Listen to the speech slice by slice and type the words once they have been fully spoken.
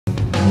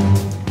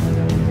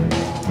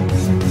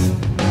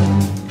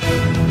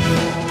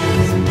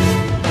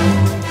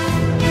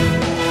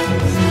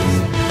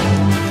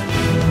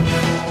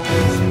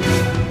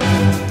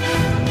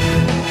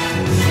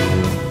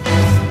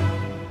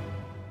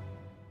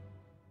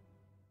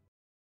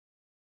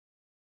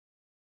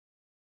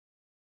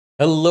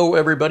Hello,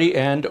 everybody,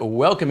 and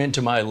welcome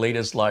into my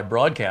latest live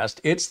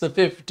broadcast. It's the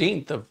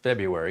 15th of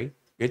February.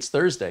 It's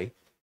Thursday,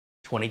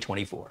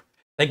 2024.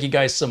 Thank you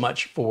guys so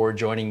much for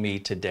joining me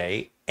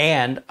today.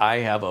 And I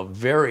have a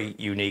very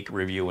unique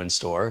review in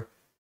store.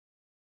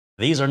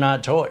 These are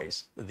not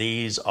toys.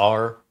 These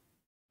are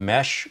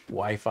mesh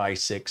Wi-Fi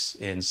 6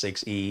 and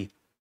 6E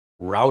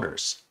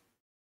routers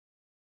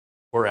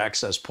or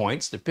access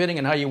points, depending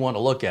on how you want to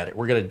look at it.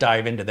 We're going to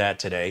dive into that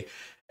today.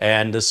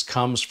 And this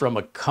comes from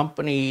a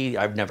company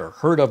I've never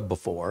heard of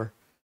before.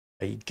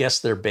 I guess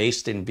they're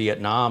based in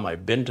Vietnam.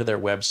 I've been to their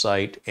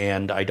website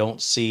and I don't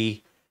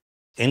see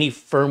any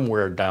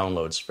firmware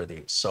downloads for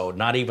these. So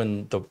not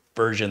even the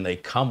version they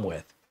come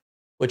with,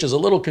 which is a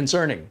little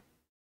concerning.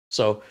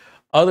 So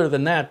other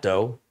than that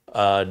though,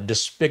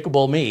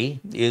 Despicable Me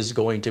is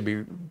going to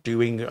be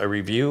doing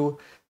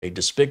a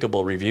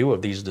despicable review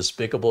of these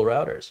despicable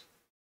routers.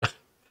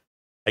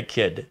 I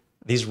kid.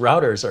 These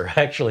routers are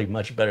actually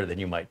much better than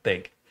you might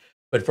think.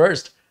 But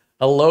first,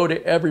 hello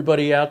to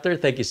everybody out there.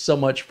 Thank you so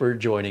much for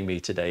joining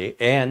me today.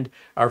 And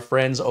our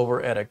friends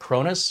over at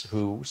Acronis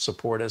who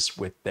support us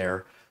with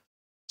their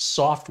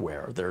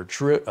software, their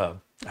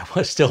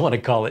I still want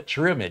to call it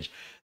TrueImage.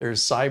 Their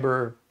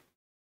Acronis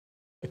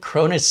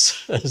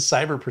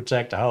Cyber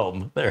Protect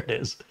Home. There it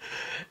is.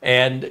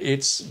 And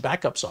it's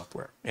backup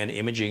software and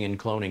imaging and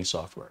cloning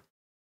software.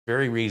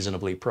 Very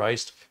reasonably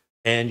priced.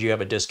 And you have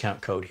a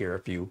discount code here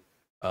if you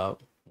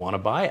want to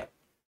buy it.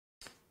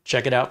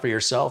 Check it out for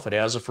yourself. It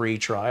has a free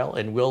trial,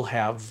 and we'll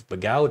have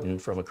Begowden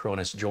from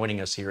Acronis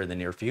joining us here in the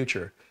near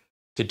future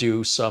to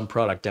do some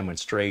product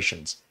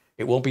demonstrations.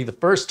 It won't be the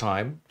first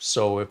time,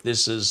 so if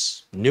this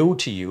is new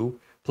to you,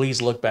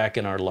 please look back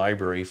in our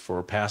library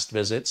for past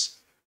visits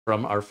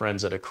from our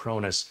friends at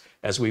Acronis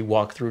as we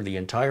walk through the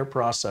entire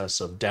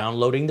process of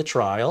downloading the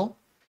trial,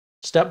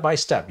 step by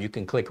step. You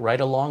can click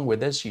right along with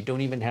this. You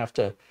don't even have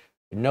to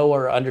know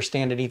or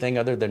understand anything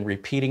other than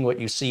repeating what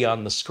you see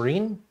on the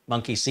screen.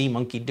 Monkey see,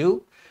 monkey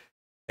do.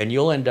 And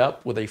you'll end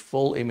up with a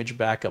full image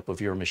backup of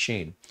your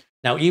machine.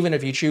 Now, even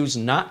if you choose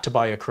not to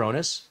buy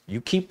Acronis, you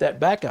keep that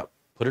backup,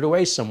 put it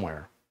away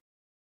somewhere.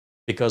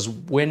 Because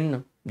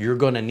when you're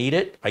going to need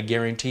it, I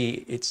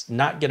guarantee it's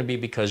not going to be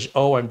because,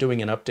 oh, I'm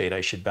doing an update,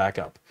 I should back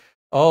up.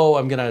 Oh,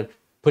 I'm going to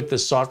put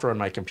this software on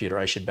my computer,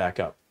 I should back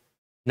up.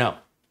 No,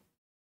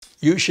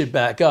 you should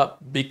back up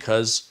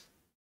because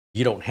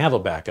you don't have a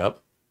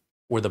backup,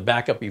 or the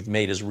backup you've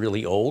made is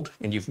really old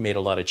and you've made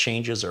a lot of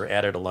changes or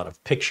added a lot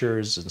of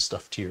pictures and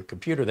stuff to your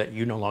computer that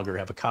you no longer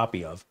have a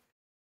copy of.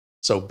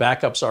 So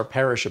backups are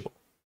perishable.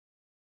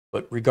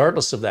 But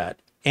regardless of that,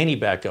 any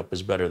backup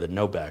is better than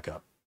no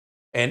backup.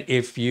 And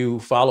if you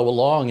follow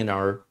along in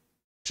our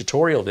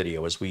tutorial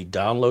video as we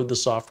download the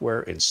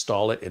software,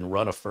 install it, and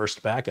run a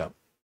first backup,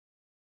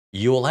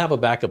 you will have a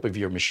backup of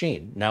your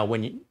machine. Now,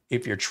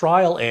 if your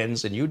trial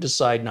ends and you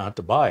decide not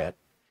to buy it,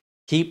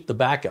 keep the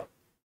backup.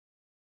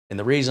 And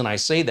the reason I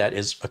say that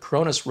is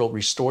Acronis will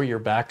restore your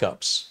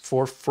backups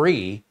for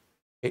free.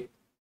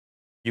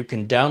 You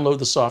can download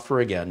the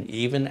software again,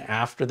 even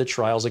after the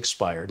trial's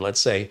expired.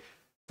 Let's say,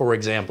 for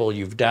example,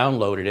 you've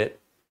downloaded it,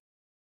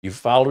 you've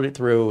followed it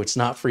through, it's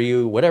not for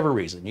you, whatever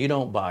reason, you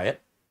don't buy it,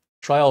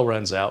 trial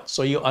runs out,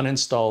 so you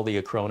uninstall the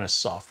Acronis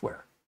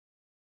software.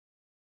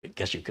 I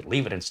guess you could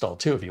leave it installed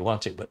too if you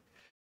want to, but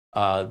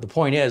the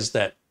point is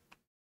that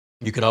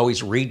you can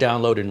always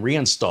re-download and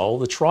reinstall.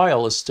 The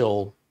trial is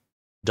still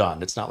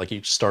done. It's not like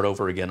you start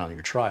over again on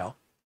your trial,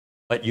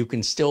 but you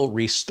can still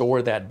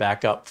restore that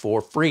backup for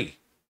free.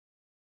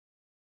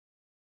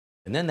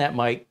 And then that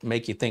might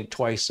make you think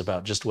twice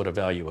about just what a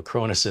value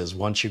Acronis is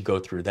once you go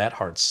through that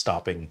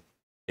heart-stopping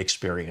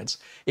experience.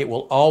 It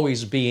will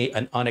always be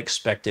an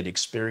unexpected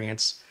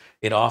experience.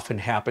 It often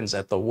happens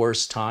at the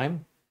worst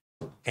time,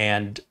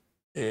 and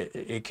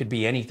it could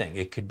be anything.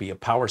 It could be a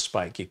power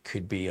spike. It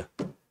could be a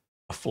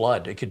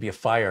flood, it could be a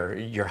fire,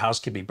 your house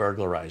could be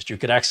burglarized, you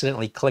could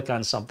accidentally click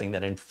on something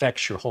that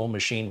infects your whole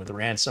machine with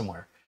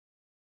ransomware,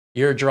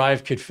 your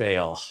drive could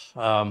fail,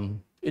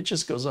 it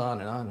just goes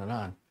on and on and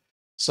on.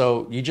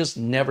 So you just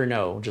never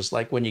know. Just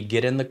like when you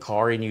get in the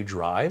car and you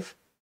drive,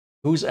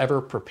 who's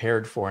ever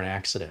prepared for an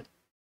accident?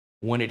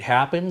 When it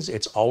happens,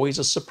 it's always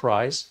a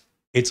surprise,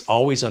 it's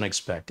always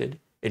unexpected.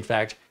 In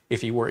fact,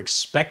 if you were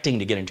expecting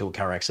to get into a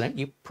car accident,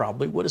 you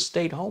probably would have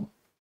stayed home.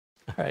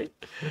 All right.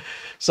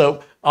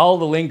 So all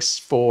the links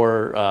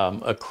for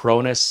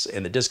Acronis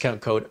and the discount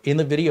code in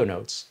the video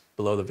notes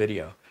below the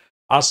video.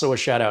 Also a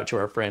shout out to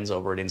our friends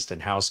over at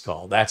Instant House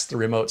Call. That's the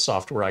remote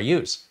software I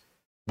use.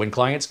 When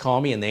clients call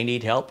me and they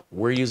need help,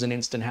 we're using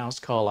Instant House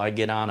Call. I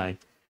get on. I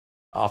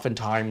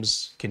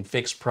oftentimes can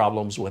fix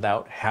problems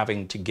without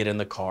having to get in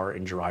the car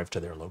and drive to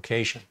their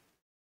location.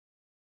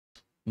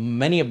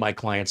 Many of my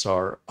clients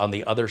are on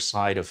the other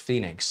side of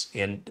Phoenix,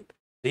 and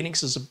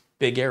Phoenix is a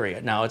big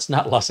area. Now, it's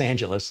not Los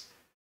Angeles.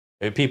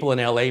 People in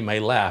LA may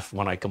laugh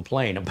when I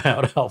complain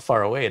about how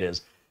far away it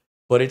is,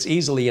 but it's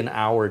easily an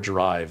hour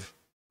drive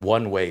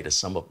one way to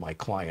some of my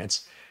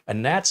clients.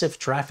 And that's if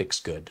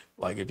traffic's good.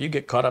 Like if you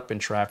get caught up in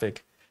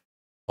traffic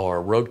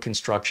or road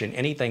construction,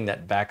 anything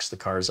that backs the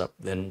cars up,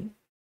 then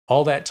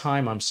All that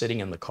time I'm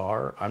sitting in the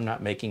car, I'm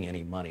not making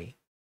any money.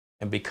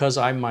 And because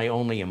I'm my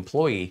only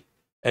employee,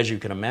 as you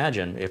can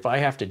imagine, if I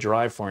have to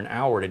drive for an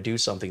hour to do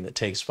something that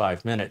takes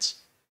 5 minutes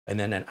and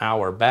then an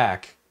hour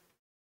back,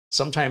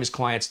 sometimes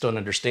clients don't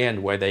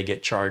understand why they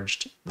get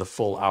charged the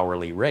full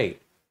hourly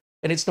rate.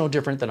 And it's no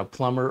different than a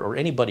plumber or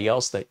anybody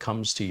else that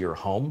comes to your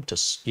home to,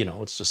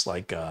 it's just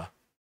like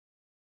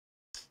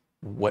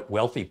what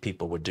wealthy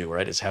people would do,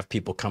 right? Is have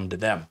people come to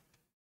them.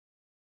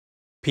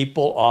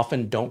 People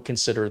often don't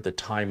consider the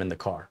time in the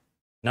car.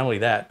 Not only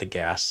that, the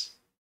gas,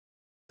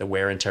 the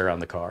wear and tear on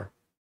the car.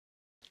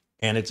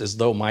 And it's as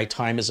though my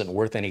time isn't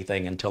worth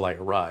anything until I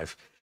arrive.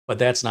 But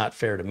that's not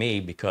fair to me,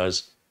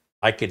 because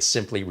I could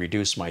simply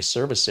reduce my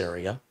service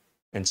area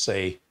and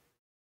say,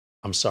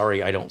 I'm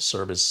sorry, I don't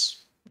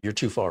service, you're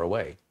too far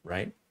away,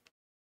 right?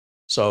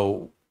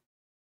 So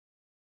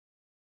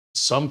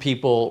some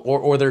people,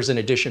 or there's an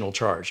additional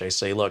charge. I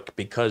say, look,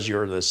 because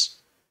you're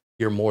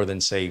more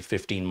than, say,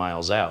 15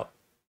 miles out,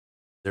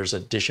 there's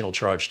additional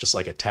charge, just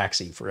like a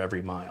taxi for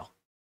every mile.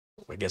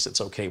 I guess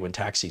it's okay when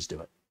taxis do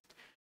it.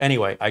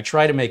 Anyway, I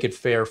try to make it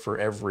fair for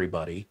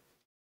everybody.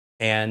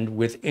 And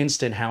with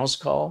Instant House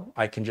Call,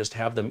 I can just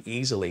have them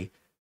easily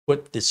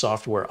put the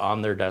software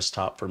on their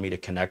desktop for me to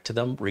connect to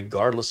them,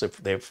 regardless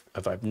if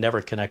I've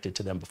never connected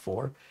to them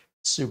before.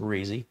 It's super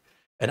easy.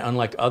 And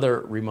unlike other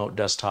remote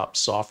desktop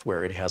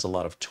software, it has a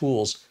lot of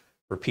tools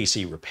for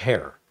PC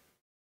repair.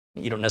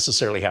 You don't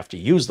necessarily have to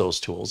use those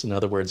tools. In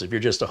other words, if you're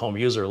just a home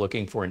user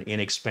looking for an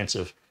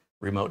inexpensive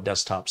remote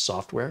desktop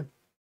software,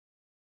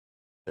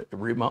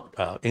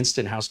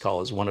 Instant House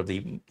Call is one of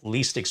the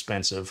least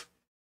expensive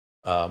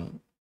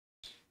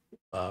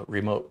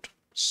remote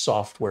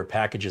software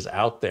packages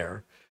out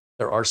there.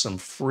 There are some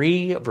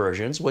free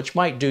versions, which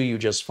might do you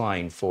just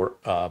fine for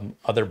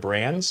other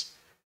brands,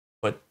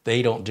 but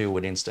they don't do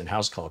what Instant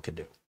House Call could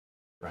do,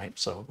 right?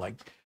 So like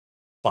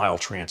file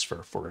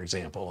transfer, for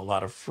example, a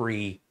lot of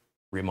free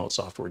remote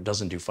software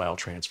doesn't do file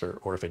transfer,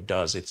 or if it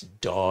does, it's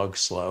dog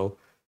slow,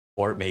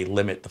 or it may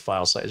limit the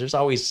file size. There's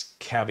always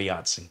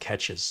caveats and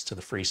catches to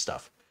the free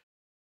stuff.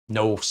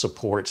 No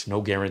support,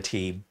 no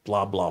guarantee,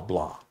 blah, blah,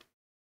 blah.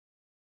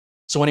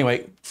 So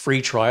anyway,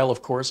 free trial,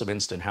 of course, of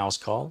Instant House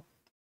Call.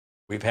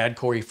 We've had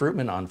Corey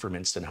Fruitman on from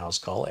Instant House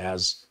Call,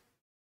 as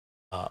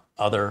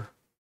other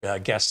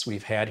guests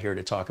we've had here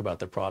to talk about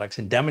the products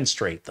and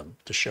demonstrate them,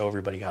 to show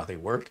everybody how they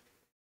work.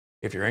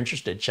 If you're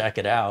interested, check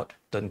it out.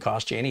 Doesn't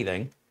cost you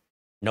anything.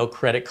 No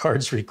credit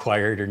cards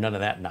required or none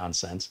of that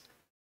nonsense.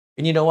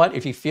 And you know what?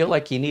 If you feel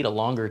like you need a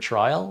longer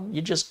trial, you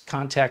just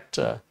contact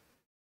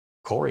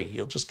Corey.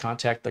 You'll just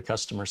contact the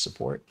customer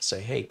support and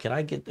say, hey, can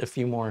I get a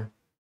few more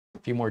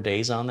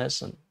days on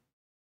this? And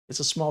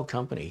it's a small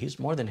company. He's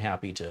more than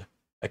happy to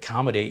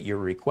accommodate your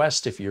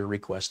request if your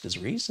request is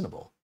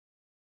reasonable.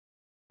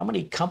 How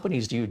many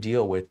companies do you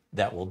deal with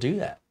that will do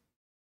that?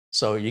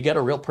 So you get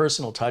a real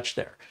personal touch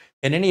there.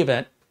 In any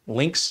event,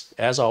 links,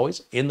 as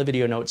always, in the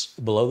video notes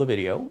below the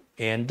video,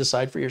 and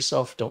decide for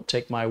yourself. Don't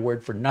take my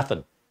word for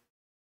nothing.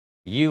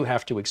 You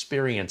have to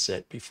experience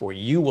it before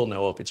you will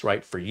know if it's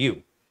right for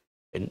you,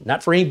 and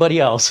not for anybody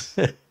else,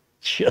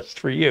 just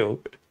for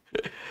you.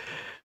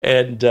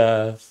 And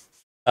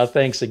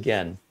thanks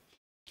again.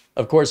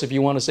 Of course, if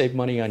you want to save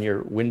money on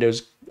your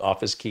Windows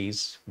Office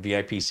keys,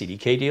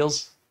 VIP-CDK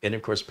deals, and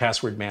of course,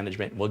 password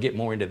management, we'll get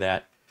more into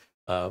that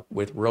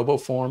with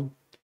RoboForm.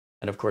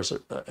 And of course,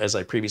 as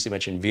I previously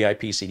mentioned,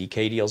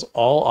 VIP-CDK deals,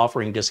 all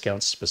offering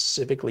discounts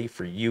specifically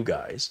for you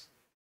guys.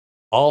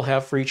 All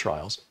have free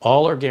trials,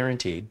 all are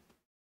guaranteed,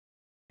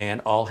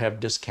 and all have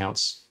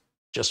discounts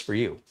just for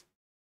you.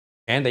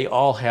 And they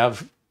all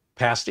have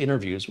past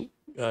interviews,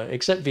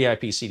 except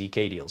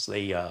VIP-CDK deals.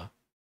 They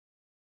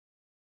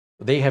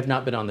have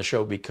not been on the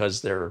show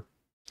because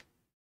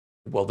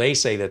they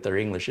say that their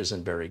English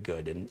isn't very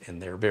good, and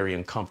they're very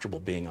uncomfortable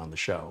being on the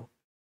show.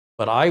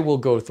 But I will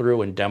go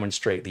through and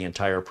demonstrate the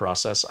entire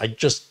process.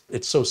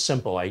 It's so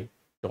simple, I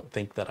don't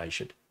think that I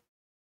should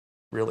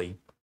really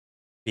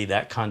be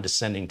that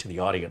condescending to the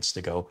audience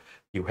to go,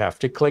 you have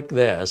to click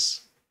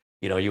this,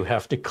 you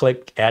have to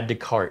click add to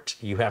cart,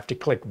 you have to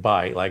click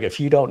buy. Like,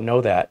 if you don't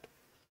know that,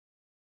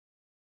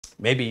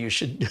 maybe you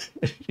should,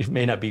 it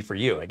may not be for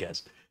you, I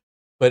guess.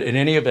 But in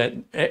any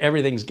event,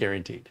 everything's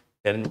guaranteed,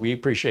 and we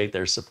appreciate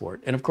their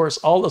support. And of course,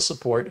 all the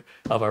support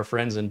of our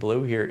friends in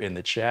blue here in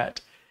the chat,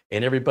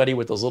 and everybody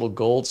with those little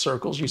gold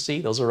circles you see,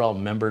 those are all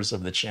members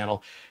of the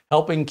channel,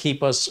 helping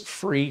keep us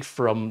free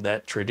from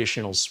that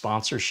traditional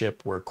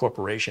sponsorship where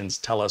corporations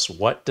tell us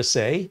what to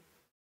say,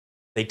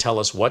 they tell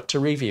us what to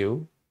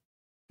review,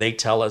 they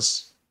tell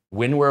us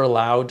when we're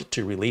allowed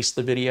to release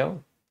the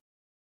video,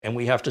 and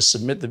we have to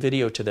submit the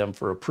video to them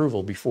for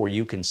approval before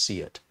you can see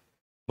it.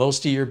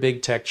 Most of your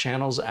big tech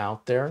channels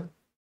out there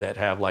that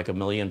have like 1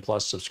 million+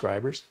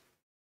 subscribers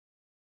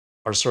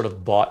are sort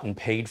of bought and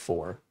paid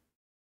for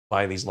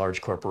by these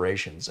large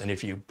corporations. And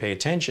if you pay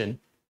attention,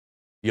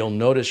 you'll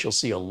notice you'll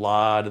see a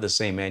lot of the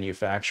same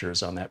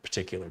manufacturers on that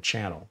particular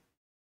channel.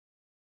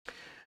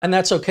 And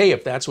that's okay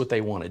if that's what they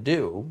want to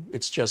do.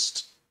 It's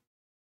just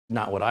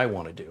not what I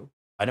want to do.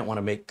 I don't want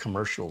to make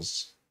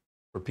commercials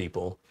for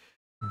people.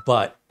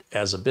 But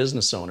as a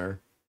business owner,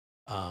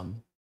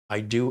 I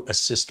do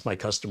assist my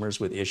customers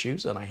with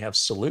issues, and I have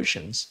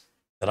solutions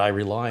that I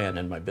rely on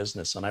in my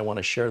business, and I want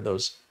to share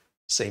those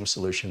same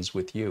solutions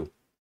with you.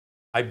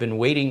 I've been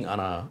waiting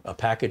on a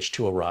package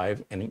to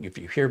arrive, and if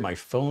you hear my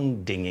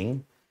phone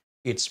dinging,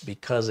 it's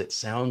because it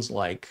sounds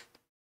like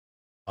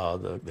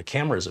the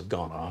cameras have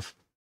gone off,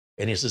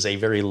 and this is a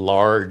very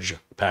large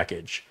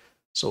package.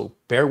 So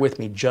bear with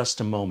me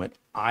just a moment.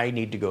 I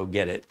need to go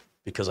get it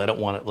because I don't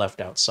want it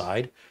left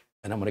outside,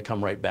 and I'm going to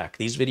come right back.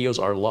 These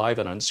videos are live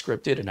and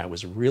unscripted, and I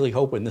was really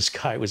hoping this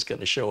guy was going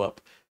to show up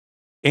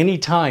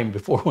anytime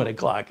before 1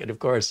 o'clock. And of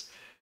course,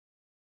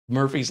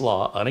 Murphy's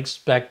Law,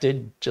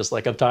 unexpected, just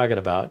like I'm talking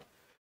about,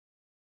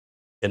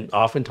 and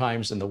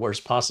oftentimes in the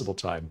worst possible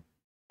time,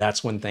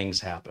 that's when things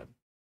happen.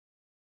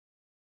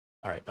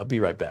 All right, I'll be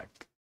right back.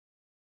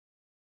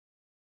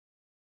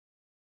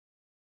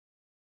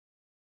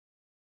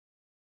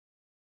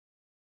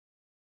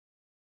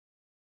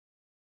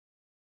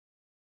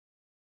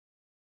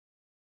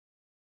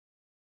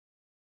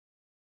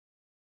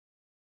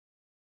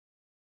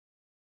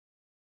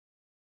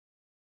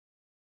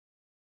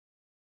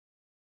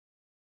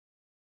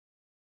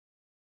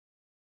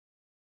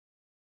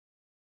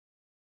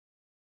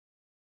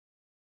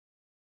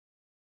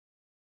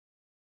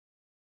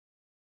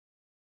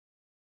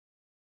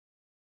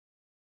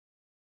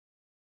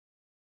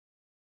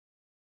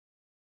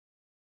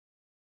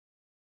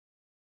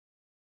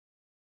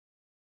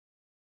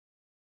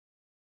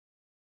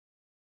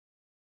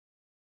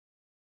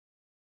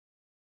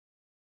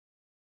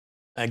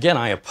 Again,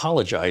 I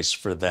apologize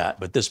for that,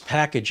 but this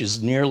package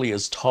is nearly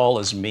as tall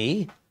as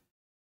me.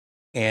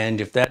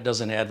 And if that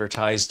doesn't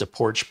advertise to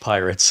porch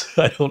pirates,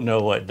 I don't know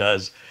what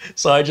does.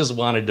 So I just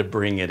wanted to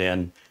bring it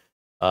in.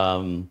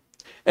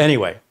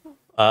 Anyway,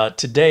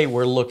 today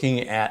we're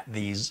looking at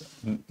these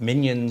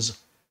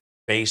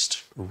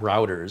Minions-based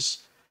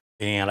routers,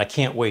 and I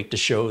can't wait to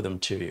show them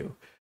to you.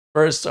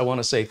 First, I want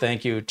to say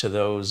thank you to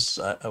those,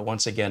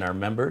 once again, our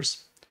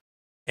members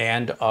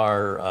and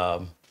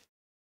our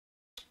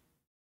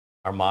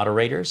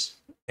moderators,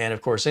 and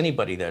of course,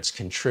 anybody that's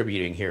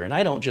contributing here. And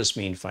I don't just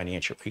mean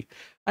financially.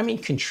 I mean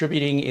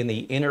contributing in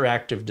the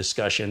interactive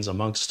discussions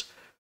amongst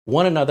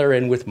one another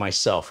and with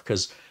myself,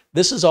 because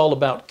this is all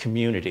about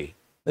community.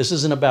 This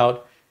isn't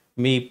about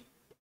me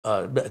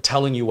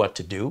telling you what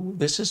to do.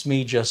 This is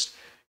me just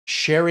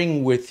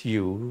sharing with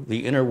you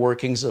the inner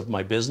workings of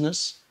my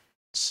business,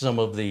 some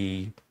of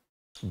the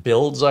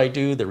builds I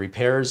do, the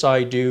repairs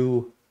I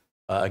do,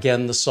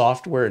 again, the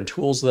software and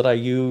tools that I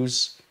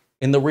use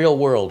in the real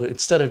world,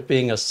 instead of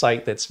being a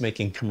site that's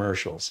making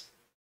commercials.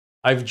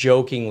 I've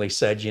jokingly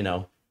said, you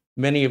know,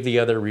 many of the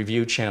other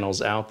review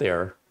channels out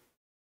there,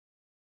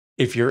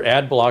 if your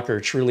ad blocker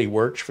truly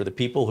worked for the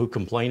people who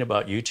complain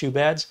about YouTube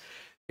ads,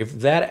 if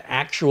that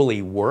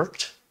actually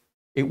worked,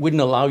 it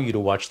wouldn't allow you to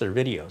watch their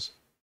videos.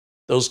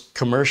 Those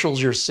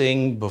commercials you're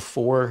seeing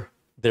before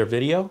their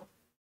video,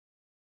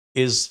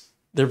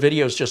 their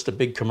video is just a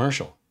big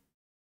commercial.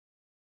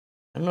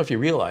 I don't know if you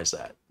realize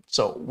that.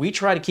 So we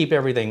try to keep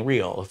everything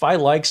real. If I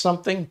like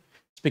something,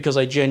 it's because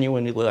I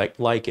genuinely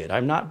like it.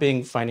 I'm not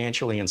being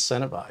financially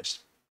incentivized,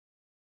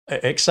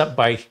 except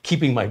by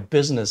keeping my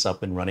business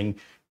up and running.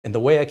 And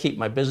the way I keep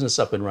my business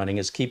up and running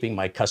is keeping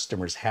my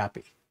customers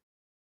happy.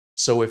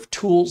 So if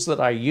tools that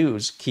I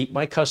use keep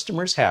my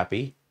customers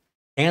happy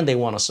and they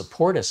want to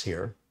support us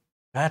here,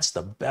 that's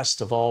the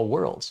best of all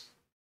worlds.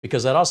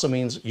 Because that also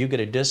means you get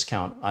a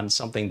discount on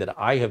something that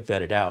I have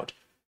vetted out,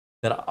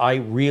 that I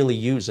really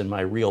use in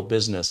my real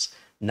business,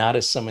 not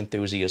as some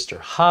enthusiast or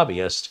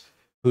hobbyist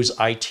whose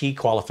IT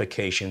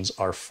qualifications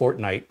are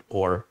Fortnite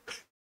or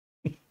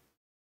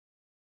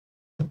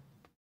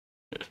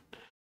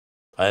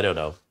I don't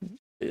know,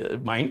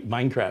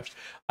 Minecraft.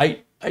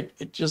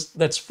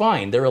 That's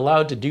fine. They're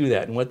allowed to do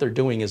that, and what they're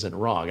doing isn't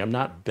wrong. I'm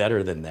not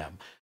better than them.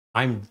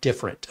 I'm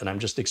different, and I'm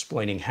just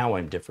explaining how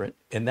I'm different,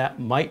 and that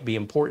might be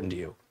important to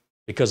you.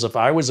 Because if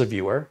I was a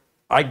viewer,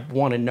 I'd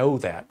want to know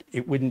that.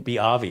 It wouldn't be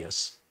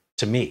obvious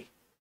to me.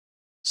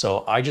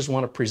 So I just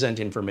want to present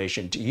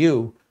information to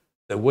you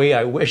the way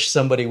I wish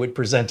somebody would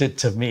present it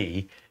to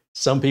me.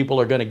 Some people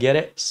are going to get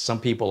it. Some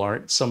people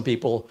aren't. Some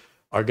people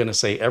are going to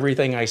say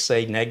everything I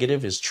say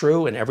negative is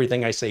true and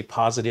everything I say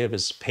positive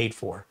is paid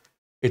for.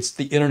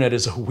 The internet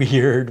is a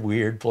weird,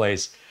 weird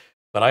place.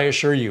 But I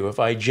assure you, if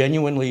I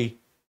genuinely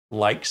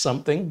like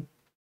something,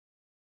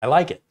 I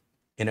like it.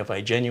 And if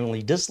I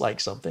genuinely dislike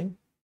something,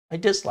 I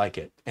dislike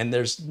it. And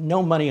there's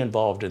no money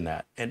involved in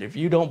that. And if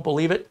you don't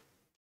believe it,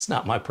 it's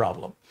not my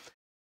problem.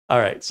 All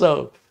right,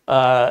 so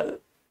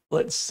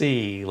let's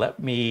see. Let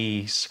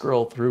me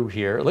scroll through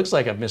here. It looks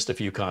like I've missed a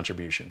few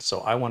contributions.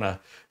 So I want to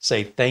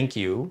say thank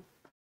you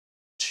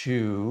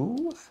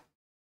to,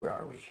 where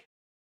are we?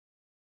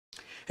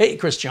 Hey,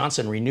 Chris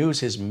Johnson renews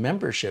his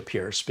membership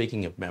here.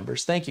 Speaking of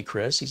members, thank you,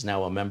 Chris. He's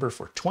now a member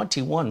for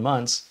 21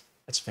 months.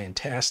 That's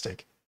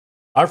fantastic.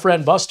 Our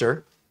friend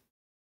Buster,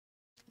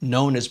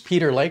 known as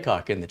Peter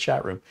Laycock in the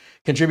chat room,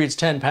 contributes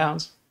 10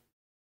 pounds.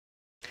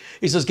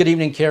 He says, good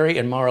evening, Carey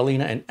and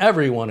Marlena and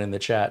everyone in the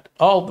chat.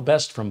 All the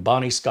best from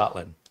Bonnie,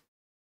 Scotland.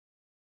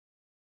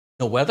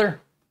 No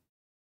weather?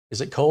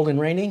 Is it cold and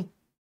raining?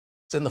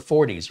 It's in the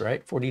 40s,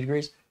 right? 40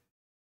 degrees?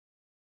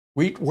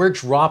 We're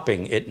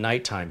dropping at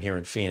nighttime here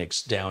in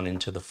Phoenix down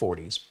into the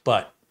 40s,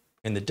 but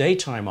in the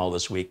daytime all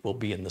this week, we'll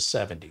be in the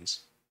 70s.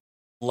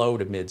 Low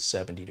to mid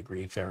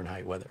 70-degree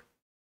Fahrenheit weather.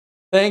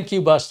 Thank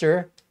you,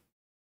 Buster.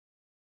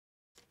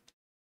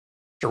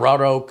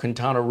 Gerardo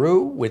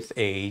Quintana-Roo with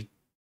a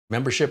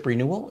membership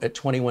renewal at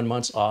 21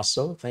 months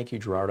also. Thank you,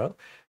 Gerardo.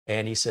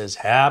 And he says,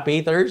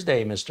 happy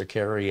Thursday, Mr.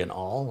 Carey and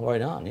all.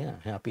 Right on, yeah.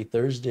 Happy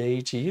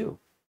Thursday to you.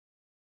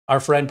 Our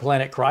friend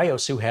Planet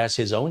Cryos, who has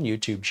his own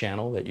YouTube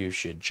channel that you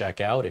should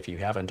check out if you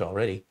haven't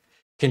already,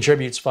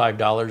 contributes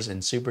 $5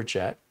 in Super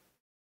Chat.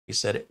 He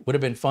said, it would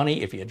have been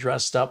funny if you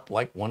dressed up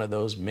like one of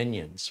those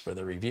minions for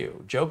the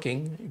review.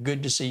 Joking.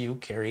 Good to see you,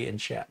 Carey, in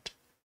chat.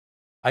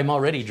 I'm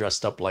already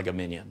dressed up like a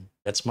minion.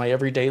 That's my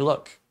everyday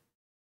look.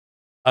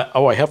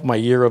 I have my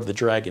Year of the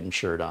Dragon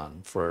shirt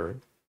on for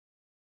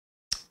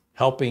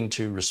helping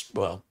to,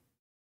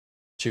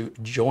 to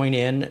join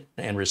in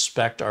and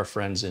respect our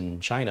friends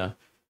in China.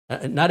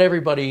 Not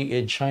everybody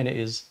in China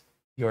is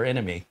your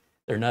enemy.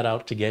 They're not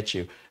out to get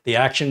you. The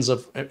actions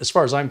of, as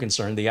far as I'm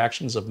concerned, the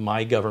actions of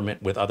my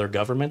government with other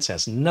governments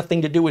has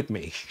nothing to do with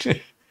me.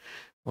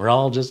 We're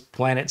all just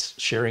planets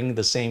sharing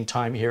the same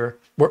time here.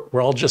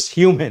 We're all just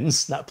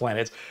humans, not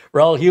planets. We're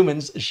all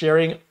humans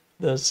sharing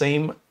the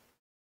same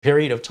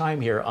period of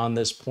time here on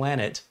this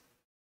planet.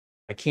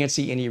 I can't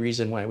see any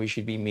reason why we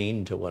should be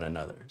mean to one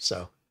another.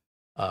 So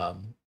a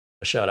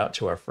shout out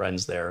to our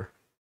friends there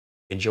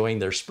enjoying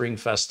their spring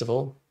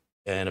festival.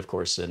 And of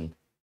course, in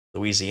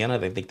Louisiana,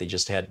 they think they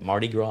just had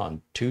Mardi Gras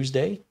on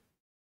Tuesday.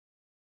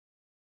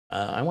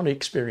 I want to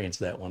experience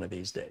that one of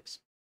these days.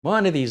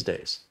 One of these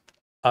days.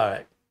 All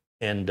right.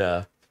 And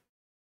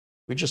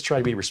we just try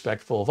to be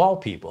respectful of all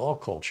people, all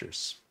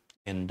cultures,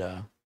 and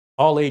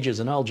all ages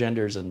and all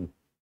genders, and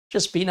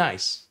just be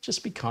nice.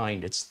 Just be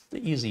kind. It's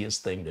the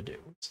easiest thing to do.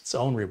 It's its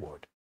own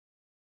reward.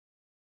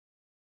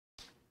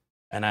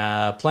 And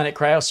Planet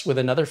Kraus with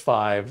another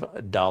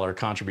 $5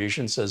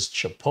 contribution says,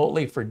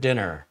 Chipotle for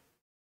dinner.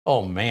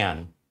 Oh,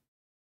 man.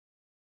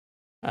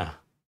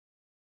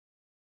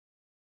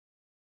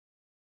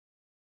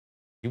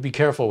 You be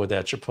careful with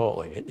that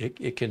Chipotle.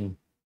 It can,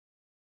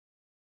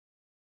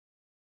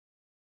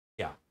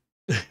 yeah.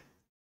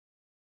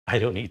 I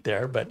don't eat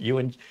there, but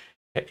you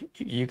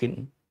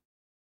can,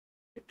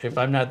 if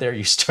I'm not there,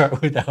 you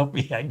start without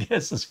me, I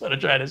guess is what I'm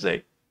trying to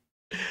say.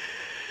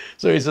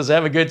 So he says,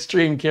 have a good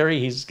stream, Carey.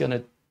 He's going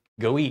to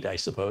go eat, I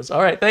suppose.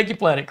 All right. Thank you,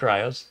 Planet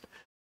Cryos.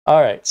 All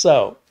right.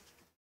 So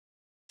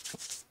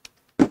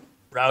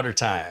router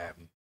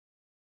time.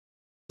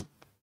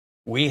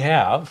 We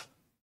have,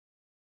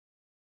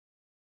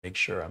 make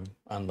sure I'm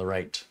on the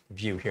right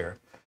view here.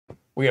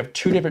 We have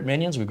two different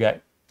minions. We've got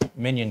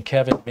Minion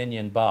Kevin,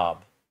 Minion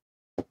Bob.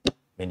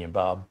 Minion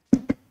Bob,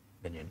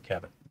 Minion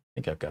Kevin. I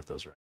think I've got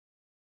those right.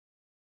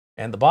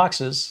 And the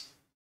boxes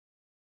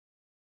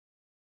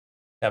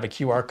have a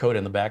QR code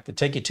in the back that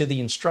take you to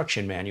the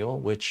instruction manual,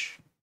 which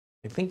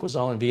I think was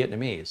all in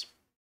Vietnamese.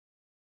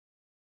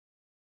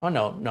 Oh,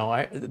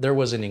 no, there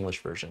was an English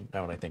version,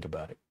 now when I think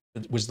about it.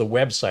 It was the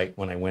website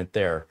when I went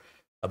there.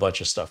 A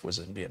bunch of stuff was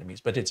in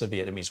Vietnamese, but it's a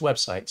Vietnamese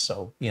website,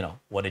 so, you know,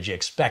 what did you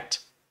expect?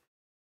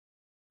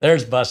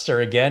 There's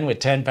Buster again with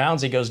 10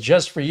 pounds. He goes,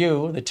 just for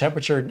you, the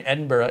temperature in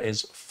Edinburgh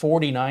is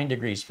 49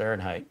 degrees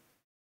Fahrenheit,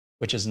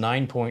 which is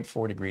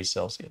 9.4 degrees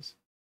Celsius.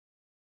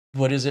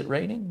 What is it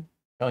raining?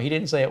 No, he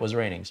didn't say it was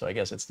raining, so I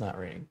guess it's not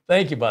raining.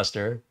 Thank you,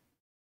 Buster.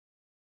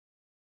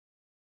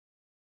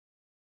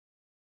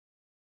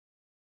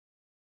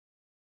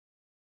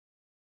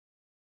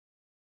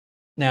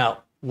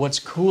 Now, what's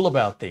cool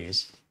about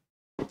these,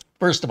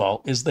 first of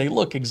all, is they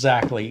look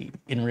exactly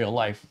in real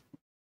life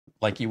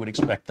like you would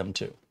expect them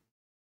to.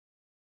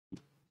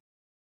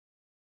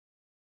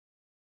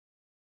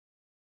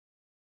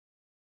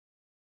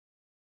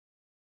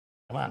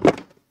 Come on.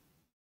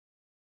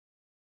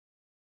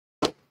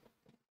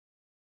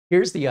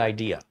 Here's the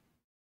idea.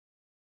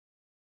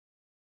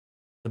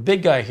 The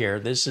big guy here,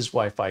 this is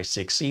Wi-Fi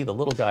 6E. The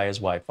little guy is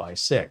Wi-Fi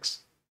 6.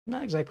 I'm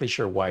not exactly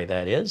sure why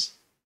that is.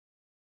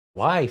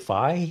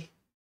 Wi-Fi?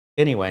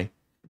 Anyway,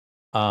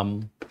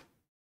 Kevin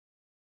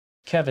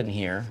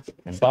here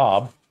and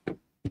Bob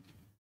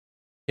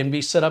can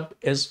be set up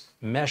as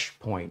mesh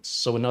points.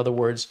 So in other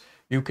words,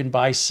 you can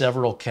buy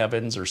several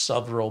Kevins or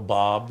several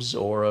Bobs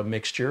or a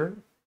mixture,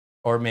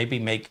 or maybe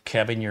make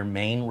Kevin your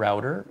main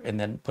router and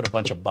then put a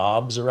bunch of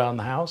Bobs around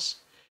the house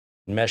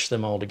and mesh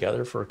them all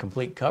together for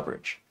complete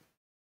coverage.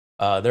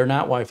 They're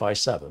not Wi-Fi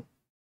 7.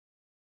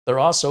 They're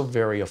also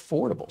very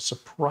affordable,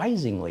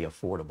 surprisingly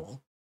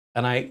affordable.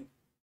 And I'm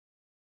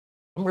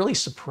really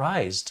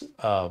surprised.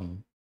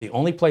 The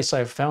only place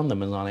I've found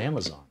them is on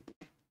Amazon.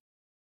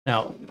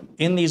 Now,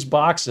 in these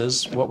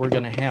boxes, what we're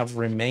going to have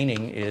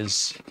remaining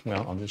is,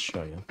 well, I'll just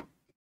show you.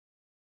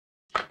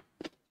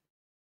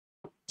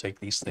 Take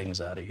these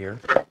things out of here.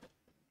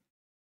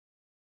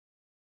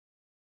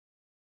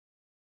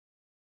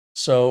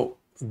 So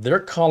they're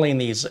calling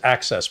these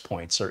access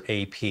points or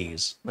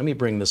APs. Let me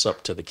bring this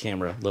up to the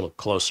camera a little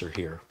closer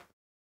here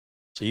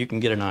so you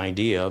can get an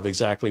idea of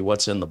exactly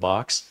what's in the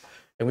box.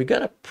 And we've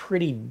got a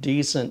pretty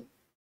decent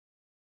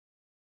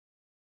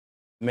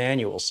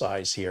manual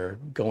size here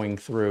going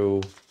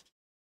through.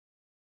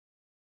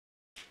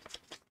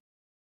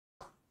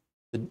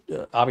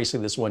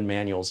 Obviously, this one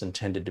manual is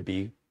intended to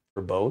be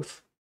for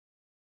both.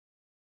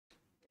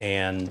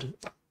 And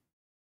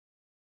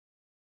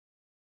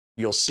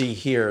you'll see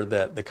here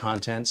that the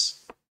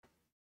contents,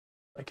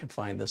 if I can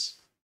find this,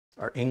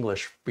 are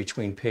English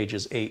between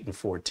pages 8 and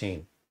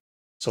 14.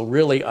 So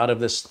really, out of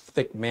this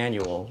thick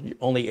manual,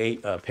 only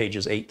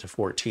pages 8 to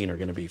 14 are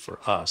going to be for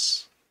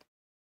us.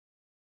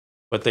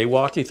 But they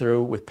walk you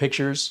through with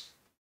pictures,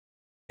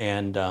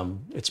 and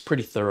it's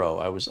pretty thorough.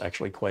 I was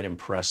actually quite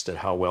impressed at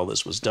how well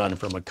this was done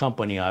from a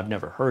company I've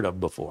never heard of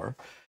before.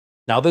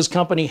 Now, this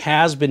company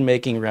has been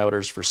making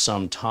routers for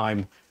some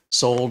time,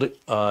 sold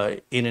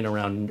in and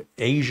around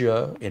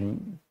Asia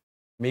and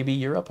maybe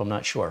Europe, I'm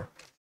not sure.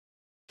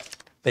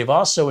 They've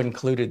also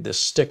included this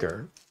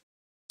sticker.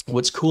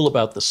 What's cool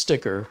about the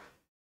sticker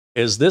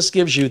is this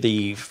gives you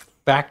the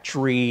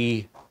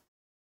factory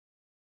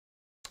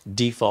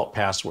default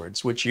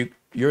passwords, which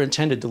you're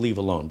intended to leave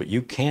alone, but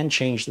you can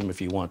change them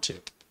if you want to.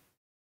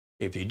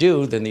 If you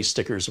do, then these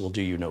stickers will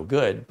do you no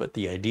good. But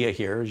the idea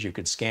here is you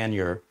could scan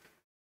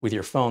with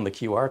your phone the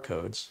QR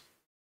codes.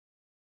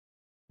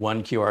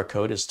 One QR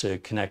code is to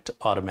connect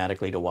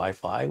automatically to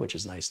Wi-Fi, which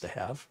is nice to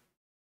have.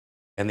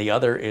 And the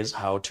other is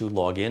how to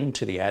log in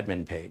to the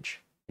admin page.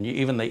 And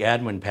even the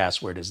admin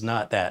password is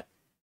not that,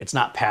 it's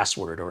not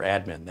password or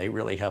admin. They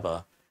really have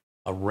a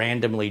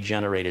randomly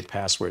generated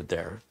password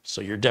there. So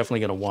you're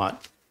definitely going to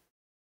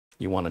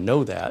you want to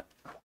know that.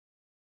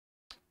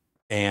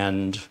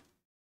 And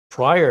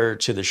prior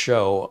to the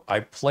show, I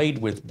played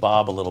with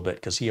Bob a little bit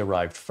because he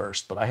arrived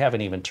first, but I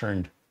haven't even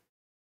turned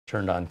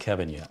on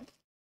Kevin yet.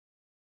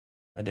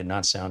 That did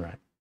not sound right.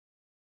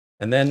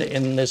 And then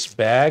in this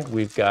bag,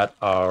 we've got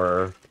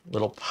our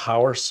little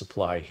power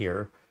supply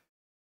here,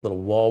 little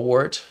wall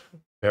wart,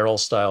 barrel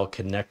style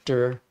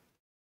connector.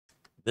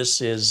 This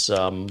is,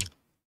 I'm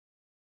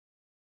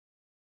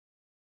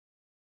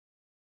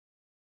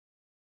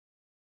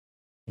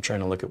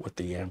trying to look at what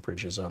the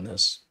amperage is on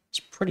this.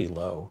 It's pretty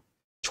low.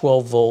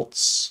 12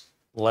 volts,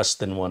 less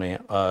than 1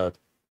 amp.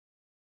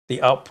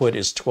 The output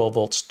is 12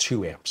 volts,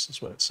 2 amps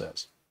is what it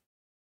says.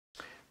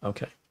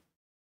 Okay.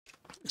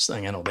 This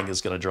thing I don't think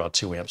is going to draw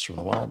 2 amps from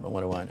the wall, but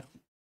what do I know?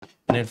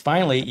 And then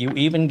finally, you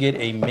even get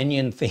a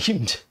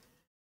Minion-themed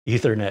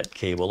Ethernet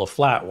cable, a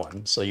flat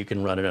one, so you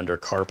can run it under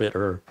carpet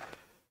or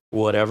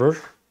whatever.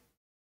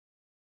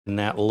 And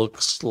that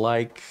looks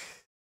like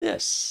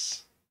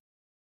this.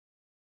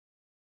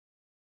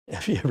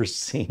 Have you ever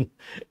seen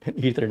an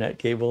Ethernet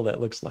cable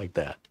that looks like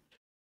that?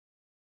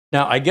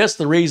 Now, I guess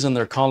the reason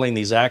they're calling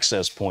these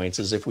access points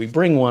is if we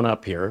bring one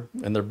up here,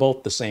 and they're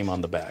both the same on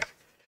the back.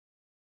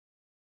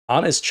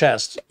 On his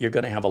chest, you're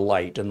going to have a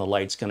light, and the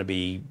light's going to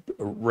be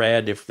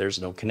red if there's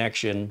no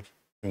connection,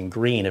 and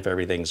green if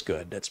everything's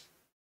good. That's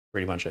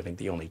pretty much, I think,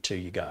 the only two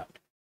you got.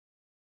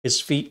 His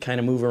feet kind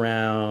of move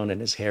around,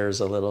 and his hair is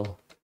a little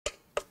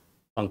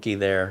funky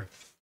there.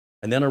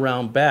 And then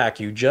around back,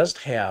 you just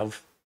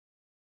have,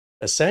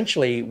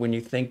 essentially, when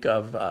you think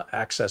of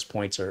access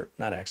points, or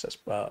not access,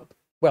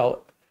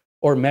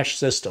 or mesh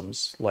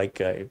systems, like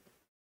the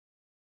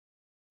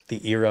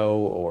Eero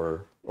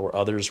or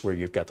others where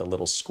you've got the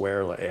little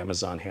square, like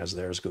Amazon has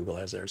theirs, Google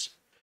has theirs.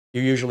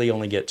 You usually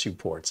only get 2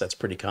 ports. That's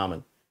pretty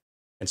common.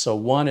 And so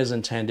one is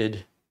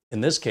intended,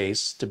 in this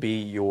case, to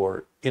be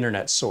your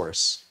internet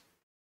source.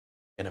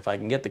 And if I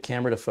can get the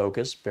camera to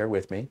focus, bear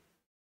with me,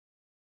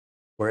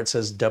 where it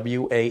says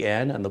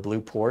WAN on the blue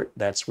port,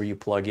 that's where you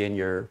plug in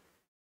your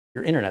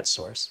internet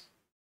source.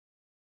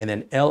 And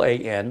then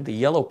LAN, the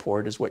yellow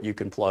port, is what you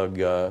can plug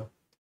a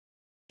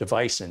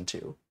device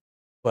into.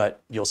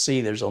 But you'll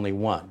see there's only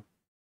one.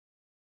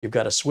 You've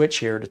got a switch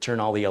here to turn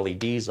all the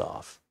LEDs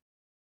off.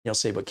 You'll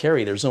say, but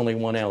Carey, there's only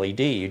one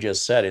LED. You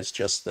just said it's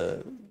just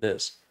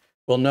this.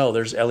 Well, no,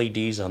 there's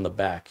LEDs on the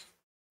back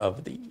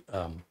of the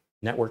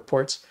network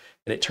ports,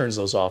 and it turns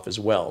those off as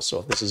well. So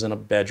if this is in a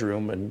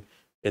bedroom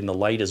and the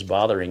light is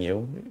bothering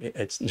you,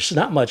 there's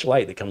not much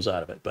light that comes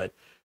out of it, but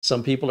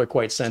some people are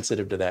quite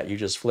sensitive to that. You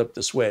just flip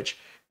the switch,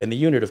 and the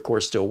unit, of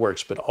course, still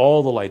works, but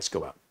all the lights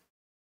go out.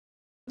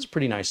 It's a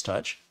pretty nice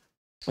touch.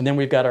 And then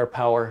we've got our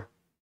power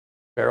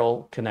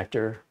barrel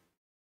connector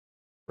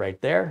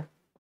right there.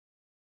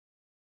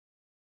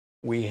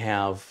 We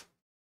have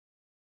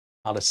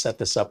how to set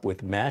this up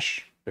with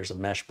mesh. There's a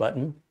mesh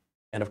button,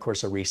 and of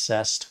course a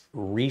recessed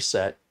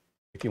reset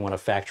if you want to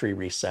factory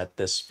reset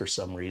this for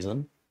some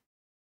reason.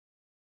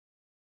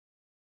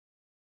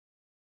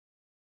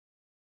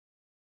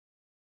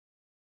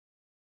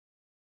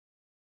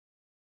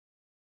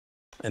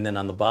 And then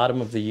on the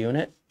bottom of the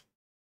unit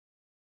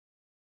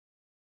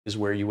is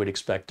where you would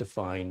expect to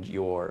find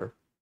your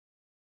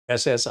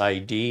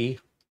SSID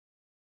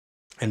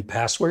and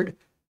password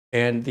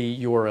and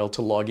the URL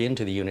to log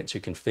into the unit to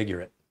configure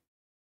it.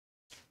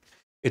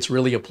 It's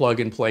really a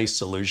plug-and-play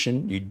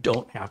solution. You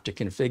don't have to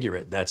configure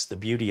it. That's the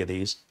beauty of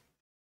these.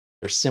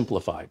 They're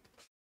simplified.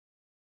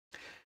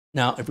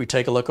 Now, if we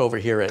take a look over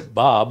here at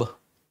Bob,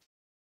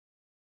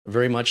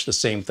 very much the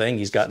same thing.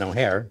 He's got no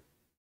hair.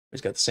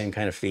 He's got the same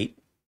kind of feet.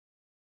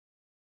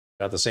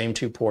 Got the same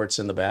 2 ports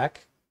in the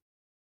back.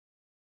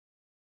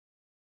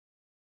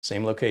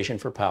 Same location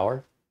for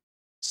power.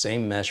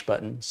 Same mesh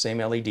button, same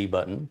LED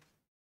button.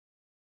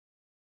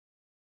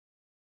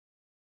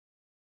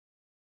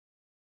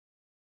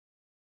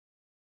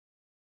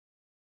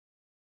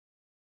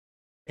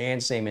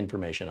 And same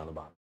information on the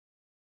bottom.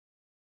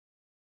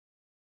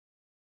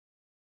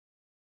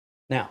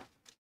 Now,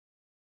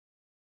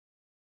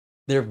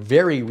 they're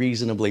very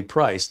reasonably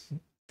priced.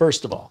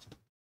 First of all,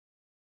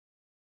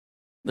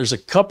 there's a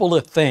couple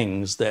of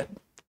things that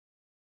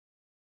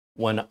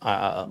when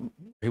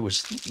it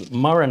was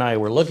Mara and I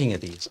were looking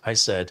at these, I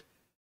said,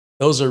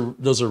 those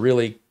are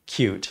really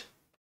cute.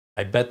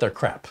 I bet they're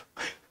crap.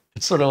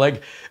 It's sort of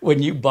like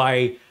when you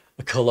buy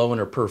a cologne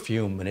or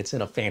perfume and it's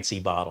in a fancy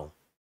bottle,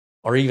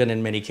 or even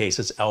in many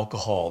cases,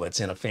 alcohol that's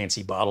in a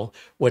fancy bottle.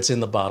 What's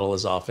in the bottle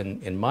is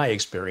often, in my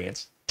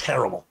experience,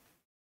 terrible.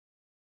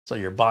 So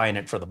you're buying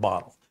it for the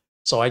bottle.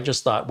 So I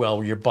just thought,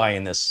 well, you're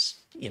buying this,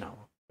 you know,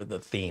 for the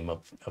theme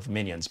of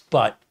Minions.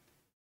 But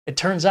it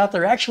turns out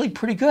they're actually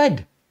pretty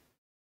good.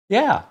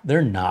 Yeah,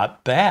 they're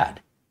not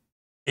bad.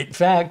 In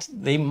fact,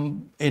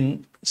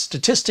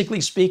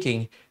 statistically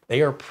speaking,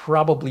 they are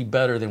probably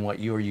better than what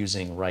you're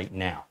using right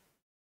now,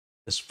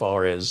 as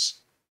far as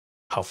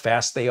how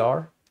fast they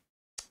are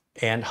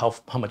and how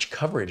much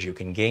coverage you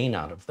can gain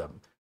out of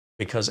them.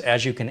 Because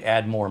as you can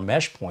add more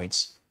mesh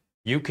points,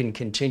 you can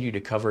continue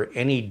to cover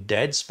any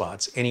dead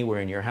spots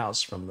anywhere in your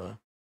house, from the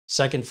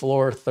 2nd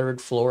floor, 3rd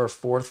floor,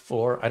 4th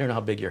floor. I don't know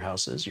how big your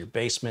house is, your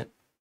basement,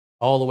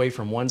 all the way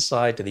from one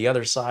side to the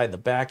other side, the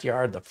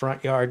backyard, the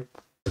front yard.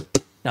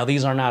 Now,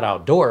 these are not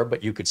outdoor,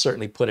 but you could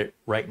certainly put it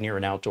right near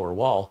an outdoor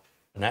wall,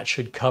 and that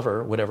should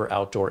cover whatever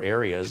outdoor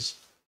areas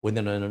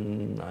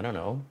within, I don't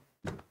know,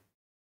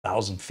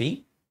 1,000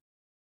 feet.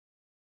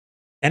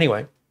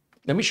 Anyway,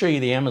 let me show you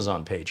the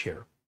Amazon page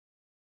here.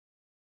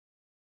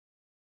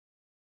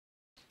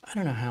 I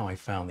don't know how I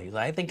found these.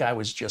 I think I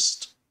was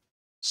just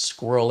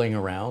scrolling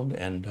around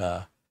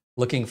and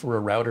looking for a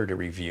router to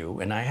review,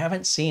 and I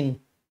haven't seen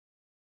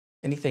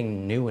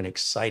anything new and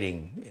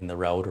exciting in the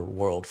router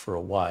world for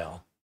a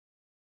while.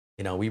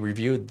 You know, we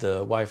reviewed the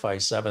Wi-Fi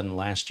 7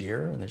 last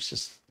year, and there's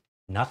just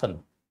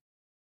nothing.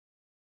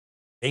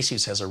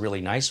 Asus has a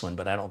really nice one,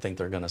 but I don't think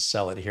they're going to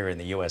sell it here in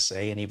the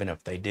USA, and even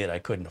if they did, I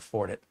couldn't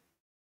afford it.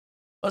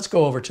 Let's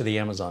go over to the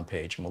Amazon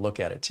page, and we'll look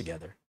at it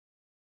together.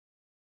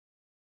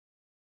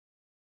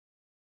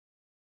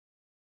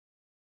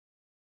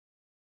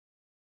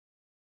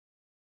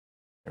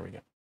 There we go.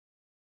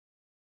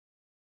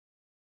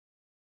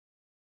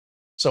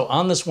 So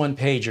on this one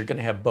page, you're going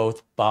to have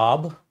both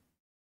Bob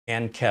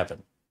and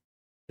Kevin.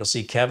 You'll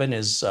see Kevin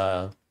is,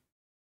 let's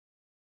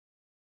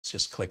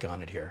just click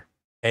on it here,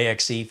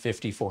 AXE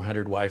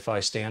 5400 Wi-Fi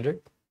standard.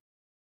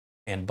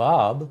 And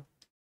Bob,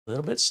 a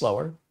little bit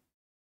slower,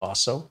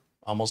 also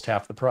almost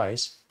half the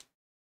price,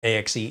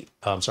 AX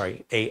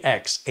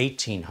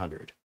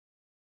 1800.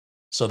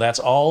 So that's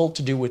all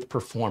to do with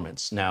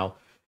performance. Now,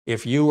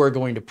 if you are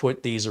going to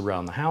put these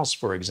around the house,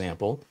 for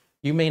example,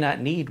 you may not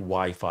need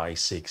Wi-Fi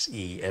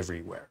 6E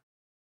everywhere.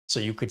 So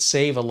you could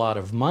save a lot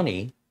of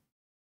money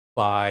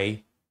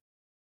by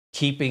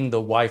keeping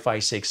the Wi-Fi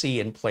 6E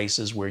in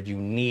places where you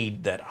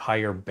need that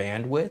higher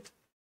bandwidth,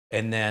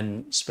 and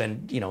then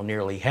spend, you know,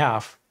 nearly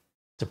half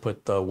to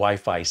put the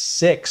Wi-Fi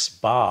 6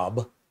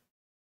 Bob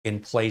in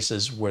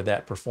places where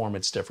that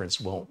performance difference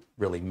won't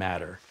really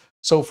matter.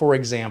 So for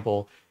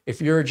example,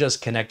 if you're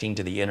just connecting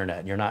to the internet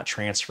and you're not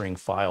transferring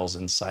files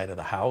inside of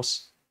the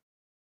house,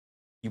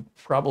 you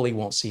probably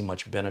won't see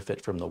much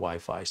benefit from the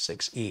Wi-Fi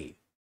 6E.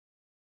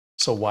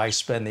 So why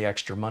spend the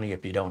extra money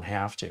if you don't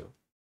have to?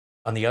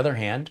 On the other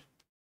hand,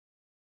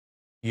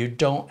 you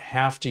don't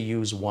have to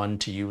use one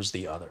to use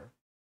the other.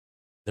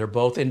 They're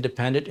both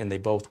independent and they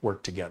both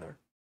work together.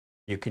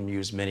 You can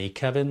use many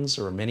Kevins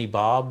or many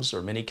Bobs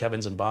or many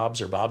Kevins and Bobs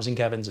or Bobs and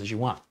Kevins as you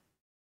want.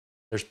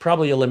 There's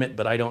probably a limit,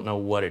 but I don't know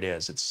what it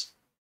is. It's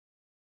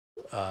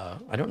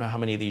I don't know how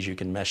many of these you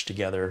can mesh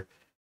together,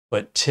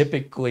 but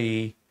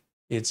typically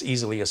it's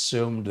easily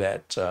assumed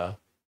that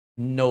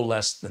no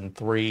less than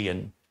 3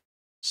 and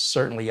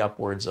certainly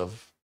upwards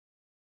of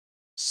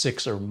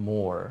 6 or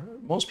more.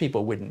 Most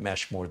people wouldn't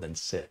mesh more than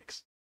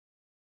 6.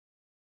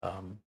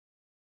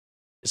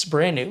 It's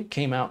brand new,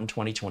 came out in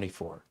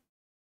 2024.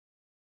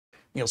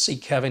 You'll see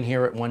Kevin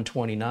here at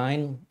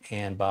 129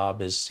 and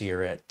Bob is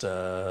here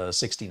at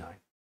 69.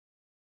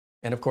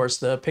 And of course,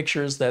 the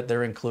pictures that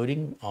they're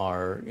including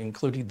are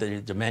including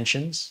the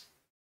dimensions.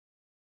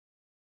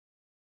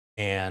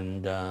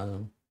 And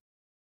of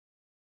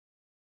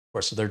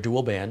course, they're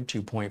dual band,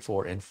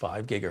 2.4 and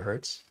 5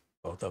 gigahertz,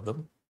 both of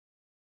them.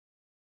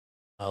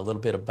 A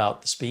little bit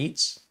about the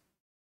speeds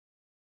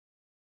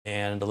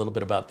and a little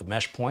bit about the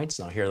mesh points.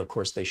 Now here, of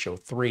course, they show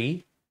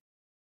 3.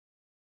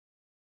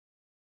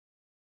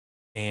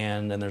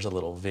 And then there's a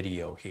little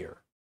video here.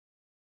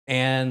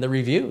 And the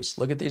reviews,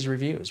 look at these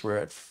reviews. We're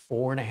at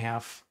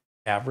 4.5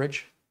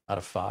 average out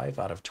of 5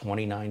 out of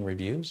 29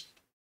 reviews.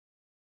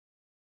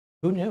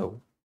 Who knew?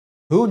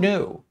 Who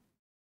knew?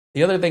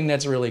 The other thing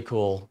that's really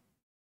cool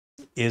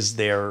is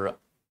their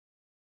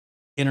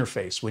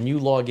interface. When you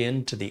log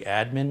in to the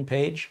admin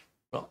page,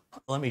 well,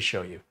 let me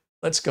show you.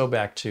 Let's go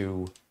back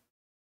to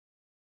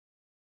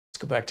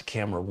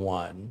camera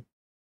 1.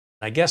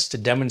 I guess to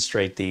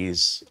demonstrate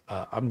these,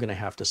 I'm going to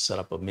have to set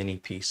up a mini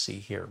PC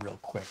here real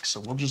quick. So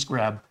we'll just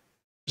going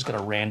to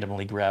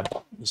randomly grab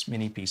this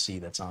mini PC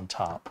that's on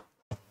top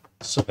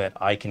so that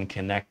I can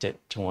connect it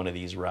to one of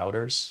these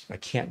routers. I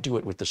can't do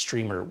it with the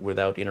streamer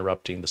without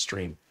interrupting the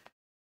stream.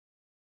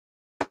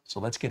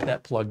 So let's get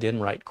that plugged in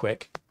right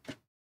quick.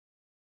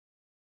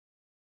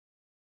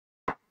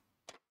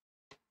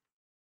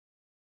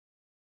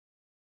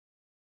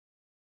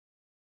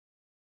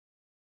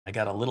 I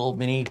got a little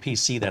mini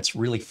PC that's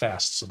really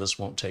fast, so this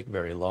won't take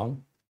very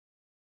long.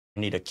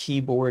 I need a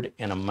keyboard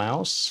and a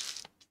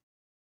mouse.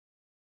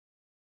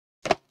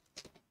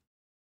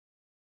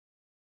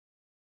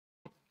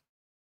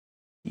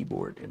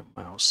 Keyboard and a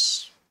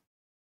mouse.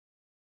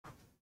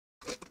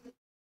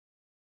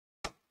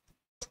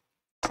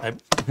 I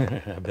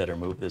better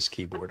move this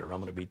keyboard or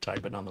I'm going to be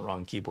typing on the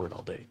wrong keyboard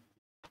all day.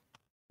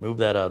 Move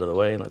that out of the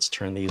way and let's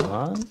turn these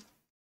on.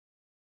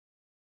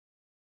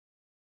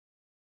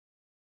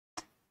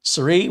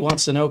 Sari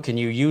wants to know, can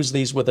you use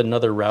these with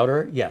another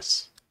router?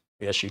 Yes.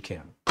 Yes, you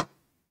can.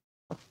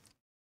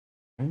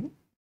 And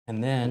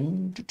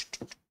then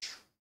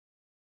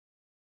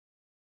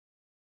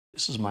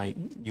this is my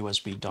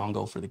USB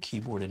dongle for the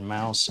keyboard and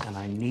mouse, and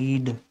I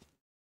need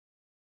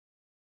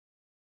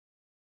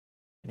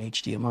an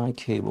HDMI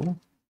cable.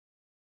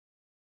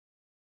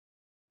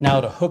 Now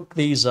to hook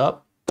these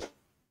up,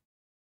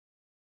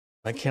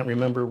 I can't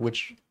remember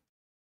which,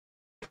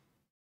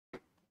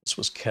 this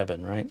was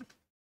Kevin, right?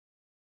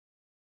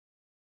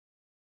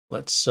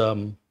 Let's,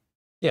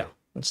 yeah,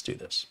 let's do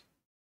this.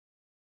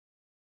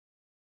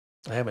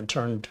 I have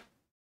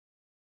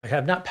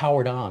not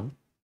powered on,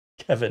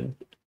 Kevin.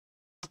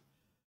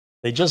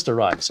 They just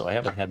arrived, so I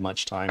haven't had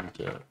much time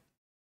to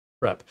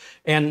prep.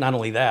 And not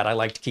only that, I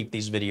like to keep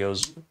these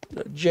videos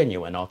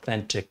genuine,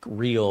 authentic,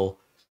 real.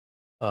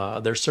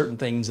 There's certain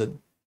things that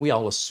we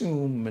all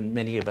assume, and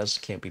many of us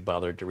can't be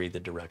bothered to read the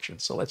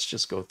directions. So let's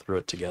just go through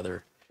it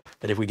together.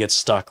 And if we get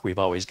stuck, we've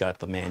always got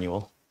the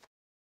manual.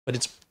 But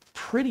it's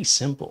pretty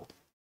simple.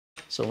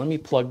 So let me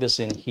plug this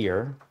in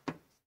here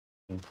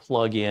and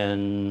plug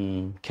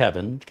in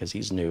Kevin, because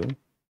he's new.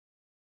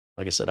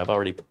 Like I said, I've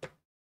already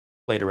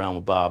played around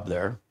with Bob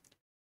there.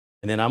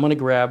 And then I'm going to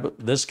grab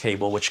this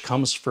cable, which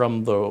comes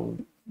from the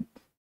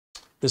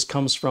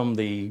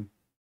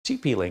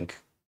TP-Link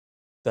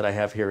that I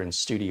have here in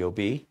Studio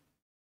B.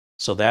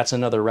 So that's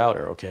another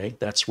router, okay?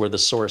 That's where the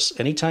source,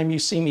 anytime you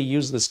see me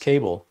use this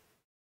cable,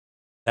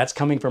 that's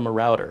coming from a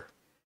router.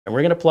 And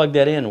we're going to plug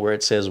that in where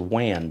it says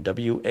WAN,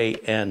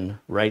 W-A-N,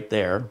 right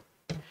there.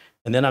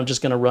 And then I'm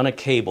just going to run a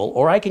cable,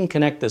 or I can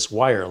connect this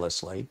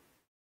wirelessly,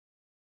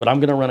 but I'm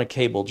going to run a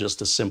cable just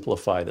to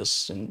simplify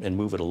this and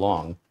move it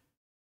along.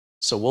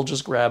 So we'll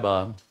just grab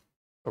a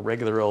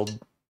regular old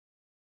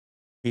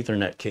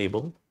Ethernet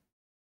cable,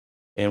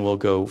 and we'll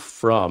go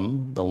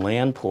from the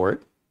LAN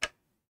port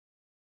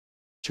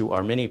to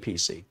our mini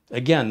PC.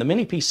 Again, the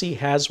mini PC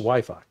has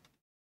Wi-Fi.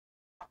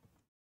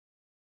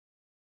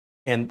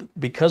 And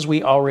because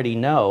we already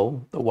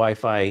know the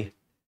Wi-Fi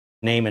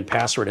name and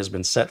password has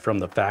been set from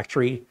the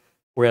factory,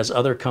 whereas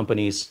other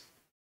companies,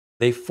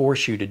 they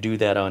force you to do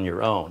that on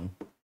your own.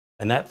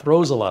 And that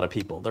throws a lot of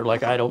people. They're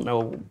like, I don't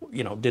know,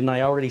 you know, didn't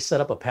I already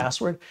set up a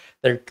password?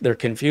 They're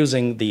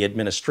confusing the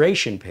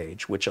administration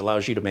page, which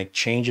allows you to make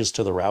changes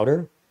to the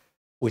router,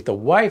 with the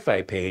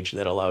Wi-Fi page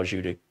that allows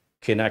you to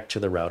connect to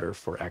the router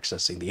for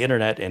accessing the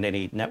internet and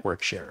any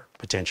network share,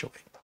 potentially.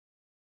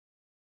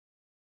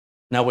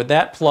 Now with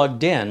that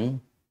plugged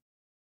in,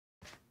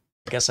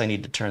 I guess I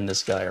need to turn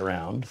this guy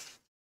around.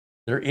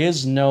 There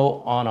is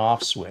no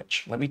on-off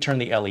switch. Let me turn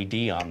the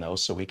LED on though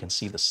so we can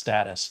see the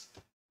status.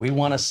 We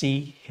want to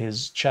see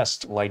his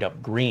chest light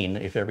up green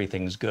if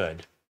everything's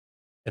good.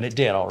 And it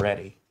did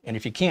already. And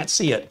if you can't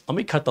see it, let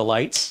me cut the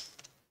lights.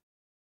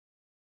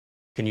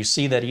 Can you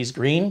see that he's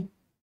green?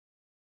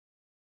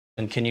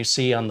 And can you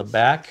see on the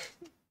back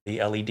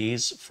the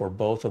LEDs for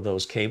both of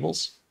those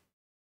cables?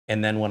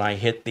 And then when I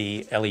hit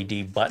the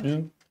LED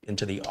button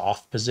into the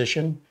off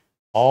position,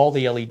 all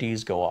the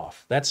LEDs go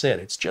off. That's it.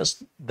 It's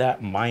just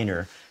that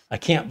minor. I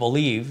can't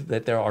believe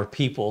that there are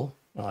people,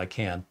 well, I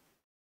can,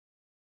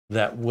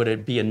 that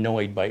would be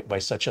annoyed by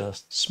such a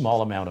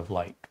small amount of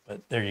light.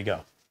 But there you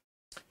go.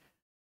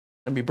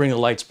 Let me bring the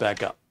lights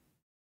back up.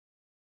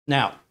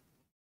 Now,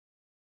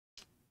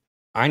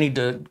 I need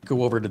to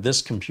go over to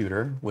this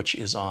computer, which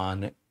is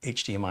on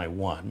HDMI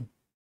 1.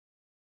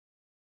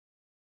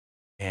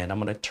 And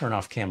I'm going to turn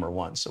off camera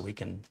 1 so we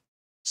can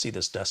see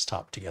this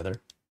desktop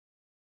together.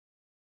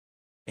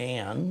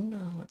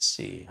 And let's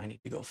see, I need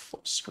to go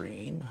full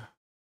screen.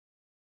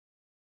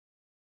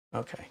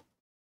 Okay.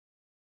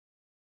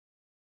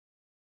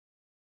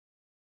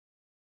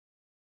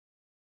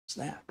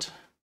 that.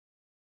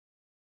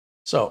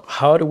 So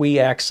how do we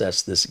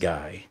access this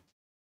guy?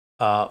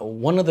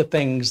 One of the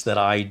things that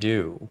I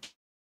do,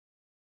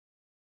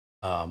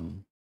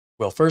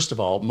 well, first of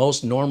all,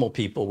 most normal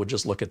people would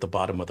just look at the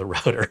bottom of the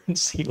router and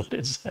see what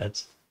it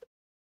says.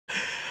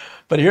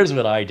 But here's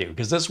what I do,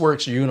 because this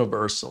works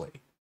universally,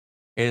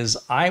 is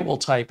I will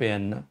type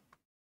in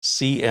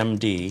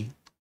CMD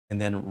and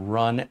then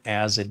run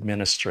as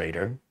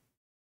administrator.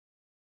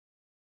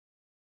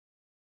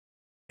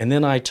 And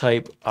then I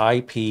type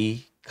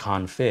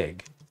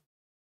ipconfig.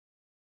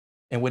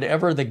 And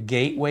whatever the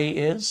gateway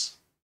is,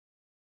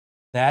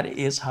 that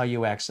is how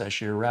you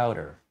access your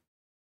router.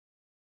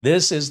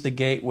 This is the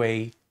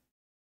gateway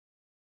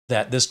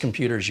that this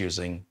computer is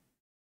using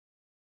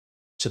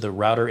to the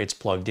router it's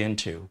plugged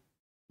into,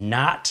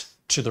 not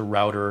to the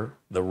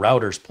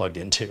router's plugged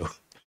into.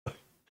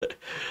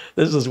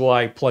 This is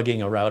why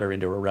plugging a router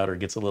into a router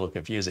gets a little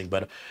confusing,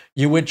 but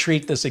you would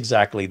treat this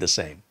exactly the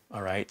same,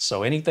 all right?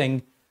 So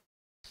anything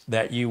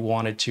that you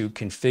wanted to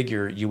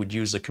configure, you would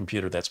use a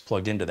computer that's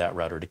plugged into that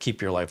router to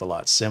keep your life a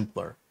lot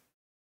simpler.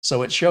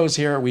 So it shows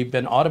here we've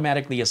been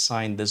automatically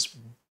assigned this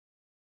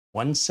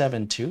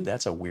 172.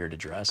 That's a weird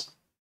address.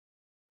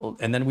 Well,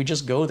 and then we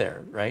just go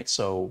there, right?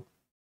 So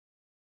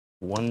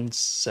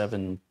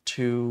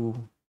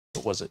 172,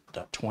 what was it?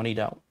 .20.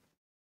 Hold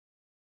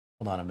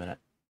on a minute.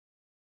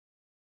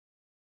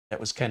 That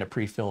was kind of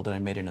pre-filled and I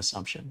made an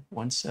assumption.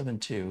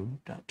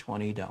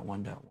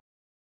 172.20.1.1.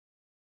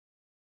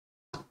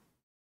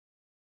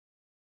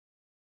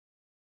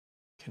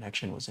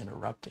 Connection was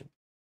interrupted.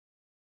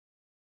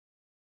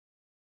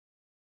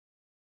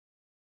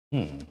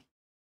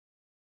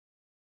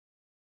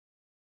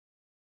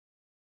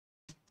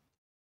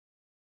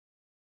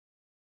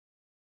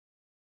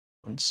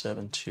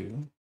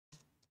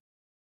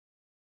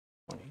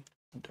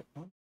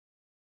 172.20.1.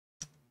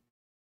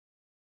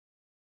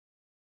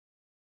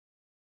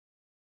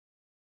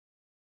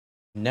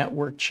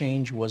 Network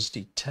change was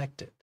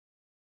detected.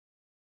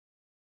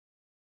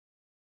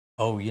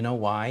 Oh, you know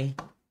why?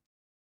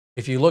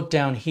 If you look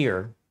down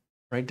here,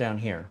 right down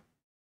here,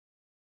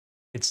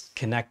 it's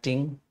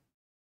connecting.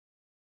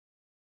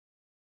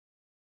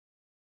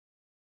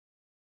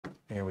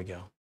 There we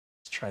go.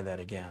 Let's try that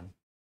again.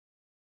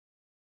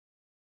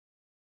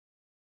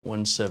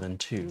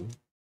 172.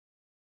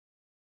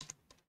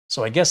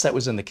 So I guess that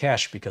was in the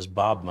cache because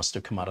Bob must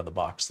have come out of the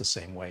box the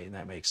same way, and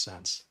that makes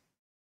sense.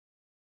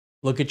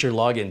 Look at your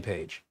login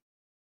page.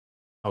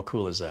 How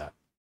cool is that?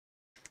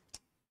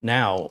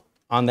 Now,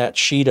 on that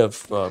sheet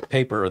of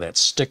paper or that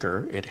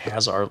sticker, it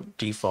has our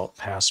default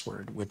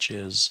password, which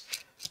is,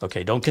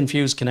 okay, don't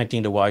confuse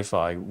connecting to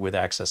Wi-Fi with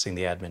accessing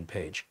the admin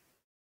page.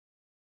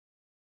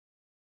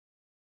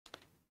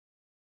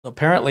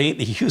 Apparently,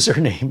 the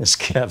username is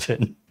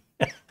Kevin.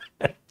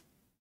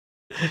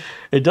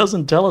 It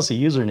doesn't tell us a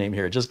username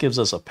here. It just gives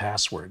us a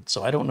password.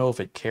 So I don't know if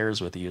it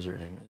cares with the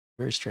username.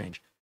 Very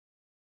strange.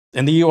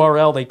 And the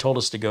URL they told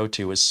us to go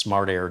to is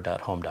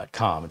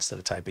smartair.home.com instead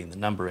of typing the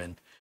number in.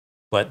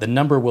 But the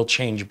number will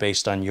change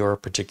based on your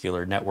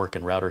particular network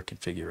and router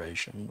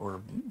configuration,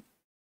 or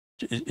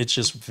it's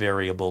just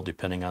variable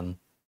depending on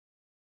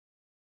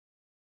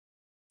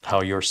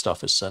how your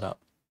stuff is set up.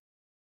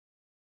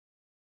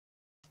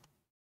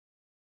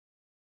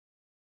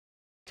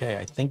 Okay,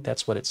 I think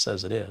that's what it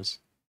says it is.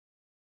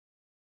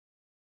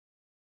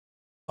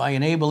 By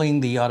enabling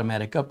the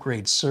automatic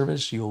upgrade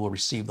service, you will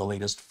receive the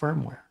latest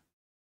firmware.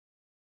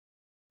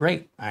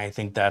 Great, I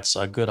think that's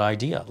a good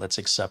idea. Let's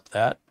accept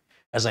that.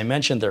 As I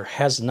mentioned, there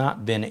has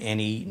not been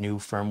any new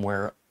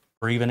firmware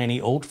or even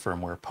any old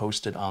firmware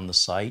posted on the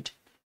site,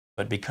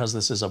 but because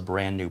this is a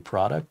brand new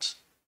product,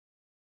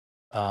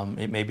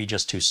 it may be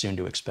just too soon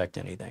to expect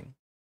anything.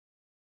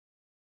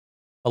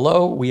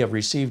 Hello, we have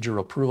received your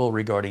approval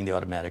regarding the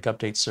automatic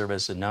update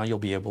service, and now you'll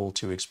be able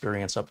to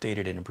experience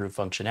updated and improved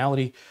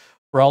functionality.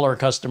 For all our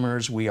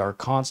customers, we are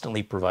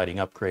constantly providing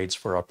upgrades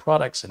for our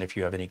products, and if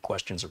you have any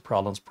questions or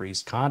problems,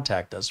 please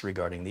contact us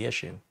regarding the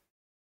issue.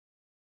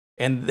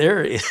 And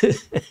there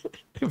is,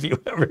 have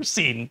you ever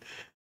seen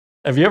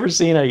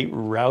a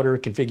router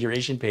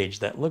configuration page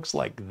that looks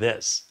like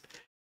this?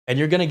 And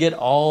you're going to get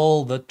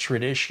all the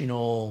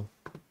traditional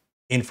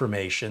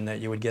information that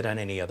you would get on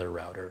any other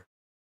router.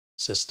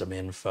 System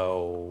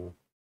info,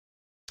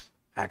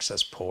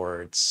 access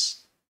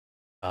ports,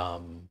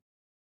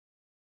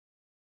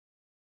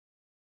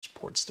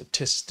 port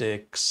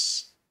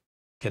statistics,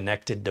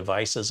 connected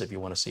devices if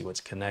you want to see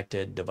what's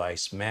connected,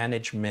 device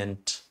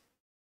management,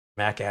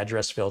 MAC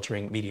address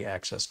filtering, media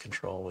access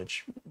control,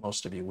 which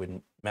most of you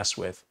wouldn't mess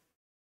with,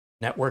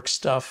 network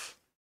stuff,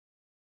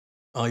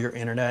 all your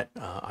internet,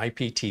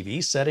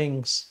 IPTV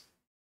settings,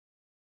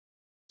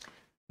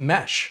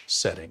 mesh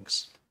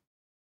settings.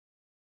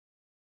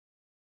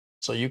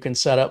 So you can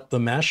set up the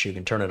mesh, you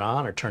can turn it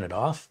on or turn it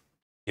off,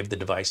 give the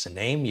device a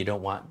name. You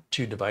don't want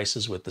two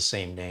devices with the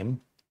same name.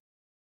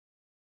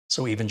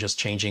 So even just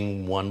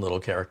changing one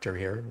little character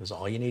here is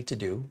all you need to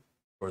do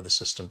for the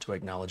system to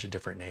acknowledge a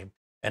different name.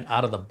 And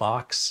out of the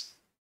box,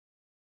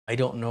 I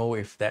don't know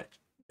if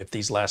if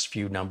these last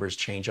few numbers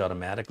change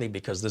automatically,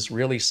 because this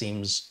really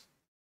seems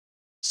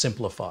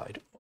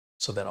simplified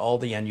so that all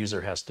the end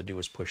user has to do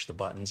is push the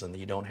buttons and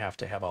you don't have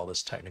to have all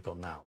this technical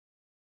now.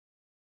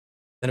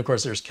 Then of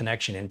course there's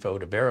connection info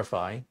to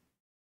verify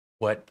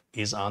what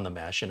is on the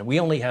mesh. And we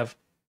only have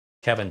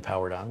Kevin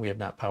powered on. We have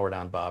not powered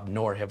on Bob,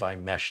 nor have I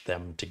meshed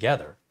them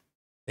together.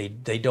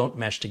 They don't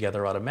mesh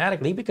together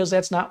automatically because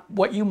that's not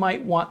what you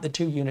might want the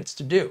two units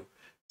to do.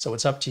 So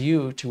it's up to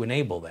you to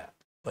enable that.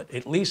 But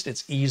at least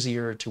it's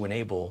easier to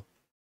enable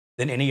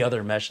than any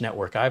other mesh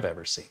network I've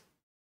ever seen.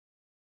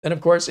 Then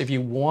of course, if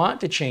you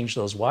want to change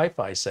those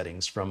Wi-Fi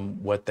settings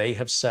from what they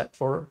have set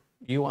for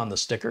you on the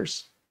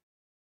stickers,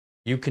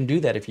 you can do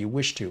that if you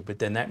wish to, but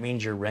then that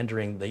means you're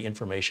rendering the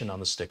information on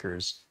the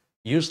stickers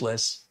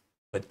useless.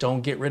 But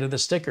don't get rid of the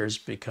stickers,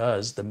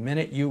 because the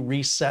minute you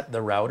reset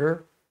the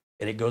router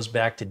and it goes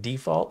back to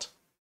default,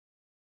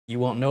 you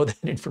won't know that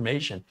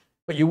information,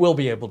 but you will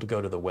be able to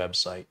go to the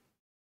website.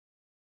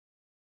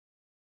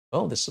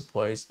 Oh, this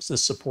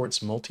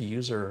supports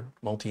multi-user,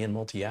 multi-in,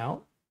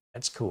 multi-out.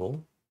 That's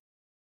cool.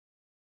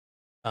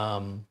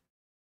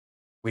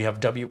 We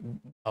have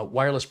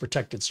wireless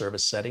protected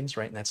service settings,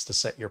 right? And that's to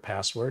set your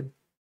password.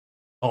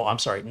 Oh, I'm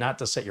sorry, not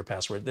to set your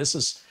password. This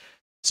is,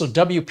 so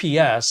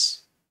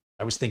WPS,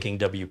 I was thinking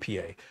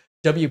WPA.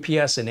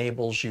 WPS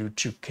enables you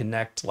to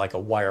connect like a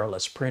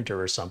wireless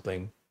printer or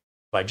something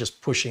by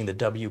just pushing the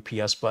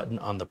WPS button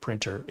on the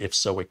printer, if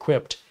so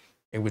equipped,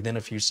 and within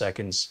a few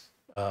seconds,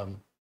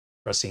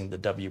 pressing the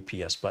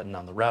WPS button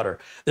on the router.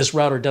 This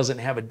router doesn't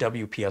have a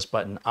WPS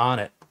button on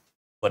it,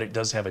 but it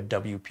does have a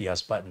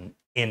WPS button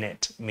in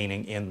it,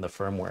 meaning in the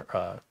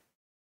firmware,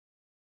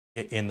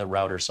 in the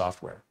router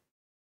software.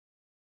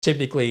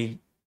 Typically,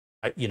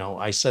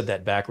 I said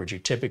that backwards. You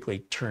typically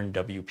turn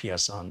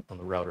WPS on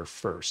the router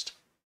first.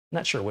 I'm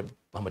not sure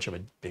how much of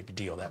a big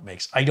deal that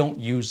makes. I don't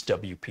use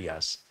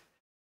WPS.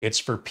 It's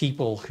for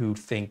people who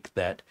think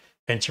that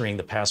entering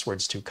the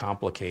password's too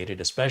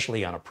complicated,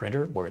 especially on a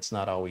printer where it's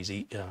not always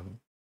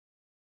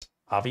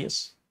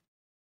obvious.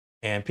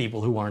 And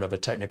people who aren't of a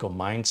technical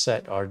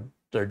mindset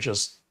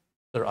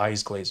their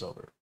eyes glaze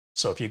over.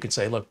 So if you could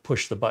say, look,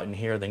 push the button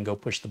here, then go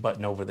push the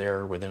button over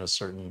there within a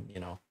certain,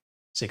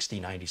 60,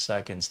 90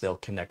 seconds, they'll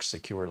connect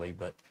securely.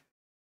 But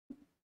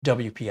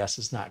WPS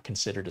is not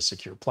considered a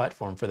secure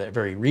platform for that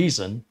very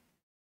reason.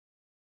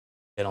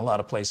 And a lot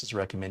of places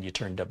recommend you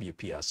turn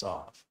WPS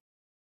off.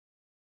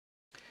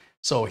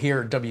 So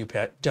here,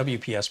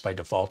 WPS by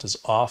default is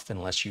off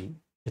unless you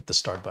hit the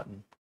start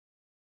button.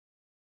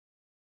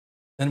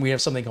 Then we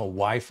have something called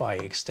Wi-Fi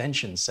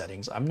extension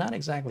settings. I'm not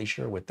exactly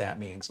sure what that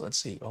means. Let's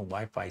see. Oh,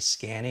 Wi-Fi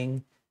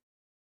scanning,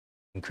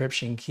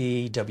 encryption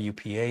key,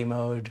 WPA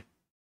mode.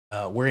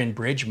 We're in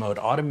bridge mode.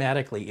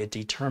 Automatically, it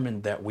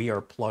determined that we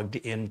are plugged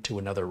into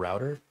another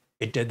router.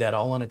 It did that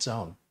all on its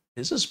own.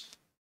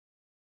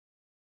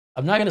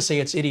 I'm not going to say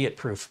it's idiot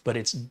proof, but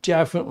it's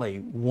definitely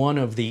one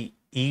of the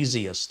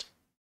easiest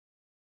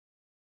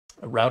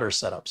router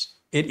setups.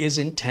 It is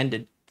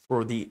intended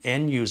for the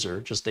end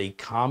user, just a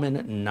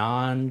common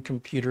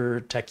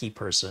non-computer techie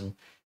person,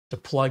 to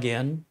plug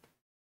in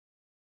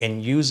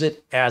and use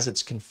it as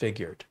it's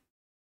configured.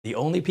 The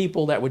only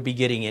people that would be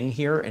getting in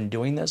here and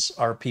doing this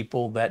are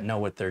people that know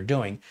what they're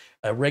doing.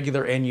 A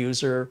regular end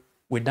user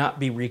would not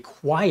be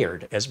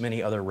required, as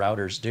many other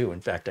routers do.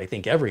 In fact, I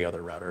think every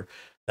other router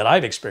that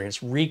I've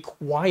experienced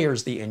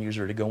requires the end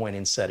user to go in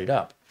and set it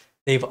up.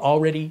 They've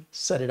already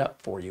set it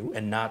up for you,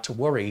 and not to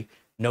worry,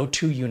 no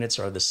two units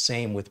are the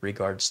same with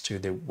regards to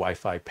the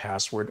Wi-Fi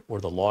password or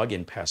the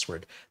login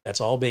password. That's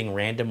all being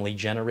randomly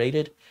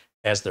generated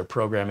as they're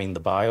programming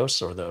the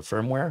BIOS or the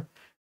firmware,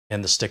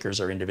 and the stickers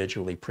are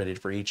individually printed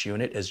for each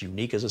unit as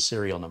unique as a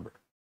serial number.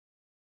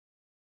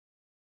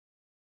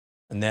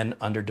 And then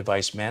under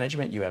device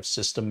management, you have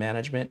system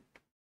management,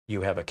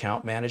 you have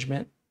account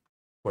management.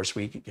 Of course,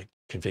 we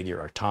configure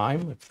our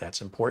time if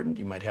that's important.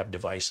 You might have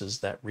devices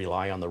that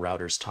rely on the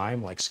router's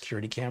time, like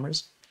security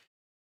cameras.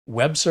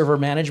 Web server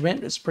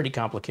management is pretty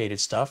complicated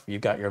stuff.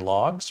 You've got your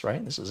logs,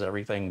 right? This is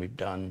everything we've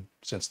done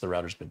since the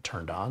router's been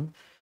turned on.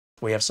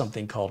 We have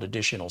something called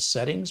additional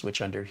settings,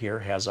 which under here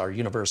has our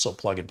universal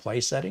plug and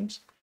play settings,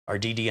 our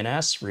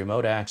DDNS,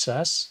 remote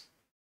access,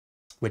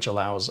 which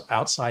allows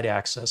outside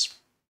access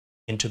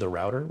into the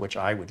router, which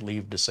I would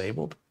leave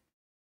disabled.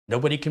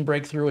 Nobody can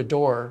break through a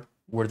door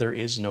where there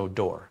is no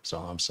door, that's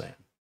all I'm saying.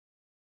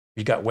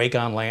 You've got wake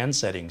on LAN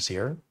settings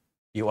here.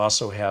 You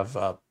also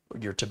have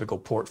your typical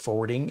port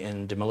forwarding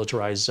and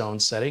demilitarized zone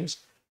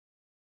settings.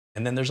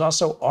 And then there's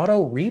also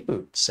auto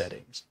reboot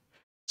settings.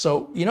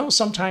 So,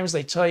 sometimes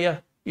they tell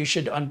you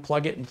should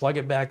unplug it and plug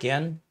it back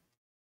in.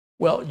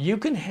 Well, you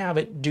can have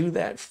it do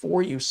that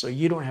for you so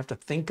you don't have to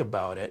think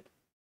about it.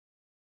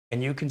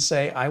 And you can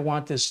say, I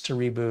want this to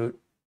reboot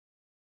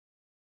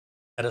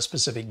at a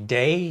specific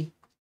day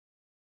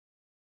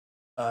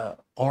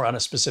or on a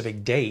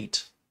specific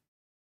date,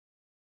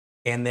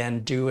 and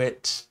then do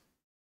it,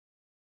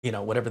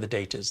 whatever the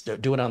date is,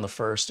 do it on the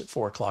 1st at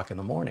 4 o'clock in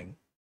the morning,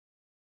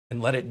 and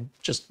let it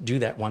just do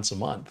that once a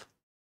month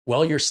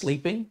while you're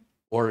sleeping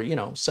or, you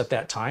know, set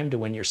that time to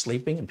when you're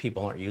sleeping and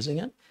people aren't using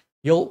it,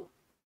 you'll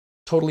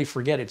totally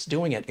forget it's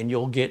doing it, and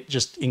you'll get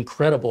just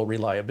incredible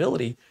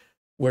reliability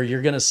where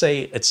you're going to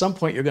say, at some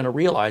point, you're going to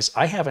realize,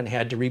 I haven't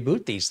had to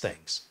reboot these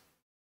things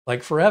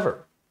like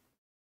forever,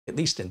 at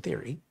least in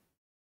theory,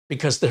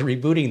 because they're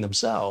rebooting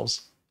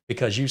themselves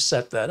because you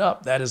set that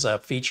up. That is a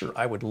feature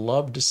I would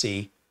love to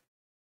see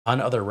on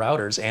other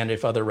routers. And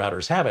if other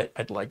routers have it,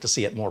 I'd like to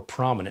see it more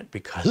prominent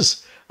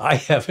because I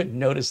haven't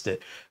noticed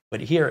it.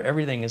 But here,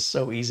 everything is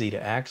so easy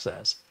to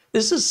access.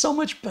 This is so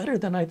much better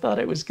than I thought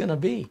it was going to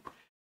be.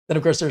 Then,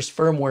 of course, there's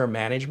firmware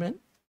management.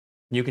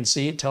 You can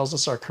see it tells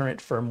us our current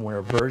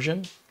firmware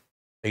version.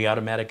 The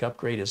automatic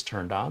upgrade is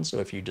turned on. So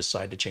if you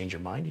decide to change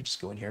your mind, you just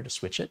go in here to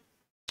switch it.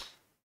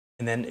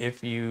 And then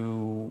if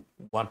you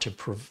want to,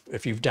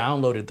 if you've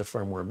downloaded the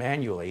firmware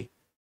manually,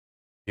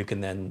 you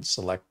can then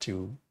select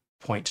to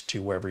point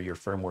to wherever your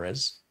firmware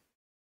is,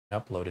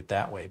 upload it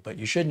that way. But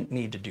you shouldn't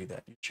need to do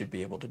that. You should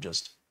be able to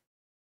just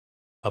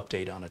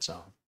update on its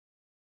own.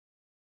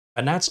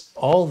 And that's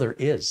all there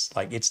is.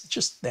 Like, it's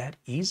just that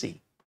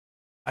easy.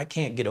 I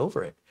can't get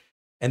over it.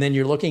 And then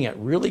you're looking at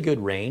really good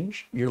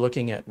range. You're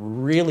looking at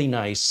really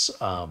nice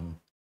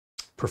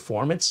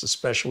performance,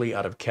 especially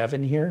out of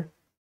Kevin here.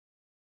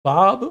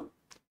 Bob,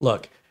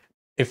 look,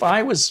 if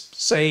I was,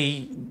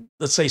 say,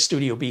 let's say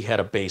Studio B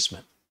had a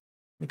basement.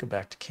 Let me go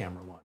back to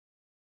camera one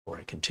before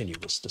I continue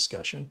this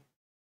discussion.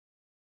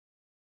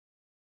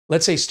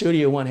 Let's say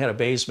Studio One had a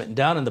basement, and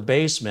down in the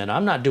basement,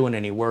 I'm not doing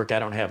any work. I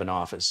don't have an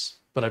office,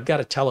 but I've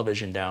got a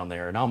television down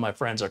there, and all my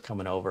friends are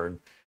coming over, and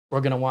we're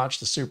going to watch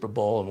the Super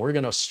Bowl, and we're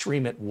going to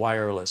stream it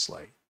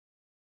wirelessly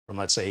from,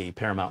 let's say,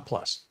 Paramount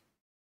Plus.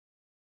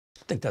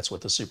 I think that's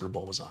what the Super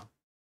Bowl was on.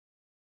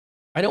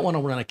 I don't want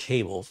to run a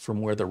cable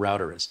from where the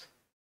router is.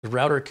 The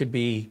router could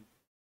be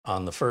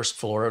on the first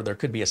floor. There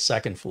could be a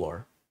second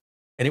floor.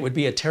 And it would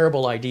be a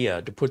terrible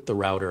idea to put the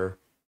router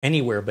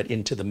anywhere but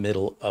into the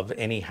middle of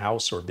any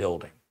house or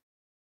building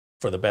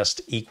for the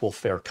best equal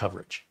fair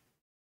coverage.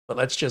 But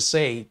let's just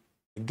say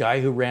the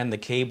guy who ran the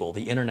cable,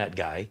 the internet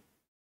guy,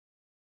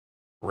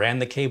 ran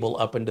the cable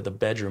up into the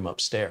bedroom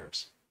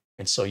upstairs.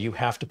 And so you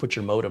have to put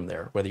your modem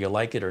there, whether you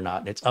like it or not.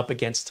 And it's up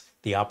against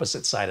the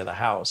opposite side of the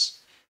house.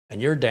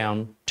 And you're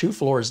down 2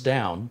 floors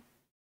down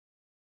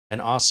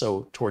and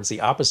also towards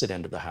the opposite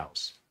end of the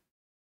house.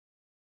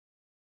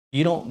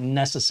 You don't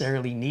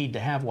necessarily need to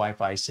have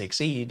Wi-Fi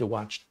 6E to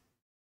watch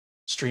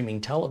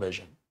streaming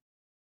television.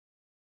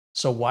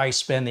 So why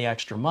spend the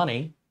extra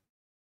money?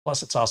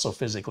 Plus, it's also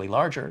physically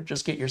larger.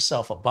 Just get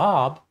yourself a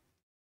Bob,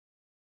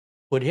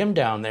 put him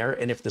down there,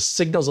 and if the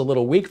signal's a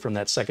little weak from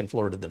that second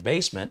floor to the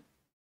basement,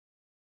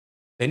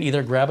 then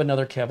either grab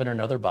another Kevin or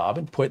another Bob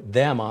and put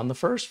them on the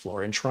first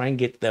floor and try and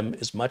get them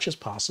as much as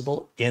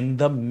possible in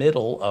the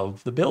middle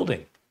of the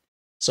building.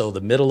 So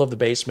the middle of the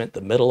basement, the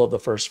middle of the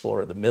first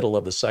floor, the middle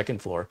of the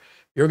second floor,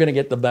 you're going to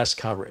get the best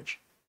coverage.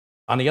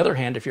 On the other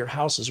hand, if your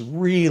house is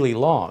really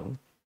long,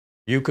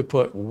 you could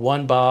put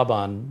one Bob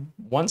on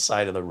one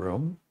side of the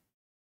room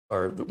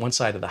or one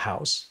side of the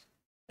house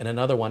and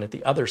another one at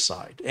the other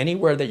side.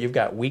 Anywhere that you've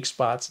got weak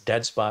spots,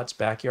 dead spots,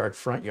 backyard,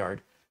 front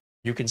yard,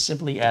 you can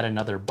simply add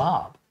another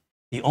Bob.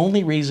 The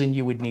only reason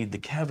you would need the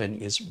Kevin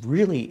is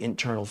really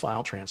internal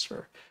file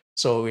transfer.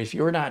 So if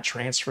you're not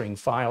transferring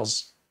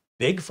files,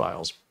 big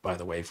files, by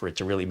the way, for it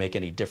to really make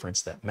any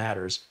difference that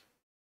matters,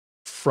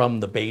 from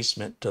the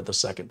basement to the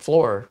second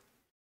floor,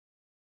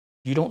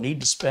 you don't need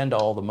to spend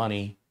all the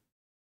money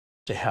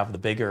to have the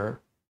bigger,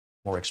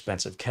 more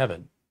expensive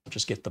Kevin.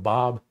 Just get the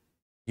Bob.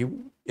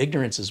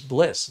 Ignorance is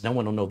bliss. No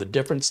one will know the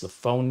difference. The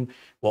phone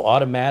will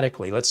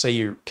automatically, let's say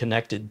you're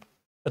connected,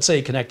 let's say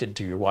you're connected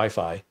to your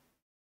Wi-Fi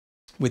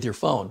with your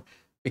phone.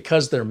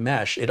 Because they're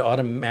mesh, it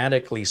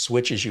automatically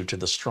switches you to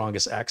the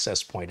strongest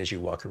access point as you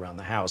walk around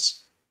the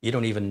house. You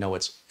don't even know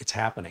it's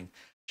happening.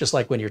 Just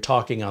like when you're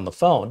talking on the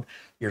phone,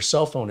 your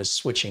cell phone is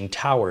switching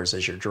towers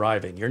as you're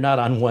driving. You're not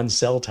on one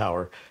cell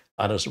tower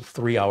on a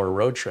 3-hour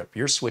road trip.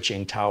 You're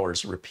switching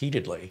towers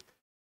repeatedly,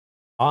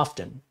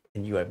 often,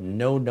 and you have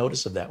no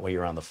notice of that while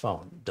you're on the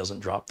phone. It doesn't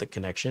drop the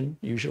connection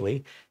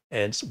usually,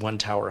 and one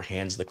tower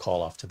hands the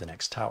call off to the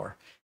next tower.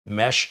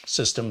 Mesh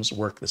systems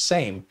work the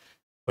same,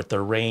 but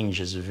their range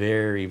is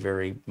very,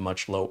 very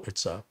much low.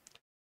 It's a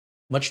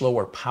much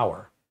lower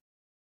power.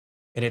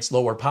 And it's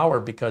lower power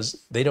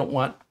because they don't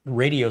want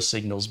radio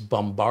signals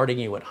bombarding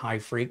you at high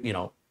frequency. You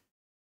know,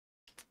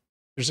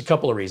 there's a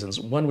couple of reasons.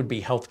 One would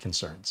be health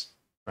concerns,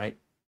 right?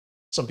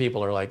 Some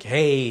people are like,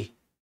 hey,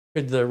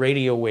 could the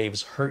radio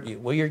waves hurt you?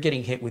 Well, you're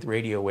getting hit with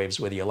radio waves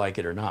whether you like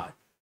it or not.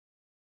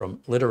 From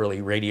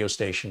literally radio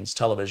stations,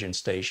 television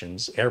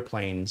stations,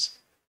 airplanes,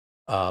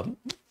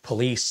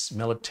 police,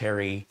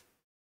 military.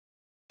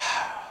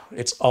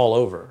 It's all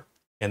over.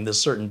 And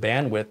this certain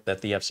bandwidth that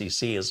the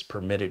FCC is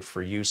permitted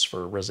for use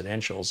for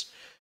residentials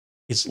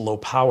is low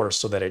power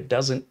so that it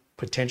doesn't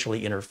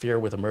potentially interfere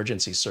with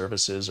emergency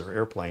services or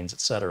airplanes, et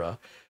cetera.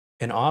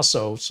 And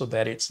also so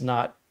that it's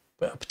not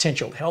a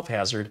potential health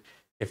hazard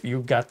if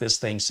you've got this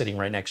thing sitting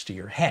right next to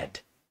your head.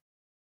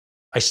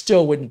 I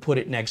still wouldn't put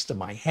it next to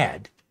my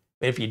head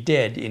But if you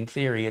did, in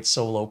theory, it's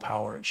so low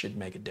power, it should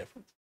make a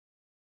difference.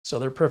 So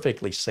they're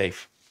perfectly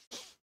safe.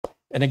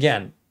 And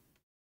again,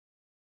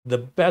 the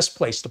best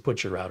place to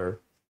put your router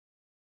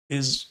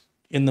is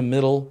in the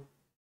middle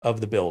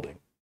of the building.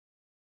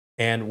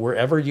 And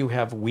wherever you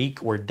have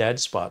weak or dead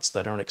spots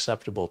that aren't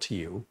acceptable to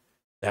you,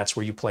 that's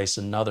where you place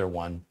another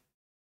one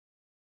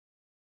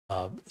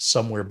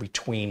somewhere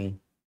between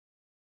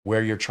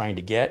where you're trying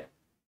to get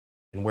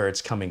and where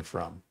it's coming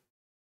from.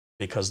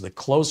 Because the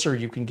closer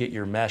you can get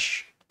your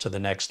mesh to the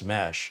next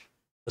mesh,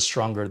 the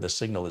stronger the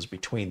signal is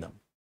between them.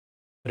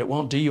 But it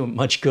won't do you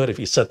much good if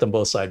you set them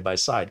both side by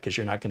side, because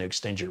you're not going to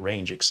extend your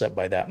range except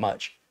by that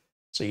much.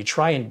 So you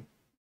try and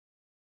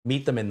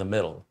meet them in the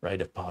middle, right,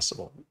 if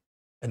possible.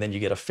 And then you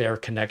get a fair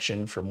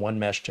connection from one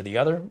mesh to the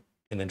other,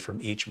 and then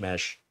from each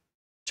mesh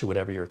to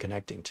whatever you're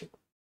connecting to.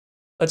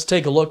 Let's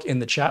take a look in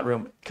the chat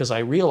room, because I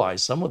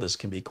realize some of this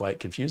can be quite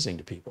confusing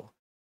to people.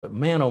 But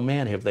man, oh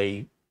man, have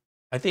they,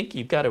 I think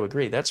you've got to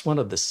agree, that's one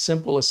of the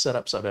simplest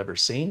setups I've ever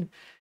seen.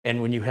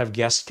 And when you have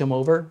guests come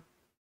over,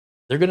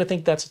 they're going to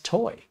think that's a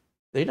toy.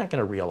 They're not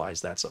going to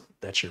realize that's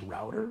your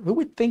router. Who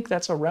would think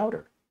that's a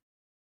router?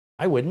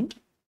 I wouldn't.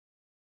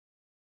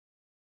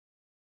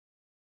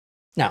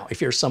 Now,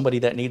 if you're somebody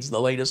that needs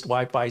the latest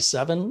Wi-Fi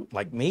 7,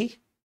 like me,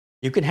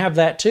 you can have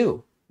that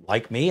too.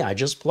 Like me, I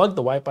just plugged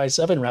the Wi-Fi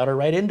 7 router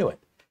right into it.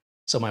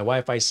 So my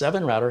Wi-Fi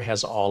 7 router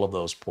has all of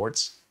those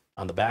ports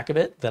on the back of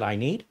it that I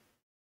need.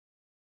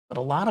 But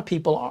a lot of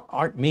people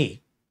aren't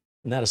me.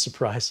 Isn't that a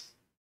surprise?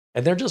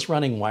 And they're just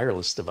running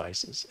wireless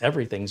devices.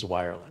 Everything's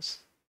wireless.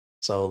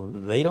 So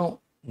they don't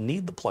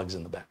need the plugs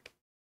in the back.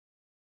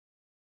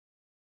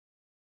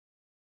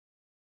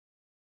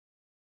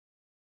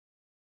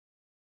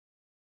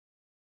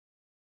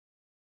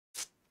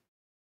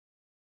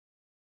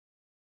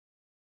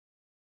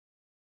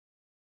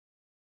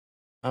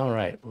 All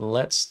right,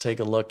 let's take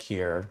a look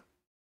here.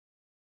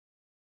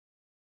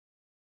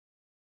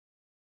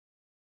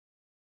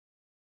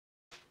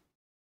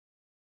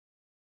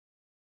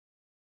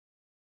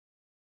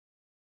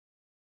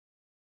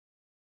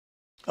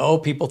 Oh,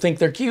 people think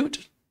they're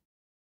cute.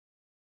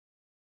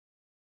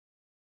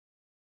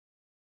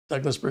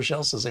 Douglas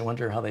Burchell says, I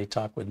wonder how they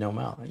talk with no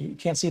mouth. You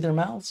can't see their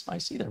mouths? I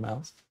see their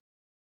mouths.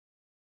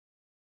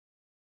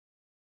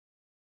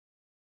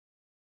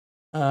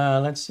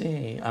 Let's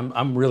see.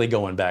 I'm really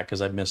going back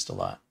because I've missed a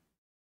lot.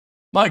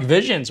 Mike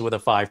Visions with a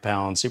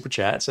 £5 super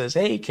chat says,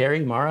 hey, Carey,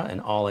 Mara, and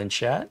all in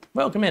chat.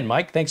 Welcome in,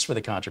 Mike. Thanks for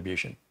the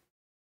contribution.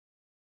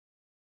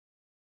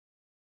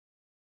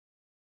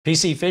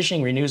 PC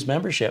Fishing renews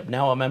membership.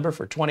 Now a member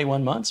for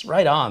 21 months.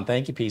 Right on.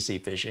 Thank you,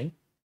 PC Fishing.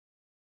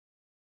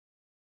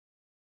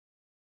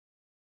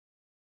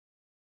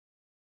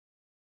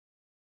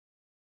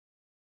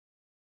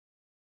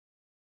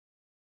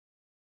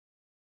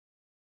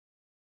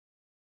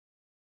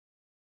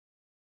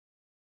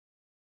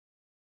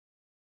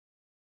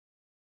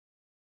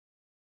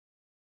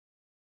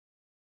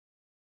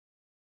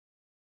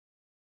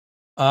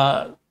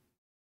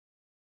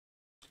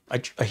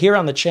 Here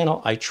on the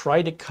channel, I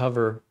try to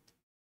cover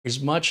as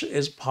much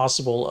as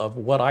possible of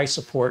what I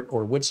support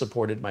or would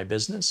support in my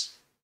business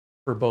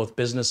for both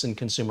business and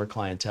consumer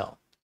clientele.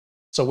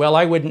 So while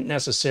I wouldn't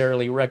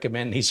necessarily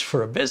recommend these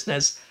for a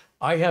business,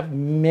 I have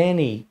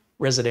many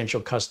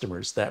residential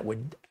customers that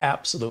would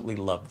absolutely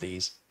love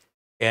these.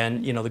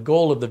 And you know, the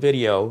goal of the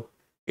video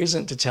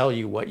isn't to tell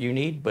you what you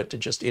need, but to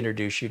just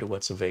introduce you to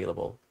what's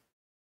available.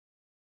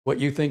 What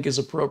you think is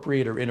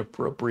appropriate or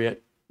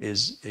inappropriate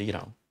is, you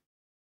know,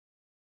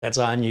 that's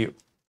on you.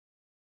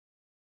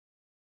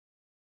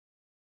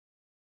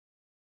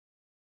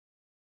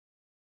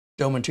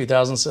 Doman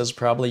 2000 says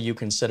probably you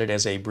can set it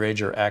as a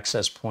bridge or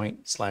access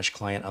point /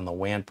 client on the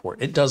WAN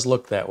port. It does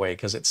look that way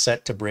because it's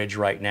set to bridge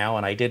right now,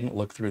 and I didn't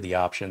look through the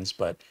options,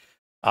 but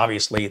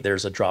obviously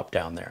there's a drop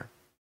down there.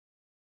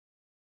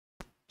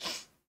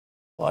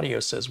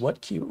 Claudio says,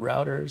 what cute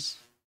routers?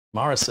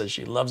 Mara says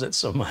she loves it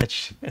so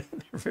much. They're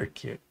very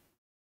cute.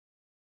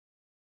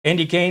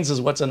 Andy Kane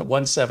says, what's a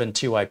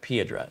 172 IP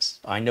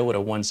address? I know what a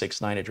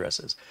 169 address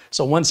is.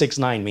 So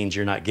 169 means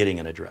you're not getting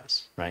an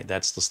address, right?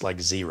 That's just like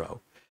 0.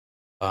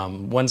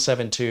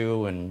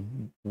 172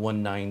 and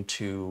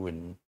 192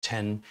 and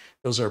 10,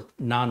 those are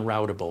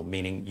non-routable,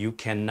 meaning you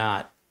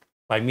cannot,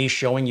 by me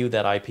showing you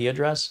that IP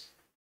address,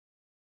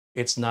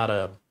 it's not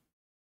a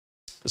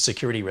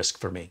security risk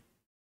for me.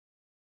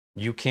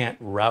 You can't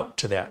route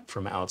to that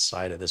from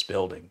outside of this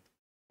building.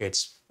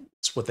 It's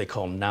what they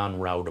call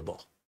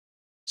non-routable.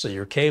 So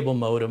your cable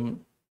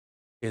modem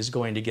is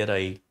going to get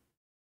a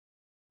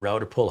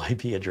routable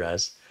IP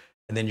address,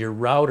 and then your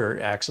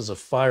router acts as a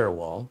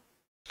firewall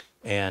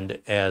and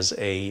as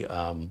a,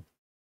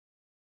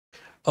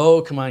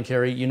 oh, come on,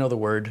 Carey, you know the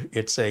word.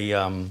 It's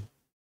a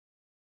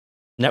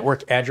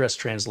network address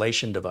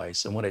translation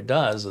device. And what it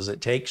does is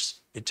it takes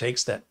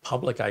that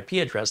public IP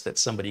address that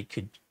somebody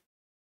could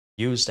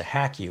use to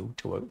hack you,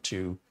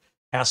 to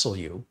hassle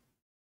you,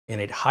 and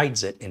it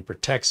hides it and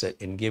protects it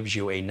and gives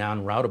you a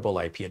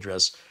non-routable IP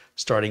address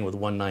starting with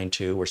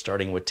 192 or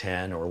starting with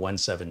 10 or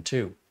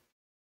 172.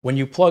 When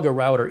you plug a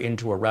router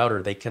into a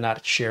router, they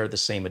cannot share the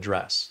same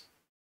address,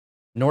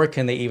 nor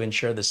can they even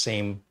share the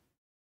same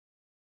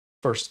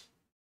first.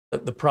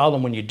 The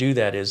problem when you do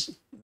that is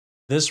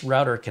this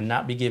router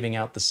cannot be giving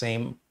out the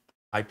same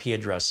IP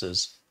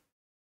addresses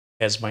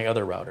as my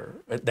other router.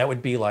 That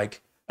would be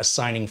like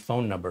assigning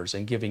phone numbers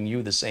and giving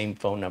you the same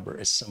phone number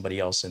as somebody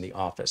else in the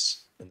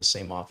office, in the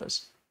same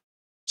office.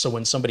 So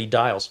when somebody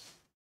dials,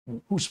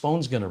 whose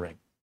phone's going to ring,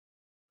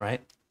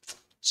 right?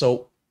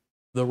 So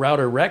the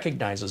router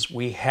recognizes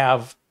we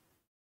have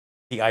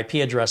the IP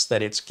address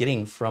that it's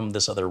getting from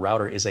this other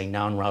router is a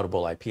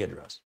non-routable IP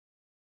address.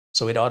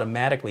 So it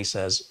automatically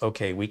says,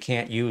 okay, we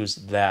can't use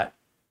that.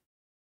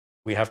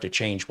 We have to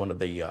change one of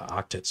the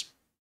octets.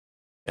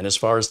 And as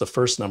far as the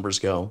first numbers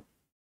go,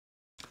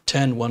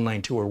 10,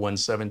 192, or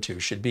 172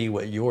 should be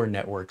what your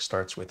network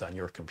starts with on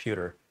your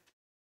computer.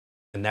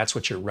 And that's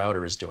what your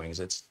router is doing, is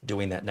it's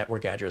doing that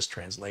network address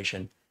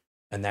translation.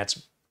 And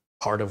that's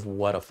part of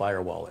what a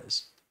firewall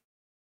is.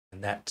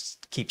 And that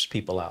keeps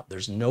people out.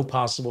 There's no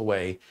possible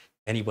way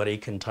anybody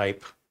can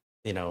type,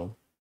 you know,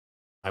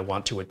 I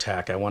want to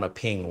attack, I want to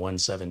ping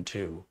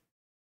 172,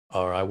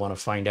 or I want to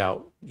find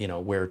out, you know,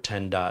 where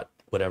 10 dot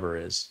whatever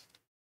is.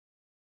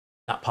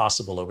 Not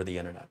possible over the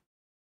internet.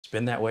 It's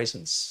been that way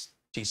since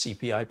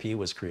TCP/IP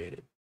was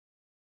created.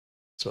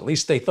 So at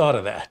least they thought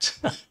of that.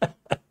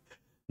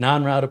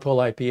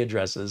 Non-routable IP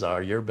addresses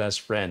are your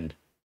best friend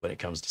when it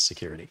comes to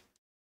security.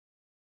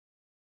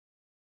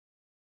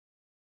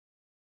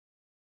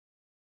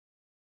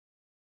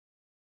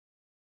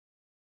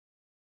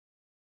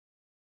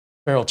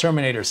 Feral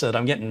Terminator said,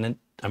 I'm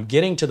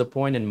getting to the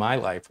point in my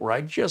life where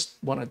I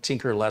just want to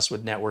tinker less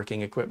with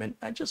networking equipment.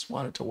 I just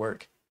want it to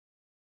work.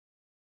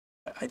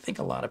 I think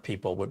a lot of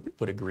people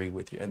would agree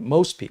with you. And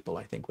most people,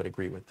 I think, would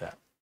agree with that.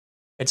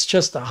 It's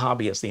just the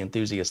hobbyists, the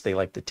enthusiasts, they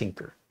like to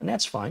tinker. And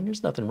that's fine.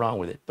 There's nothing wrong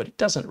with it. But it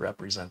doesn't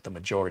represent the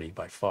majority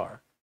by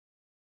far.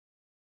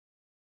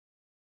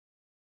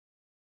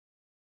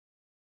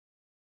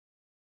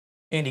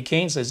 Andy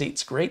Kane says,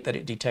 it's great that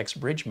it detects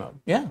bridge mode.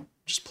 Yeah,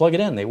 just plug it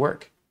in. They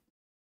work.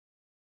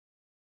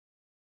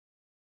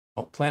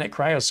 Oh, Planet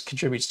Cryos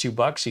contributes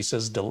 $2. He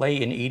says, delay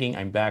in eating.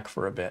 I'm back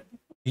for a bit.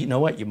 You know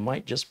what? You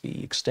might just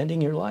be extending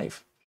your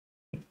life.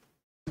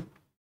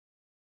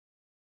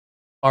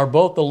 Are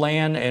both the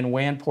LAN and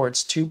WAN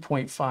ports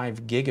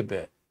 2.5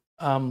 gigabit?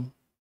 I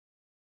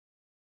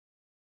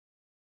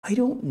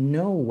don't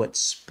know what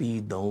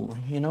speed though.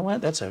 You know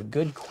what? That's a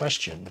good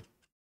question.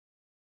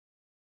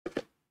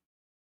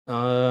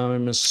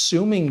 I'm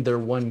assuming they're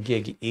 1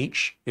 gig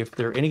each. If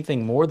they're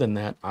anything more than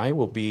that, I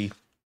will be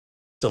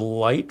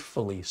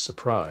delightfully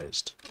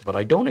surprised, but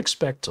I don't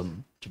expect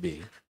them to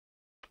be.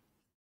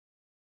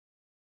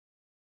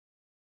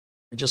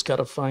 I just got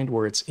to find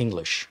where it's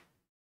English.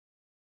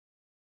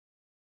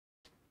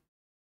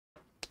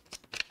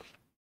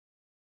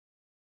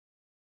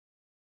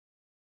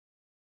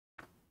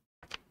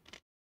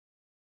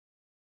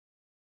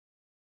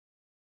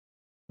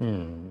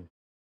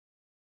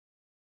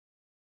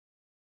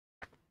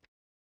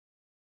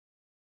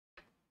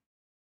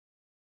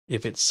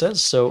 If it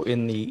says so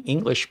in the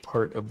English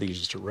part of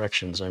these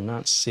directions, I'm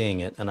not seeing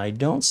it, and I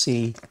don't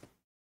see,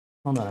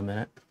 hold on a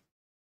minute.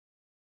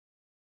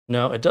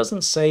 No, it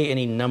doesn't say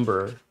any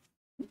number.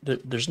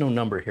 There's no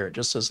number here. It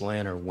just says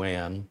LAN or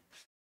WAN.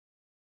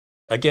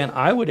 Again,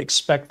 I would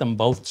expect them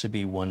both to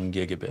be 1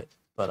 gigabit,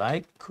 but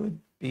I could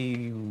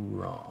be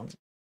wrong.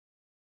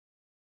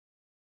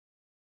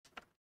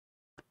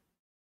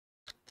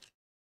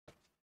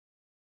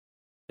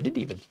 I didn't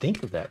even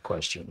think of that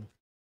question.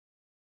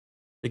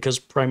 Because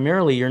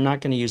primarily you're not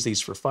going to use these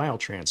for file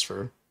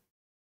transfer.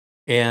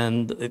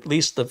 And at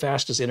least the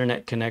fastest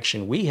internet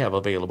connection we have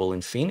available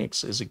in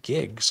Phoenix is a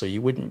gig, so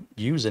you wouldn't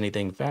use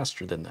anything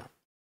faster than that.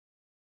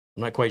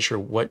 I'm not quite sure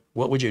what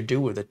would you do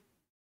with it.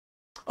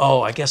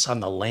 Oh, I guess on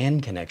the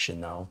LAN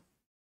connection though.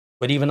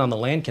 But even on the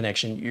LAN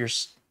connection,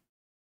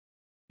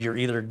 you're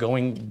either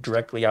going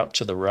directly out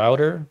to the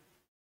router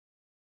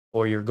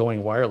or you're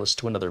going wireless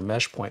to another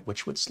mesh point,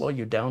 which would slow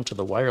you down to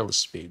the wireless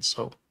speed.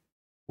 So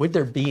would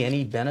there be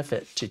any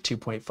benefit to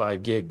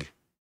 2.5 gig?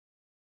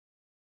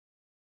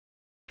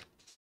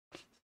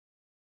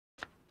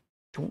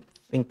 Don't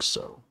think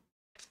so.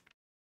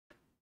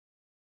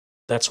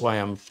 That's why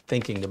I'm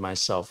thinking to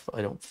myself,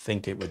 I don't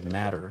think it would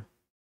matter.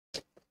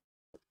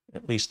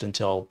 At least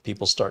until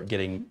people start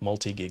getting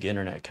multi-gig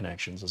internet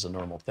connections as a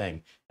normal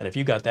thing. And if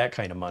you got that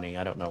kind of money,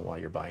 I don't know why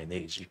you're buying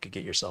these. You could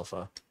get yourself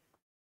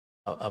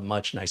a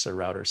much nicer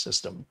router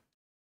system.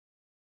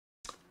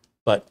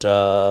 But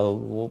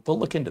we'll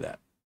look into that.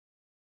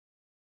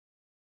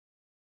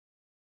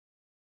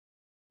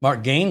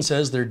 Mark Gain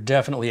says they're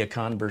definitely a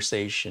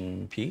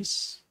conversation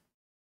piece.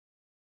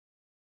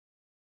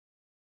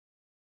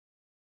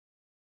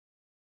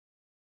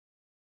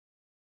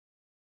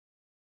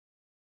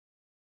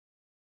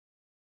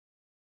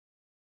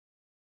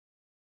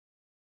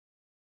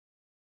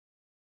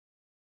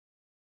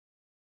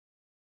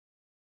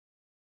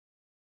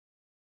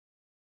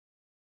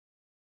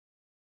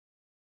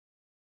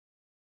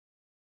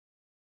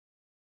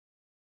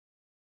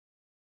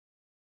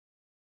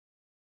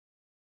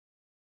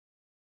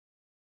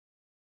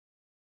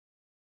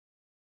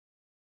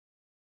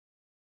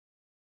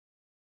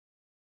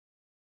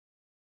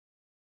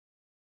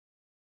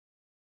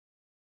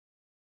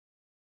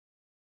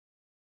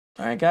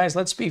 All right, guys,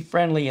 let's be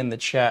friendly in the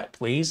chat,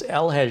 please.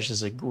 Elhej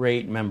is a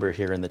great member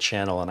here in the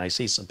channel, and I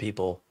see some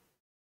people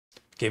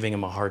giving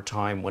him a hard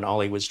time when all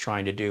he was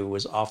trying to do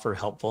was offer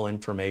helpful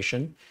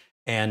information.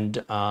 And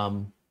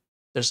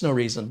there's no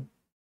reason.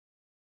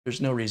 There's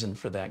no reason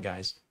for that,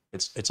 guys.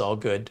 It's all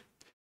good.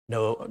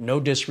 No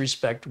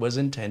disrespect was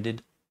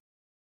intended.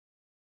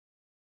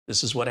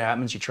 This is what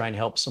happens. You try and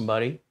help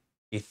somebody.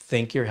 You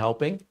think you're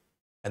helping,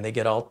 and they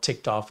get all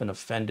ticked off and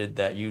offended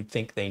that you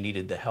think they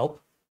needed the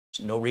help.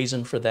 There's no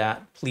reason for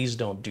that. Please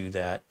don't do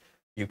that.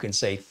 You can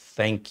say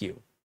thank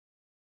you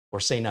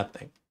or say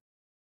nothing.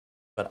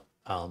 But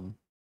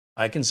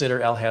I consider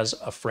Elhej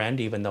a friend,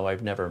 even though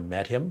I've never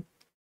met him.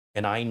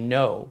 And I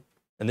know,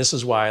 and this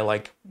is why I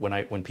like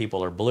when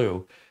people are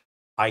blue,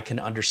 I can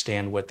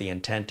understand what the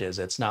intent is.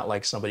 It's not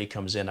like somebody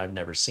comes in I've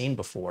never seen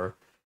before,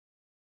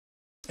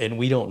 and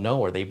we don't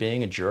know, are they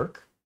being a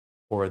jerk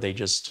or are they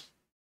just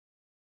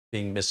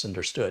being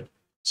misunderstood?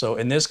 So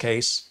in this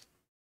case,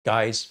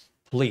 guys,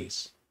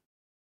 please,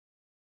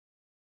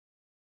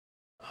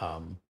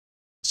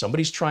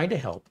 somebody's trying to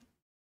help.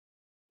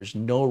 There's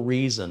no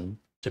reason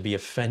to be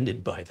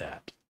offended by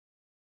that.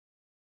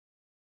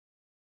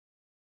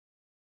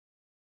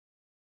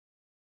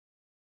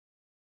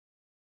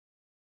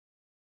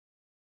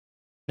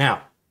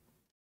 Now,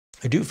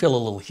 I do feel a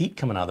little heat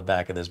coming out of the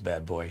back of this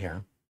bad boy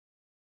here.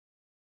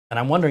 And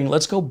I'm wondering,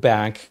 let's go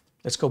back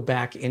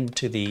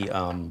into the,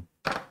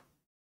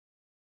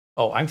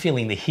 oh, I'm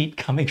feeling the heat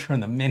coming from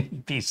the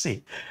mini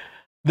PC.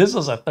 This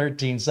is a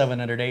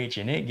 13700H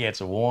and it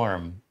gets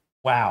warm.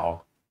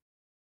 Wow.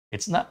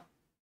 It's not,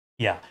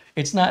 yeah,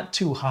 it's not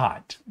too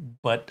hot,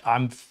 but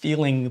I'm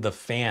feeling the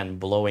fan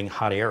blowing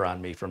hot air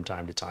on me from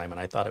time to time, and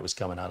I thought it was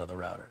coming out of the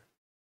router.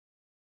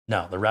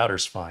 No, the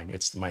router's fine.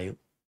 It's my,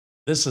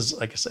 this is,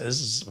 like I said, this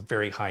is a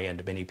very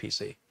high-end mini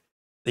PC.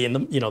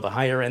 The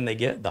higher end they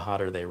get, the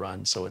hotter they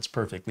run, so it's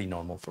perfectly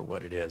normal for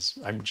what it is.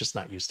 I'm just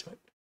not used to it.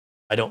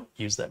 I don't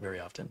use that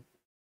very often.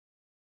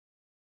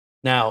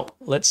 Now,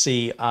 let's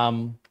see.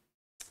 Let's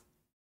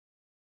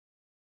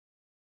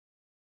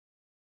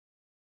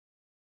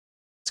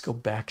go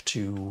back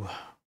to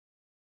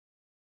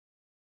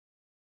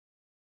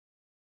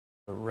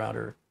the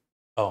router.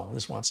 Oh,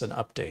 this wants an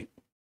update.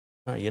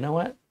 Oh, you know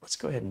what? Let's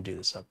go ahead and do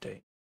this update.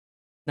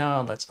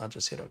 No, I'll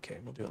just hit OK.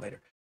 We'll do it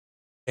later.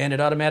 And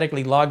it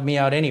automatically logged me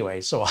out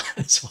anyway, so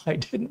I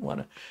didn't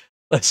want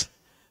to.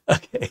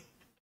 Okay.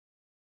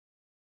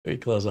 We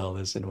close all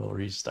this and we'll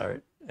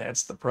restart.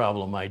 That's the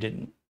problem.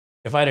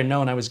 If I'd have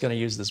known I was going to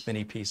use this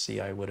mini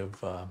PC, I would have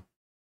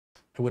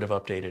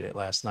updated it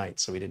last night,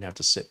 so we didn't have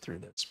to sit through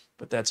this.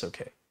 But that's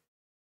okay.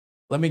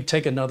 Let me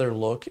take another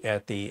look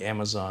at the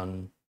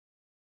Amazon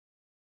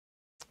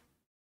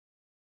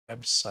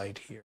website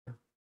here.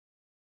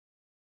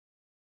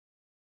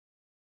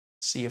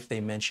 See if they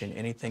mention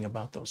anything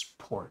about those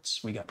ports.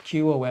 We got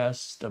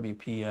QoS,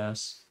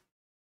 WPS,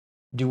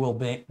 dual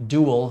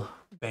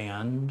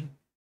band.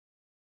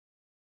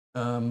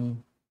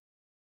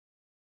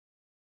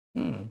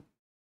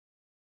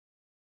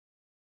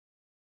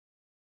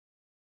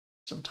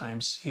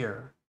 Sometimes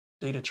here,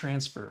 data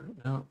transfer.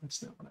 No,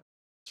 that's not what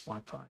it's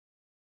Wi-Fi.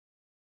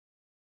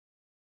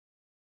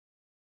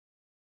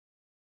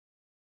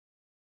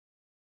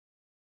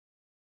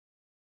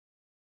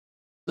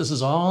 This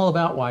is all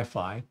about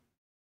Wi-Fi.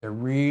 They're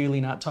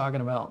really not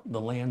talking about the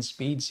LAN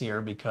speeds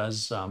here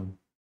because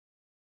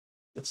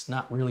it's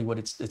not really what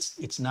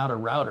it's not a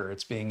router.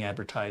 It's being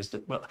advertised.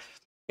 Well,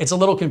 it's a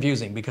little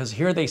confusing because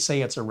here they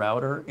say it's a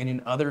router, and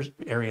in other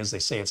areas they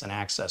say it's an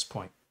access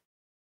point.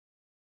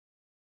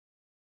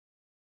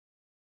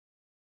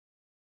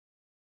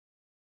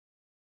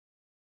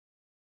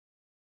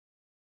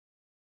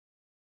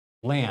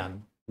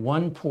 LAN,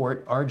 one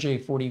port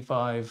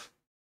RJ45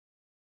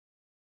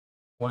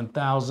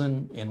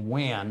 1000, and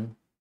WAN,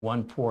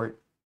 one port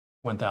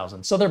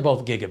 1000. So they're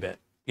both gigabit.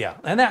 Yeah,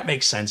 and that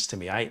makes sense to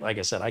me. Like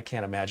I said, I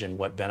can't imagine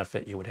what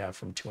benefit you would have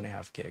from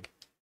 2.5 gig.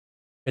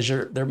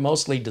 Because they're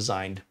mostly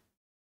designed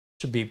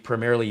to be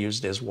primarily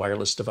used as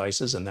wireless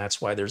devices, and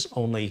that's why there's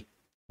only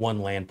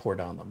one LAN port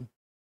on them.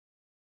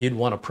 You'd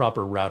want a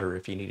proper router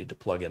if you needed to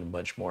plug in a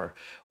bunch more.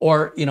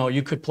 Or,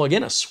 you could plug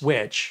in a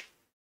switch,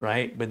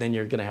 right? But then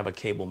you're going to have a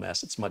cable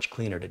mess. It's much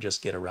cleaner to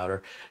just get a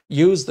router.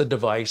 Use the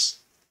device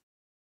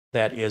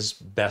that is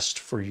best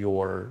for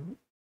your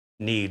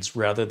needs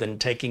rather than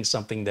taking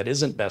something that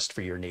isn't best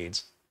for your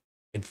needs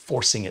and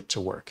forcing it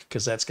to work,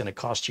 because that's going to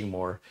cost you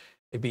more.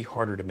 It'd be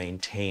harder to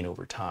maintain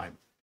over time.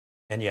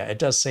 And yeah, it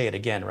does say it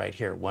again right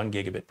here, 1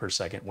 gigabit per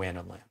second WAN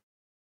and LAN.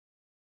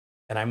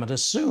 And I'm going to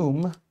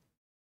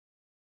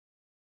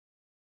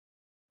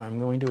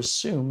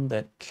assume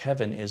that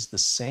Kevin is the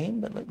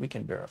same, but we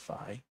can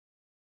verify.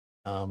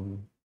 Let's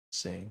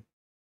see.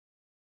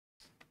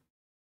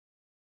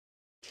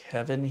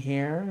 Kevin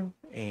here,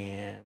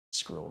 and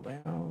scroll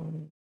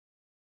down.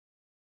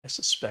 I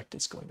suspect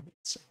it's going to be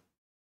the same.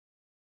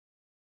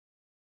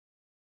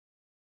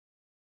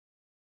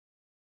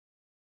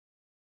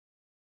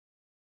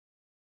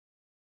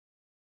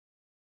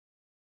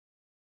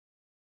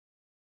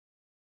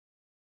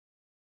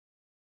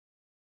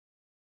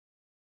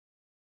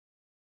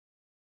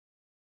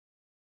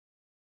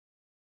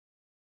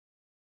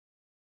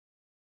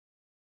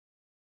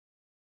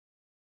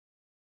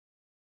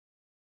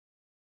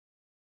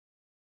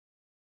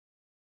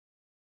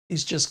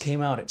 These just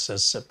came out. It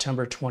says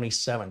September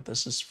 27th.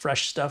 This is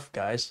fresh stuff,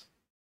 guys.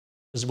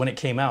 Because when it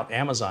came out,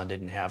 Amazon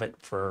didn't have it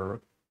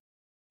for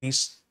at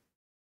least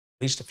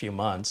a few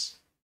months.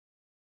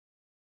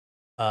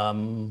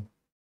 So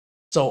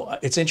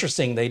it's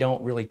interesting. They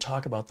don't really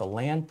talk about the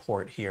LAN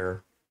port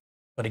here.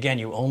 But again,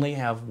 you only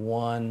have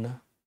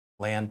one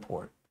LAN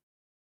port.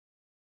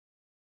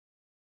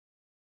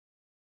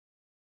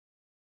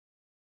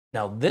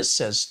 Now this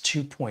says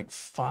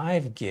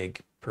 2.5 gig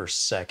per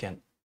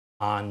second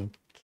on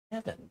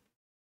Kevin.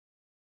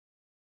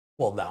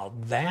 Well, now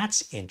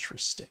that's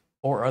interesting.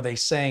 Or are they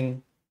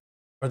saying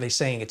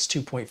it's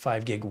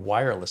 2.5 gig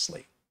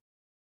wirelessly?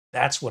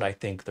 That's what I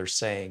think they're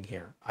saying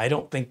here. I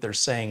don't think they're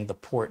saying the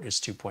port is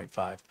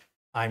 2.5.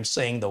 I'm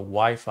saying the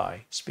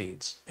Wi-Fi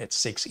speeds at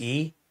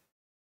 6E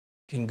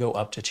can go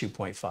up to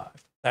 2.5.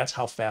 That's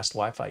how fast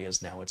Wi-Fi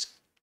is now. It's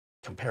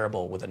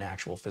comparable with an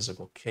actual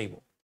physical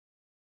cable.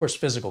 Of course,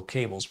 physical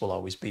cables will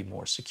always be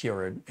more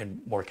secure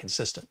and more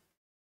consistent.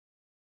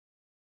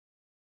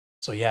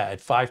 So yeah, at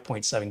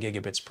 5.7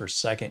 gigabits per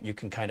second, you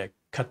can kind of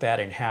cut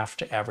that in half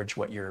to average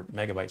what your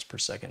megabytes per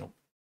second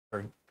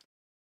or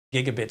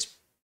gigabits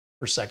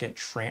per second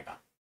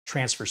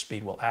transfer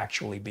speed will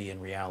actually be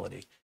in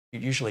reality. You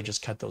usually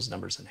just cut those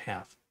numbers in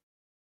half.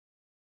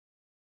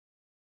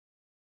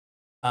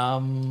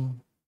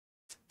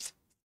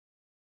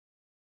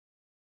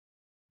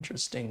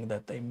 Interesting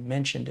that they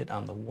mentioned it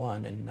on the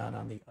one and not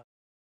on the other.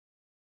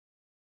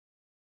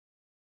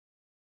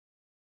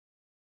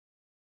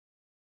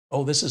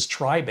 Oh, this is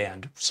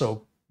tri-band.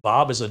 So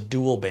Bob is a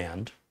dual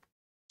band,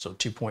 so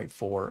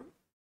 2.4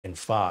 and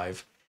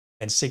 5,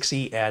 and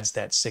 6E adds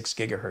that 6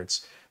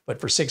 gigahertz.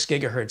 But for 6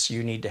 gigahertz,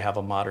 you need to have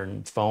a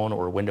modern phone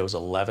or Windows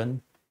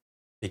 11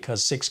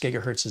 because 6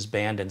 gigahertz is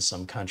banned in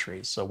some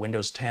countries. So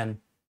Windows 10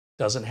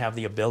 doesn't have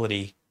the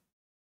ability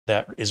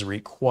that is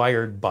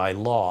required by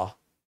law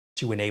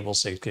to enable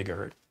 6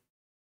 gigahertz.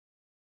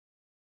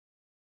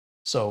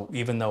 So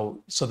even though,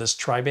 so this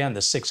tri-band,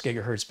 the 6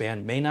 gigahertz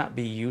band may not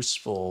be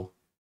useful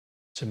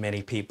to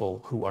many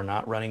people who are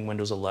not running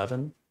Windows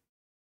 11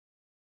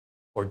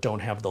 or don't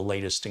have the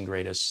latest and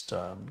greatest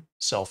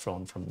cell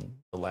phone from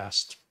the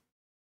last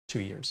 2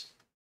 years.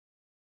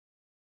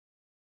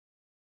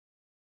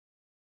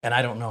 And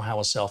I don't know how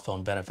a cell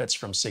phone benefits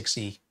from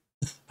 6E.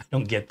 I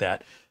don't get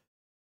that.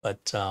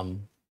 But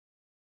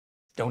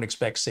don't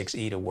expect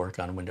 6E to work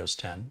on Windows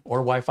 10 or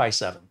Wi-Fi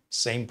 7.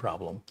 Same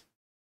problem.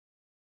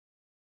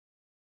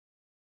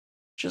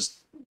 Just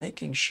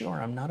making sure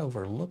I'm not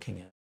overlooking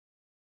it.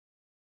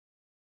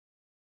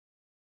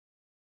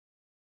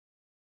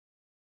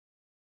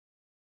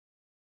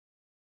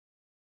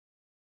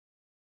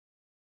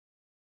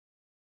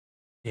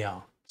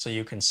 Yeah, so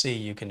you can see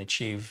you can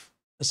achieve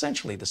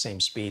essentially the same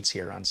speeds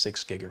here on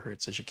 6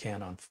 gigahertz as you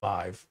can on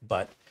 5,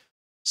 but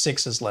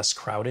 6 is less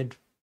crowded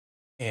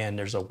and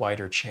there's a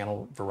wider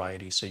channel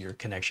variety, so your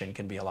connection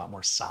can be a lot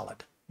more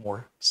solid,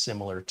 more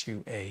similar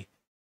to a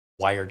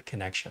wired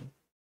connection.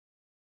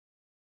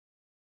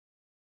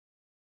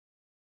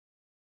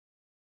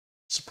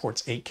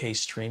 Supports 8K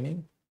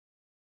streaming.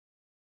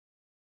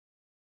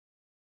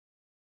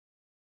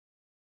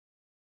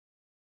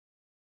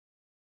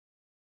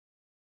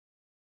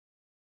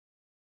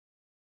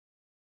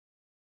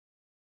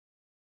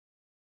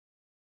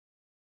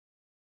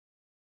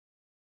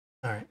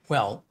 All right,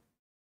 well,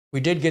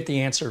 we did get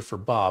the answer for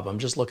Bob. I'm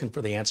just looking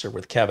for the answer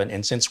with Kevin.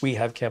 And since we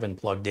have Kevin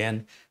plugged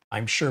in,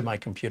 I'm sure my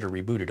computer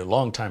rebooted a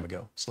long time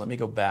ago. So let me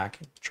go back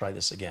and try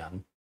this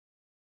again.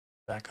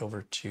 Back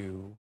over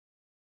to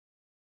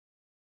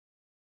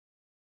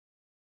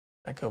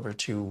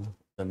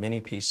the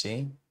mini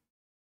PC.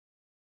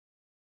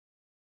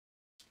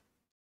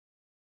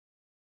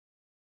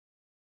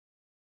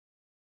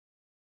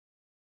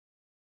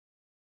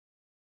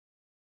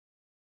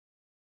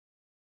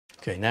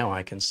 Okay, now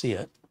I can see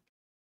it.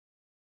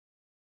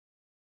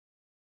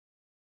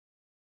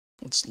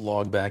 Let's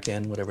log back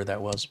in, whatever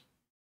that was.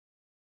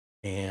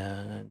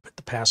 And put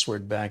the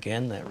password back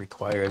in. That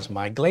requires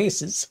my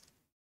glasses.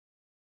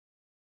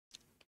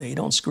 You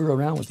don't screw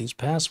around with these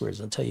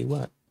passwords, I'll tell you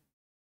what.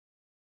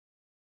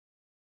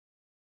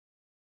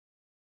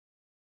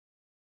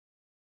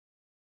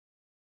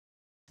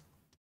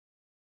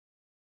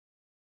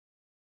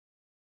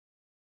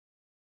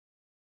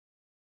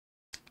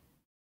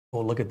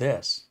 Oh, look at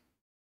this.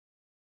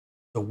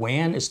 The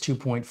WAN is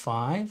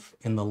 2.5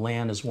 and the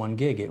LAN is 1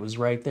 gig. It was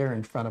right there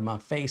in front of my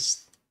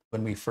face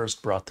when we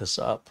first brought this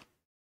up.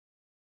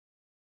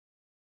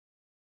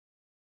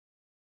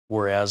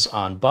 Whereas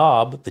on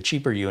Bob, the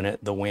cheaper unit,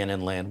 the WAN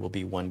and LAN will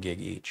be 1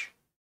 gig each.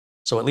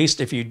 So at least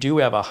if you do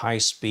have a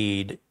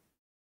high-speed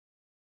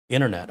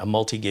internet, a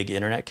multi-gig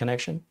internet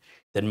connection,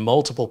 then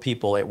multiple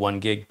people at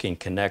 1 gig can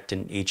connect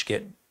and each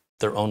get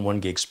their own 1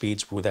 gig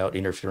speeds without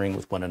interfering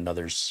with one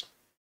another's.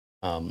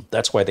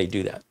 That's why they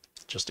do that,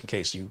 just in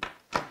case you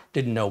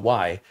didn't know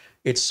why.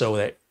 It's so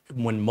that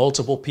when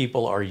multiple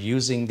people are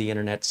using the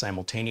internet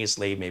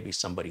simultaneously, maybe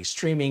somebody's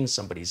streaming,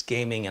 somebody's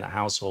gaming in a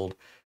household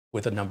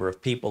with a number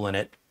of people in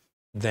it,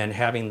 then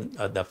having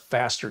the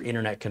faster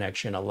internet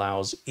connection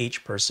allows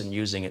each person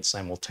using it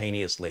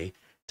simultaneously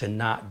to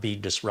not be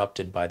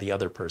disrupted by the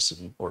other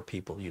person or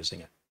people using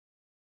it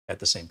at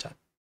the same time.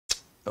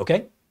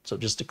 Okay, so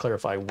just to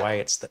clarify why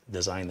it's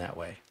designed that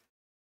way.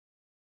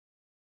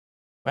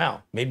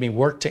 Wow, made me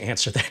work to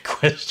answer that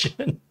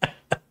question.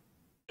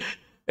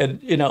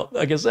 And, you know,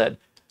 like I said,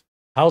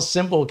 how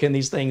simple can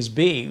these things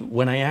be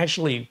when I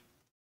actually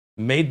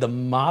made the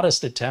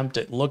modest attempt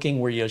at looking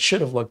where you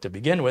should have looked to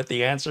begin with?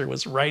 The answer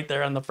was right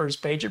there on the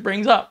first page it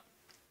brings up.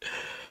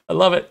 I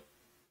love it.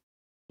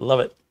 Love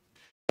it.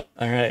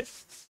 All right.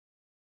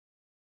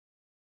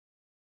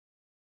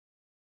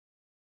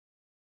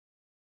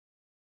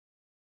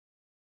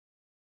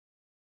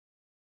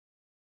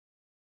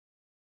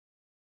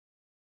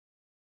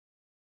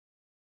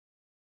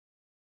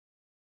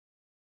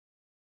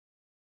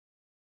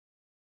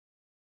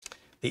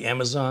 The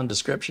Amazon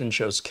description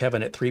shows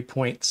Kevin at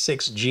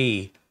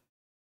 3.6G.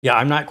 Yeah,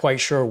 I'm not quite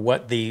sure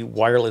what the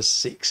wireless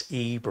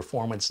 6E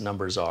performance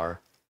numbers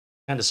are.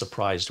 Kind of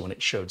surprised when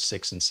it showed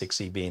 6 and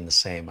 6E being the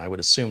same. I would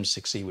assume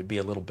 6E would be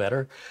a little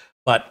better.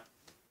 But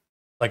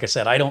like I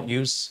said, I don't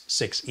use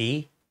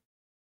 6E.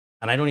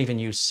 And I don't even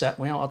use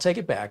well, I'll take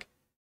it back.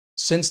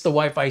 Since the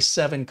Wi-Fi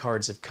 7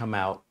 cards have come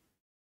out,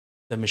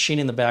 the machine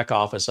in the back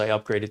office, I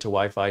upgraded to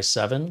Wi-Fi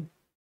 7.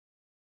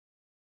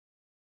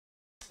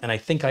 And I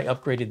think I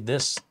upgraded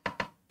this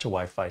to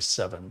Wi-Fi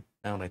 7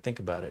 now when I think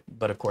about it.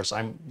 But of course,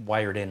 I'm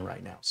wired in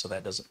right now, so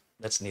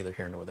that's neither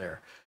here nor there.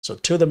 So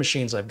 2 of the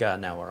machines I've got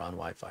now are on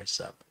Wi-Fi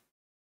 7.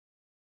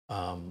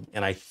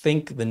 And I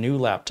think the new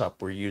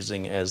laptop we're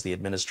using as the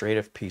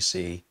administrative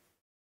PC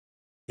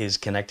is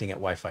connecting at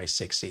Wi-Fi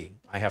 6E.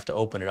 I have to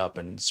open it up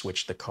and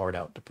switch the card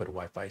out to put a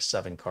Wi-Fi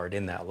 7 card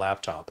in that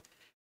laptop.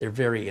 They're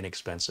very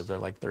inexpensive. They're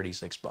like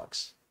 36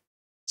 bucks.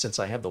 Since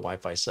I have the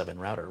Wi-Fi 7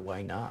 router,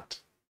 why not?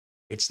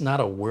 It's not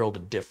a world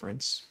of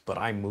difference, but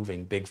I'm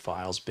moving big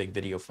files, big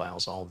video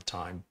files all the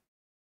time.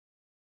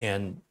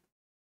 And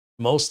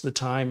most of the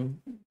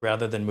time,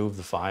 rather than move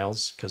the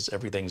files, because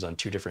everything's on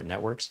 2 different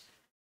networks,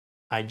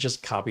 I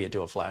just copy it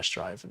to a flash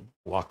drive and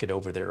walk it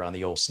over there on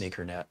the old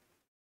sneaker net.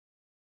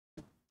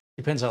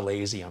 Depends how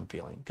lazy I'm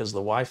feeling, because the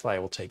Wi-Fi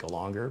will take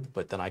longer,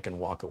 but then I can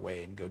walk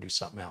away and go do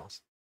something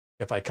else.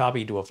 If I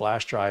copy to a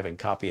flash drive and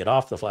copy it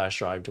off the flash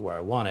drive to where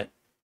I want it,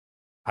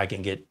 I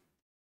can get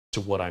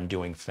to what I'm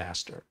doing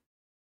faster.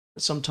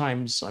 But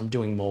sometimes I'm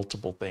doing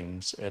multiple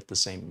things at the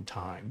same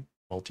time,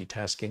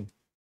 multitasking.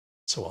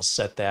 So I'll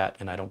set that,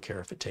 and I don't care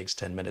if it takes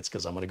 10 minutes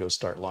because I'm going to go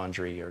start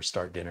laundry or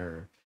start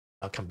dinner.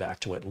 I'll come back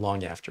to it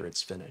long after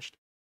it's finished.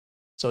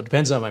 So it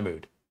depends on my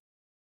mood.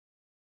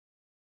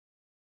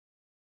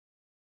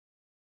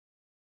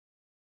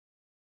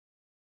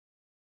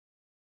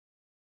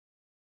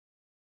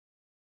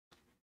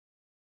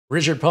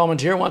 Richard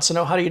Palmentier wants to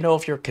know, how do you know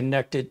if you're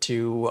connected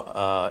to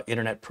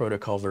Internet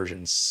Protocol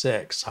version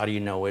 6? How do you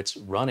know it's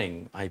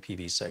running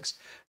IPv6?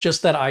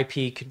 Just that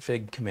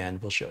ipconfig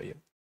command will show you.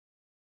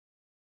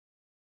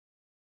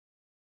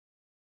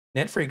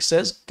 Netfreak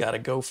says, gotta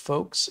go,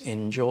 folks.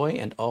 Enjoy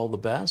and all the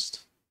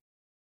best.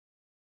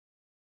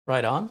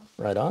 Right on,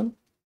 right on.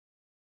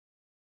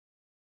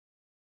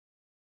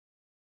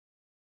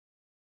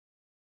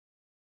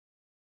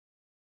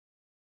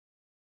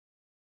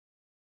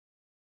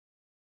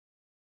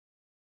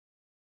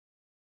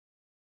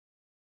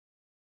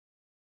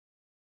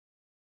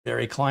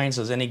 Barry Klein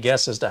says, any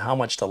guess as to how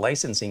much the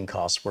licensing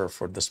costs were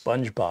for the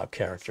SpongeBob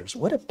characters?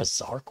 What a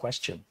bizarre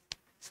question.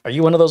 Are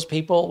you one of those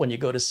people, when you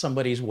go to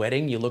somebody's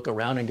wedding, you look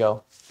around and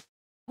go,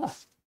 huh,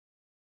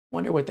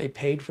 wonder what they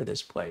paid for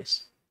this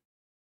place?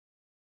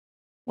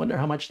 Wonder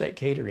how much that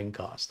catering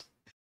cost?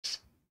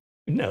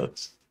 Who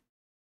knows?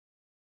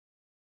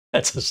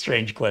 That's a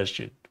strange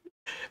question.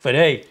 But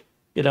hey,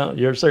 you know,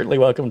 you're certainly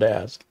welcome to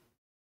ask.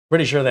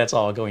 Pretty sure that's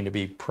all going to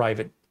be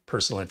private,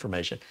 personal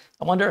information.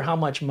 I wonder how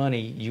much money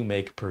you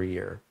make per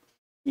year.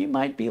 You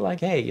might be like,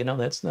 hey, you know,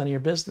 that's none of your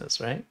business,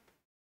 right?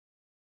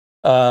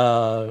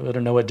 I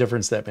don't know what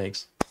difference that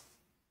makes.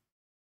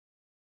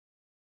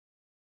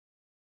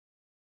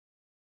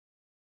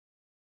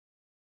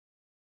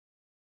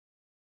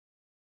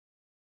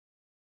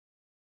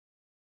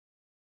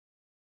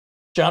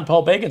 John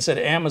Paul Bacon said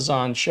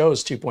Amazon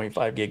shows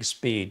 2.5 gig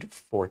speed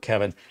for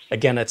Kevin.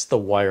 Again, that's the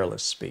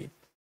wireless speed.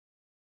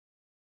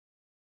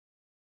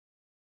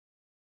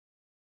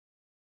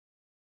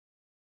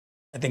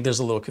 I think there's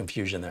a little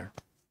confusion there.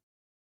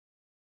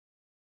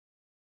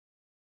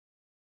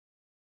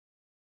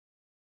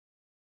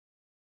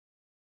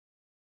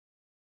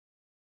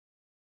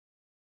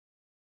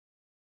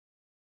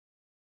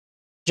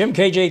 Jim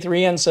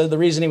KJ3N said the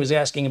reason he was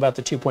asking about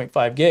the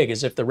 2.5 gig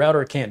is if the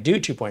router can't do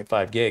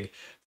 2.5 gig,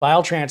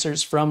 file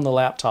transfers from the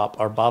laptop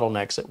are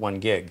bottlenecks at 1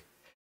 gig.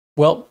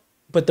 Well,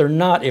 but they're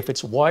not if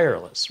it's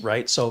wireless,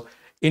 right? So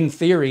in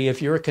theory,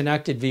 if you're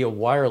connected via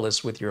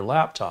wireless with your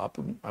laptop,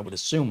 I would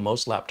assume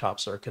most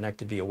laptops are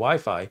connected via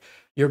Wi-Fi,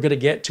 you're going to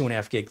get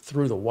 2.5 gig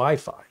through the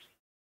Wi-Fi.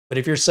 But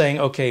if you're saying,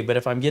 okay, but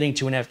if I'm getting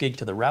 2.5 gig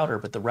to the router,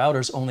 but the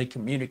router's only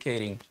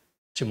communicating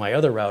to my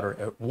other router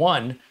at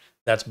 1,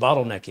 that's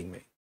bottlenecking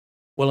me.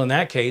 Well, in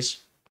that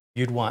case,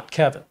 you'd want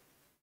Kevin.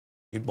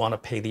 You'd want to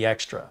pay the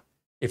extra.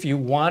 If you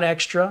want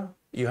extra,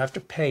 you have to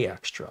pay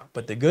extra.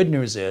 But the good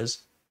news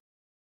is,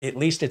 at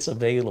least it's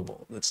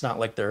available. It's not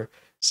like they're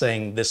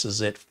saying this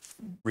is it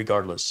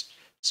regardless.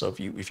 So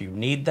if you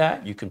need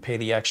that, you can pay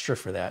the extra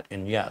for that.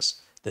 And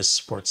yes, this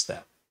supports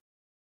that.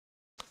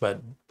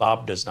 But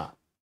Bob does not,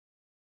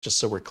 just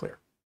so we're clear.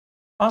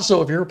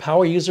 Also, if you're a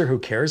power user who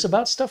cares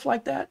about stuff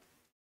like that,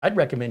 I'd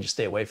recommend you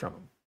stay away from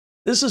them.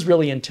 This is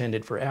really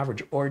intended for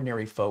average,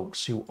 ordinary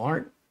folks who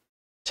aren't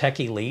tech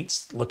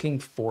elites looking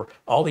for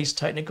all these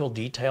technical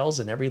details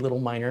and every little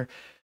minor.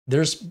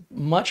 There's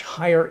much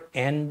higher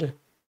end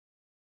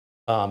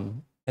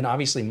and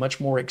obviously much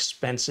more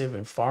expensive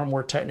and far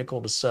more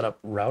technical to set up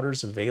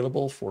routers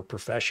available for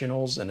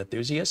professionals and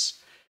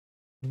enthusiasts.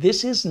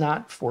 This is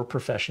not for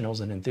professionals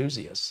and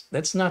enthusiasts.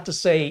 That's not to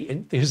say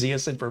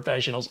enthusiasts and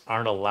professionals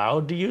aren't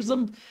allowed to use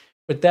them,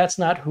 but that's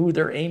not who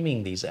they're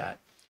aiming these at.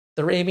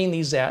 They're aiming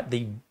these at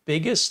the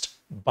biggest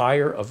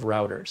buyer of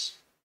routers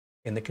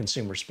in the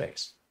consumer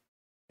space.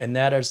 And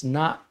that is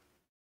not,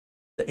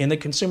 in the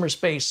consumer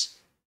space,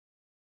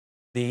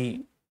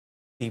 the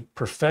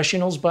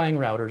professionals buying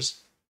routers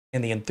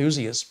and the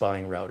enthusiasts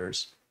buying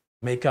routers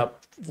make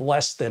up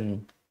less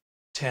than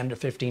 10 to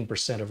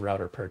 15% of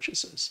router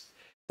purchases.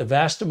 The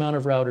vast amount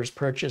of routers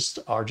purchased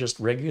are just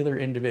regular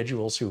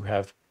individuals who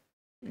have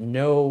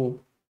no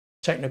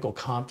technical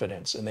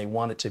confidence and they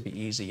want it to be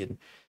easy. And,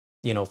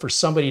 you know, for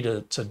somebody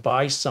to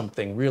buy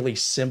something really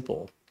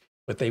simple,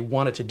 but they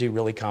want it to do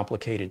really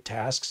complicated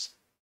tasks,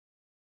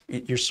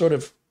 you're sort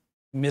of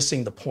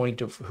missing the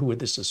point of who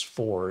this is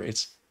for.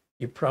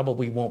 You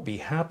probably won't be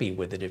happy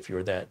with it if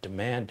you're that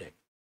demanding.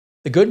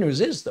 The good news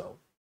is, though,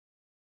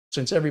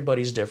 since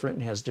everybody's different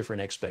and has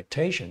different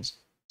expectations,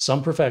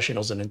 some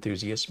professionals and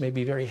enthusiasts may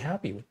be very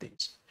happy with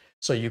these.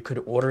 So you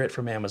could order it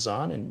from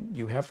Amazon and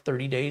you have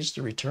 30 days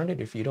to return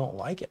it if you don't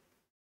like it.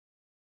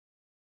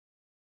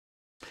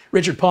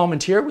 Richard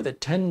Palmentier with a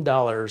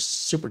 $10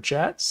 super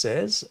chat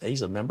says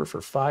he's a member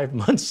for 5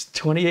 months,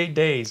 28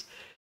 days.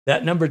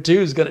 That number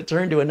 2 is going to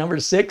turn to a number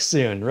 6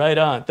 soon. Right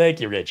on. Thank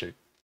you, Richard.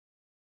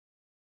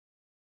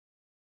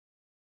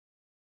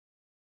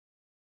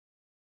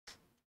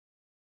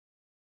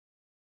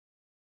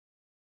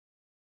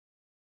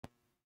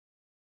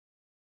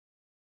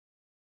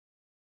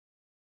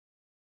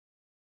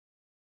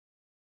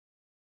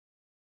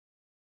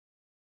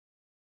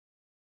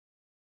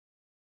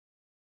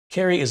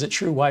 Carey, is it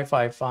true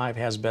Wi-Fi 5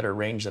 has better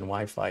range than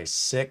Wi-Fi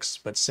 6,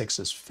 but 6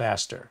 is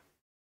faster?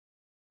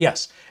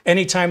 Yes.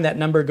 Anytime that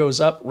number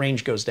goes up,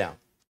 range goes down.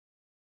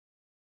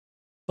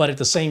 But at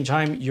the same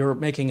time, you're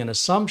making an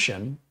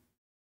assumption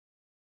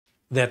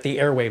that the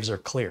airwaves are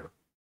clear.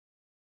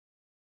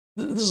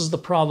 This is the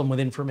problem with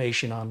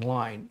information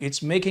online.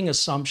 It's making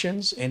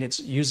assumptions and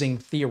it's using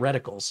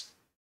theoreticals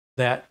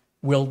that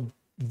will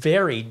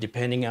vary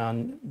depending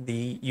on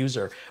the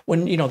user.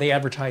 When, you know, they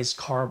advertise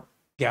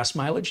gas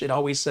mileage, it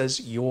always says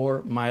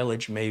your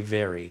mileage may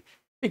vary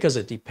because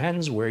it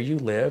depends where you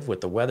live, what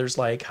the weather's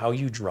like, how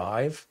you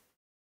drive.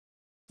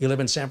 You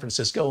live in San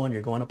Francisco and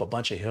you're going up a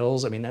bunch of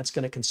hills. I mean, that's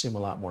going to consume a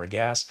lot more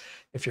gas.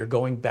 If you're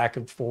going back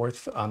and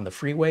forth on the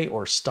freeway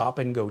or stop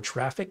and go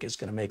traffic, is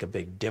going to make a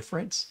big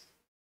difference.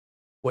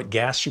 What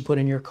gas you put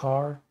in your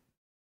car,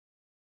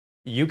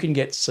 you can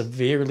get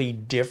severely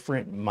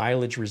different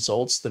mileage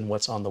results than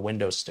what's on the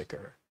window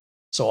sticker.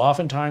 So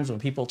oftentimes when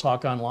people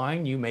talk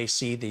online, you may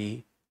see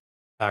the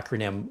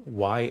acronym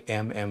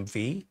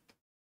YMMV.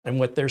 And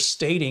what they're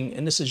stating,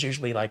 and this is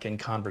usually like in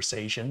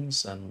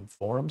conversations and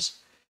forums,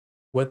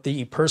 what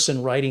the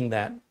person writing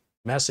that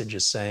message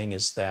is saying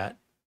is that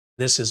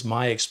this is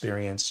my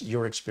experience,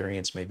 your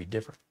experience may be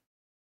different.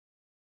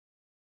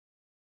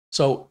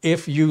 So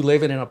if you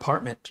live in an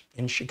apartment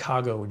in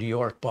Chicago, New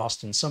York,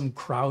 Boston, some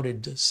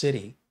crowded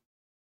city,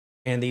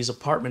 and these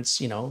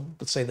apartments, you know,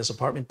 let's say this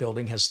apartment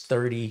building has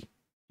 30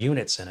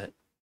 units in it,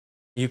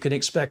 you can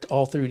expect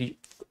all 30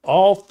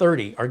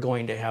 are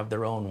going to have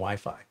their own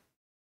Wi-Fi.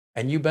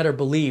 And you better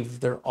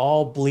believe they're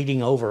all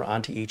bleeding over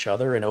onto each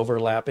other and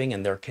overlapping,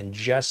 and they're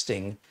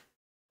congesting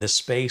the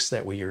space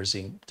that we're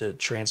using to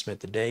transmit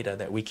the data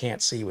that we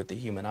can't see with the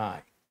human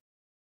eye.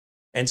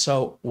 And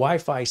so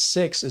Wi-Fi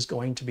 6 is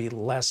going to be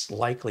less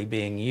likely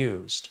being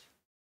used.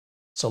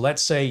 So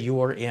let's say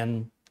you're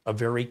in a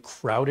very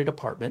crowded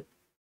apartment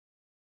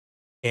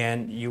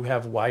and you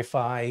have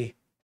Wi-Fi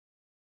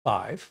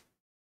 5,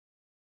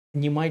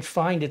 and you might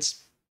find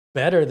it's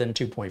better than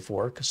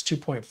 2.4 because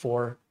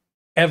 2.4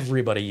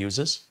 everybody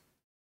uses.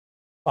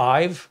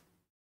 5,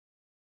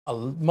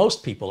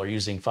 most people are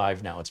using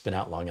 5 now. It's been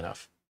out long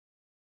enough.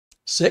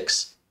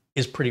 6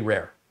 is pretty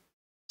rare.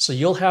 So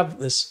you'll have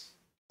this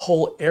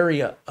whole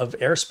area of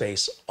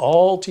airspace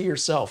all to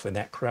yourself in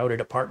that crowded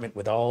apartment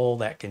with all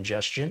that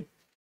congestion.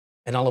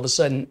 And all of a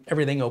sudden,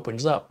 everything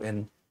opens up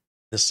and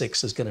the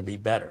 6 is going to be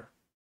better.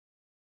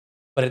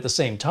 But at the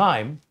same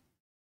time,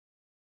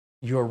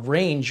 your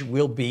range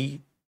will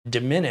be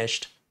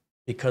diminished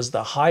because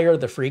the higher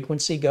the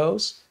frequency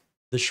goes,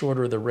 the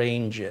shorter the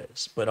range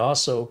is, but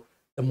also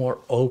the more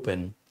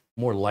open,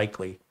 more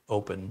likely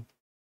open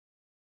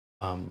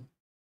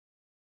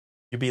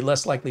you'd be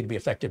less likely to be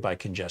affected by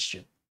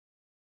congestion.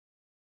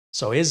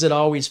 So is it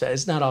always fast?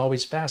 It's not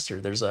always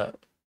faster.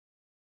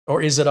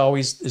 Or is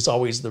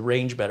always the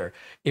range better?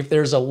 If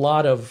there's a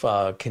lot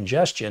of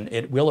congestion,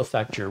 it will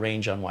affect your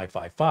range on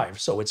Wi-Fi 5.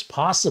 So it's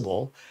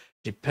possible,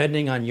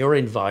 depending on your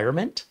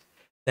environment,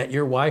 that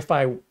your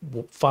Wi-Fi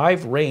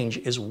 5 range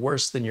is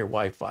worse than your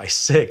Wi-Fi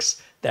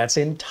 6. That's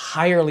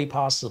entirely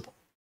possible.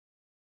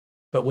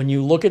 But when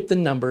you look at the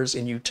numbers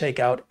and you take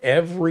out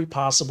every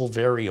possible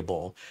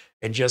variable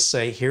and just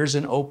say, here's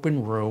an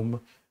open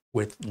room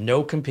with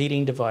no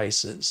competing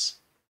devices,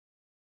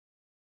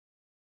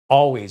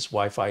 always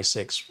Wi-Fi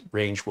 6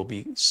 range will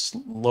be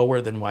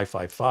lower than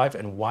Wi-Fi 5,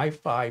 and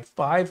Wi-Fi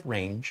 5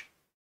 range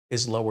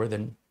is lower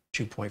than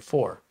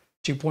 2.4.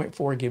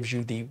 2.4 gives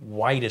you the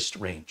widest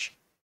range.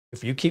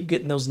 If you keep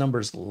getting those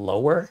numbers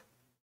lower,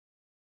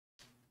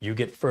 you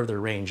get further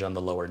range on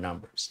the lower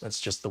numbers.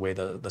 That's just the way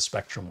the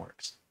spectrum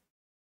works.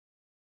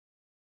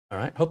 All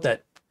right, hope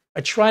that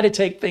I try to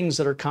take things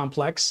that are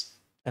complex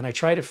and I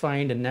try to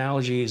find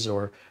analogies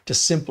or to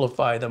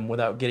simplify them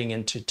without getting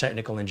into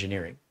technical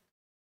engineering.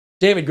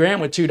 David Graham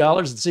with $2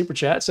 in Super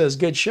Chat says,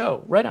 good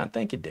show. Right on.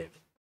 Thank you,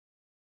 David.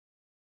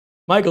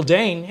 Michael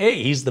Dane,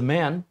 hey, he's the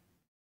man,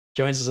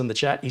 joins us in the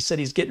chat. He said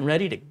he's getting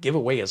ready to give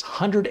away his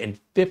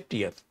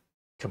 150th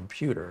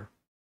computer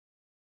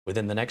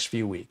within the next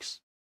few weeks.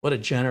 What a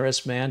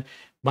generous man.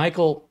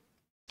 Michael,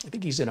 I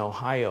think he's in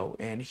Ohio,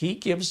 and he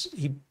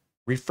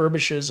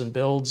refurbishes and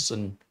builds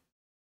and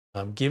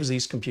gives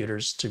these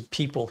computers to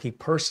people he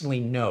personally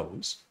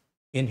knows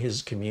in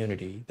his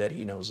community that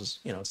he knows is,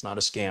 it's not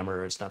a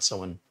scammer, it's not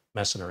someone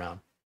messing around,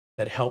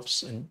 that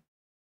helps and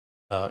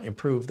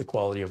improve the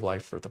quality of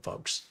life for the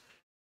folks.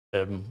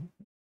 I'm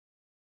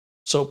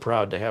so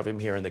proud to have him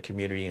here in the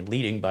community and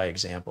leading by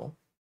example.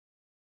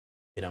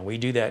 We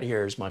do that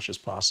here as much as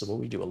possible.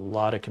 We do a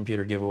lot of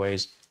computer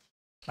giveaways.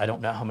 I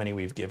don't know how many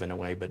we've given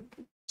away, but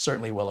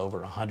certainly well over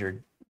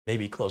 100,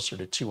 maybe closer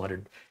to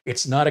 200.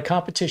 It's not a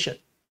competition.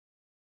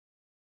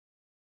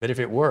 But if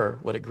it were,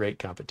 what a great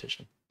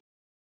competition.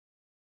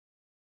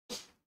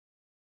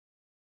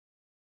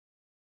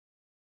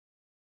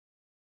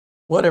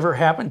 Whatever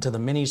happened to the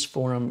Minis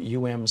Forum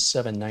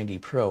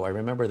UM790 Pro? I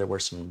remember there were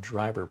some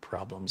driver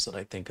problems that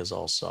I think is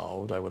all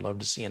solved. I would love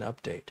to see an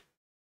update.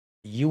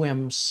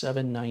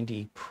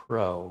 UM790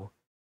 Pro.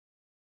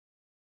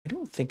 I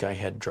don't think I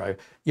had driver.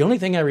 The only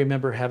thing I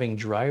remember having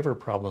driver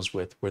problems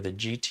with were the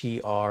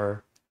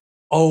GTR.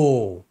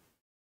 Oh,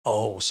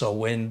 so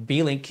when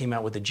Beelink came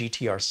out with the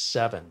GTR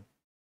 7,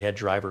 they had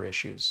driver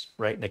issues,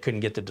 right? And they couldn't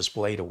get the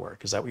display to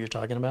work. Is that what you're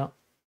talking about?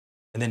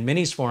 And then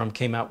Minis Forum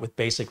came out with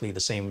basically the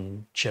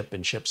same chip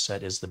and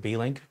chipset as the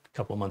Beelink a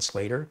couple months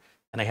later,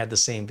 and I had the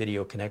same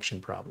video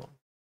connection problem.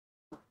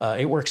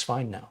 It works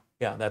fine now.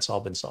 Yeah, that's all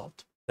been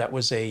solved. That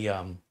was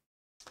an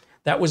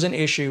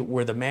issue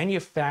where the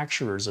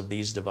manufacturers of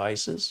these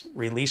devices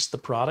released the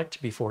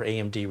product before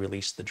AMD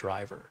released the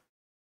driver.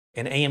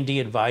 And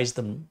AMD advised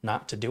them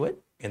not to do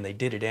it, and they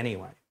did it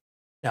anyway.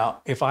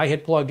 Now, if I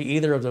had plugged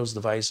either of those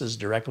devices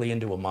directly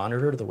into a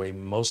monitor the way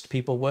most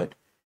people would,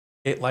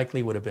 it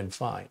likely would have been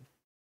fine.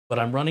 But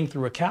I'm running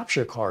through a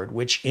capture card,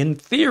 which in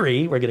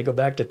theory, we're going to go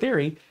back to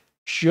theory,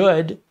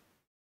 should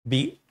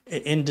be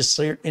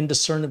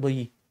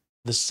indiscernibly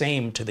the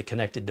same to the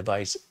connected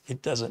device.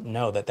 It doesn't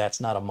know that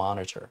that's not a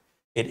monitor.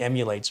 It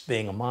emulates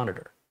being a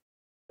monitor.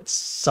 But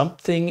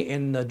something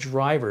in the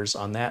drivers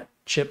on that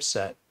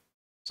chipset,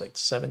 it's like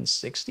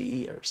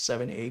 760 or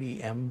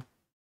 780M,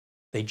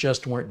 they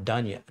just weren't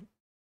done yet.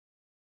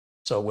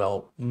 So,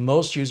 well,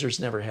 most users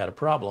never had a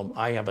problem.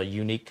 I have a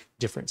unique,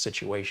 different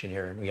situation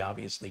here, and we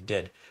obviously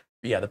did.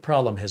 Yeah, the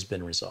problem has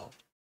been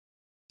resolved.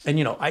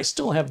 And, I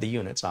still have the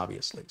units,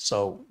 obviously.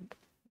 So,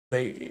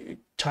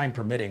 time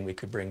permitting, we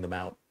could bring them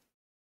out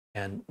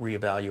and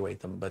reevaluate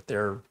them. But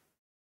they're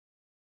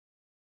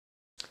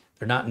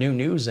not new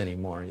news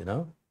anymore,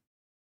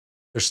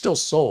 They're still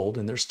sold,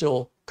 and they're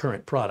still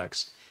current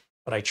products.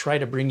 But I try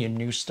to bring you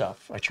new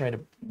stuff. I try to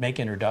make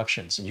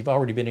introductions, and you've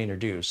already been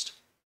introduced.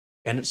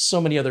 And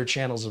so many other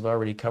channels have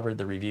already covered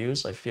the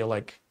reviews. I feel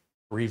like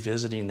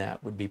revisiting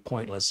that would be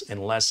pointless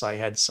unless I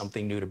had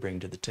something new to bring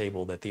to the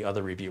table that the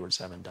other reviewers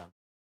haven't done.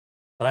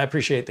 But I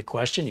appreciate the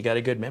question. You got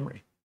a good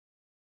memory.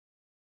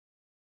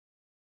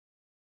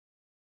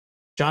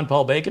 John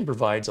Paul Bacon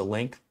provides a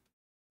link.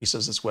 He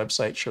says this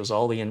website shows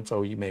all the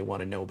info you may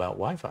want to know about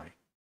Wi-Fi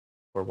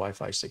or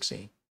Wi-Fi 6E.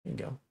 Here you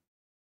go.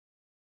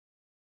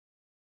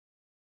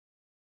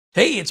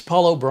 Hey, it's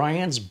Paul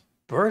O'Brien's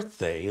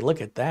birthday. Look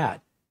at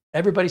that.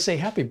 Everybody say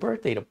happy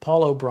birthday to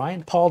Paul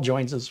O'Brien. Paul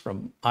joins us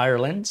from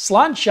Ireland.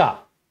 Sláinte.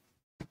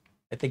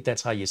 I think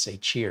that's how you say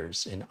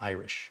cheers in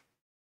Irish.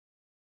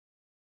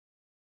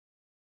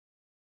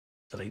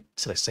 Did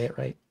I say it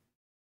right?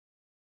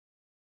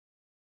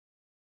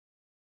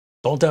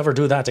 Don't ever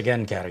do that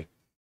again, Carey.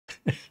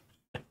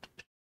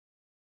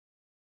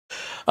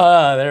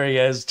 There he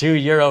is,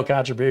 €2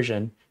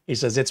 contribution. He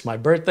says, it's my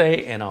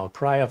birthday and I'll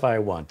cry if I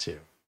want to.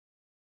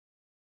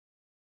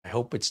 I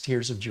hope it's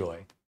tears of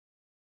joy.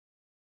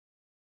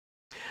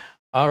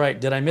 All right,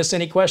 did I miss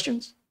any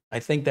questions? I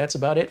think that's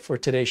about it for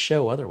today's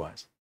show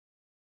otherwise.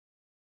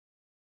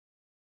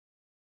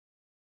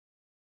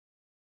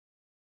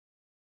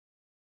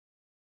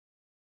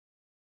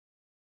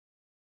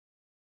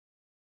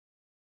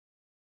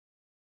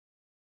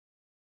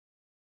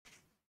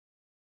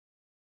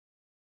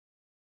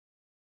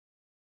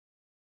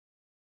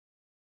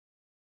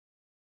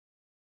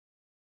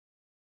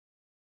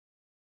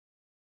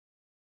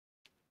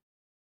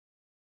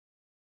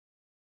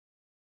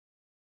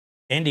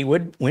 Andy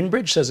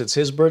Winbridge says it's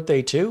his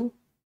birthday too.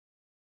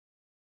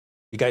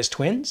 You guys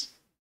twins?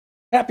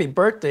 Happy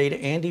birthday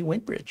to Andy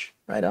Winbridge.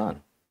 Right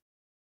on.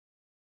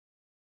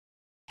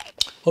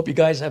 Hope you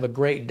guys have a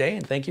great day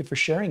and thank you for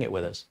sharing it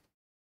with us.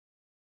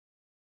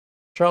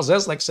 Charles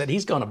Eslick said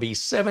he's going to be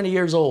 70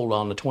 years old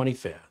on the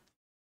 25th.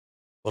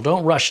 Well,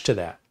 don't rush to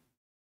that.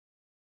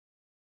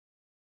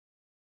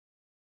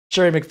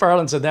 Sherry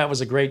McFarland said that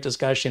was a great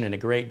discussion and a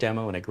great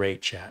demo and a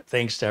great chat.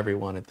 Thanks to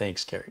everyone and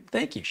thanks, Carey.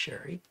 Thank you,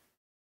 Sherry.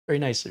 Very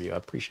nice of you. I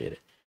appreciate it.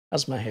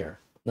 How's my hair?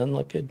 Doesn't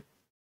look good?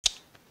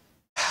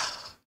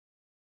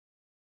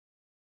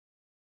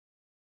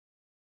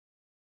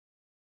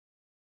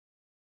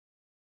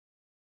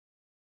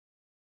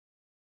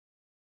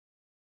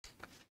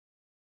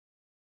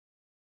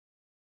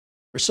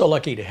 We're so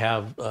lucky to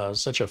have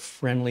such a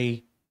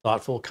friendly,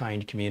 thoughtful,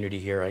 kind community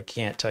here. I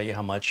can't tell you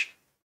how much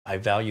I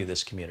value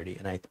this community,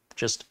 and I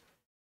just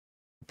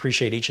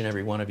appreciate each and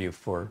every one of you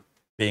for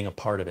being a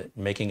part of it,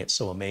 making it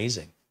so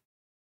amazing.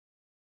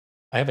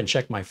 I haven't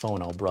checked my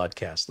phone. I'll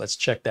broadcast. Let's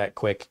check that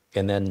quick,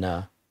 and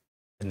then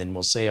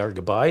we'll say our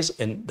goodbyes.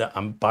 And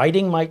I'm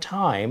biding my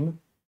time.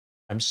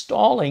 I'm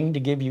stalling to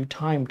give you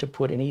time to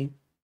put any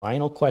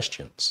final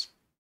questions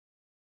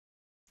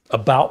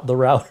about the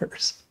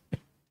routers.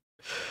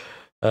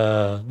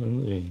 Let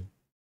me...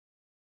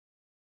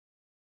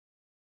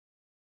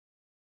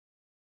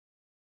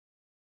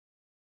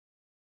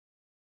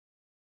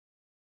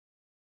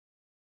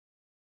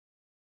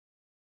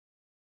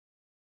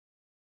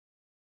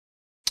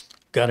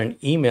 Got an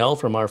email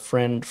from our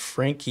friend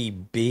Frankie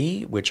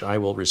B, which I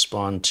will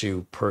respond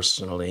to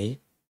personally.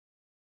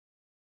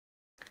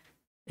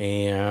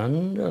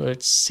 And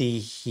let's see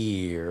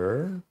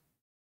here.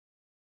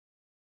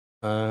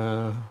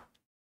 I'm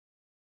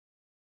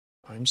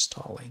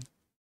stalling.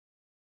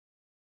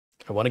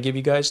 I want to give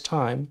you guys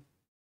time.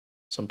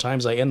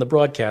 Sometimes I end the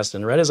broadcast,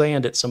 and right as I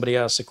end it, somebody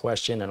asks a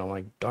question, and I'm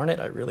like, darn it,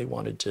 I really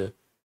wanted to,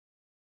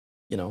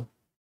 you know,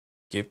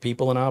 give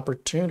people an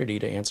opportunity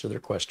to answer their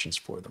questions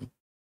for them.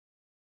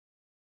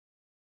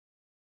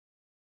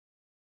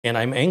 And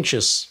I'm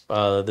anxious.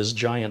 This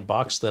giant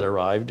box that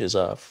arrived is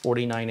a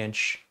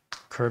 49-inch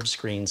curved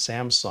screen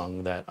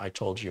Samsung that I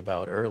told you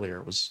about earlier.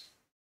 It was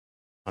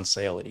on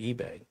sale at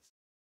eBay.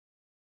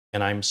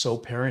 And I'm so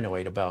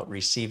paranoid about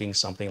receiving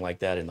something like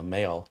that in the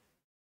mail.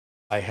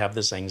 I have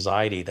this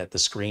anxiety that the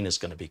screen is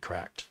going to be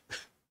cracked.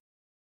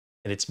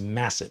 And it's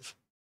massive.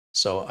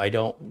 So I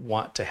don't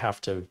want to have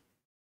to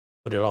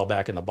put it all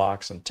back in the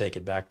box and take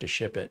it back to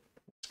ship it.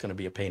 It's going to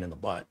be a pain in the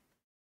butt.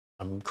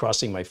 I'm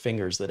crossing my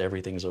fingers that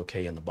everything's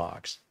okay in the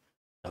box.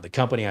 Now, the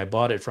company I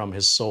bought it from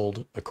has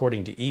sold,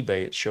 according to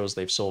eBay, it shows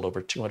they've sold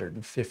over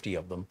 250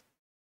 of them.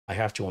 I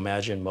have to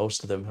imagine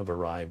most of them have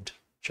arrived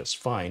just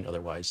fine.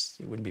 Otherwise,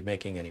 you wouldn't be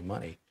making any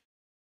money.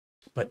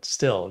 But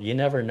still, you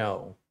never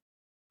know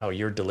how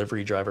your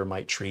delivery driver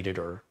might treat it,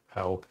 or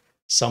how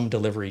some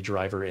delivery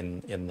driver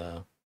in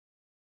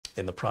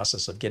the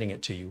process of getting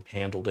it to you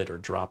handled it or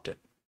dropped it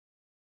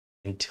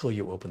until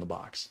you open the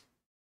box.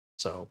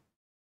 So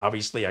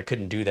obviously I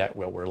couldn't do that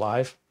while we're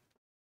live.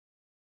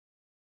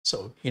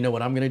 So you know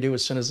what I'm going to do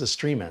as soon as the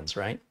stream ends,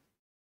 right?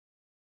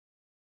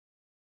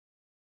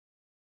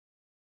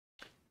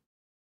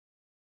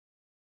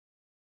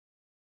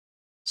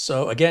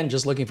 So again,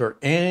 just looking for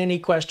any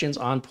questions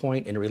on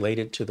point and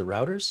related to the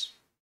routers.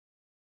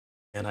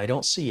 And I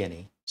don't see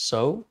any.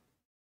 So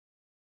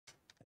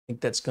I think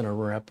that's going to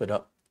wrap it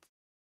up.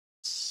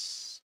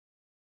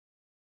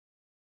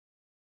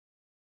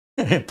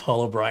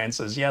 Paul O'Brien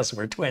says, yes,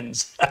 we're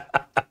twins.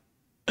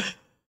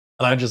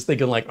 And I'm just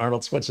thinking like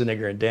Arnold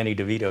Schwarzenegger and Danny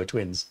DeVito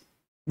twins.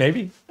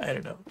 Maybe? I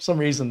don't know. For some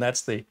reason,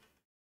 that's the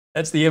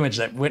image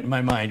that went in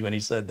my mind when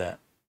he said that.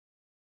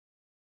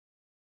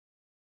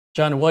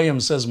 John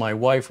Williams says, my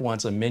wife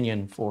wants a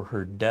minion for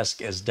her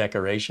desk as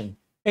decoration.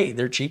 Hey,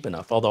 they're cheap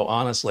enough. Although,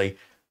 honestly,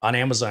 on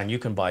Amazon, you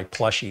can buy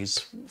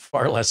plushies,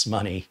 far less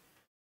money.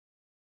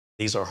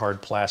 These are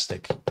hard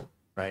plastic,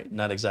 right?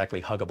 Not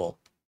exactly huggable.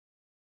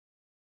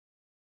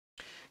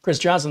 Chris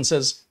Johnson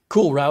says,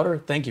 cool router.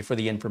 Thank you for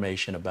the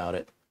information about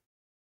it.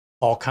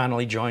 Paul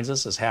Connolly joins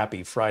us as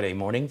happy Friday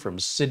morning from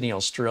Sydney,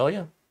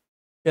 Australia.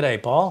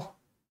 G'day, Paul.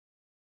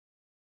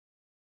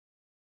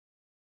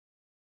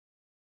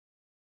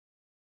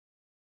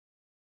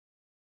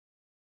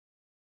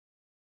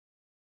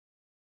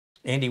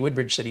 Andy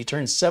Woodbridge said he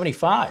turned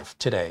 75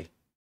 today.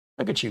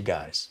 Look at you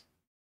guys.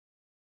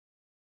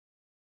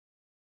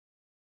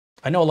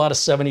 I know a lot of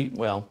 70,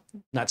 well,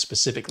 not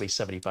specifically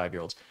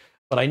 75-year-olds,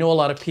 but I know a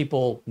lot of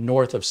people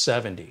north of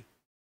 70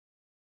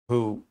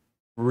 who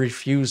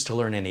refuse to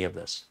learn any of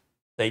this.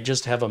 They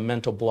just have a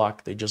mental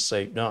block. They just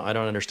say, no, I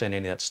don't understand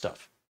any of that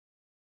stuff.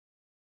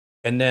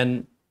 And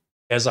then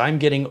as I'm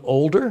getting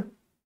older,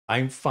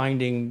 I'm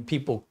finding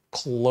people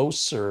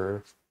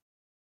closer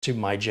to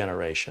my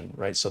generation,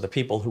 right? So the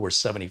people who were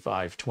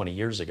 75, 20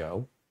 years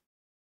ago,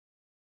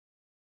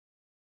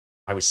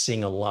 I was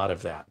seeing a lot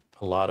of that.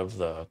 A lot of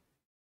the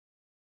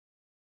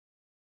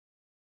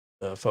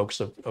folks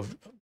of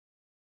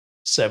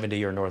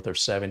 70 or north of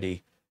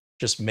 70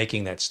 just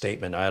making that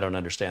statement, I don't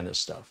understand this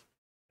stuff.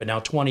 But now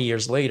 20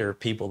 years later,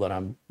 people that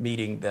I'm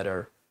meeting that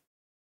are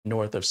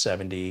north of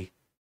 70,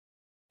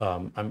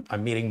 I'm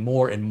meeting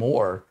more and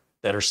more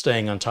that are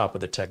staying on top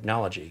of the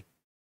technology.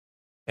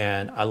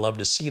 And I love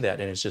to see that.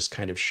 And it's just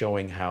kind of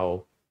showing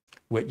how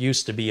what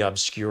used to be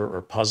obscure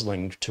or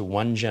puzzling to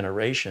one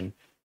generation,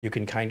 you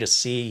can kind of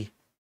see,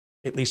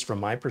 at least from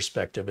my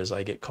perspective, as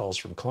I get calls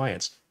from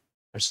clients,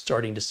 I'm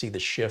starting to see the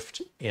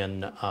shift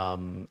in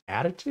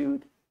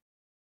attitude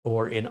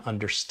or in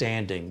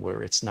understanding,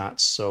 where it's not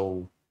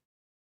so,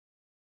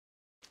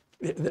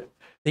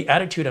 the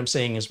attitude I'm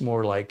saying is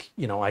more like,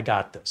 you know, I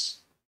got this.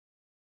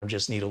 I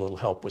just need a little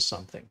help with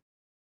something,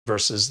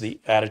 versus the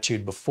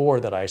attitude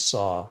before that I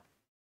saw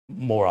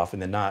more often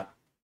than not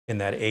in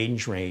that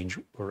age range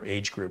or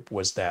age group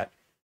was that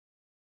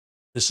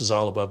this is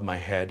all above my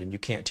head and you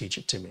can't teach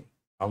it to me.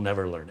 I'll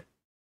never learn it.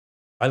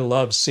 I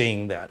love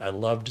seeing that. I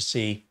love to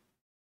see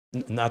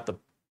not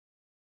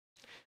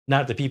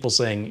the people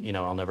saying, you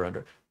know, I'll never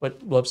under,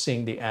 but love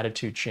seeing the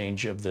attitude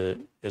change of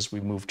as we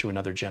move to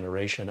another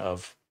generation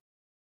of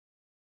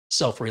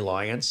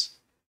self-reliance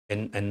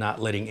and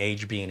not letting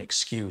age be an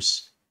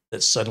excuse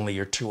that suddenly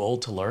you're too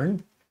old to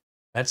learn.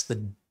 That's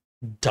the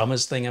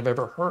dumbest thing I've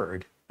ever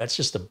heard. That's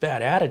just a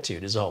bad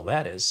attitude is all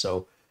that is.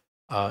 So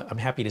I'm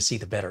happy to see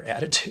the better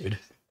attitude.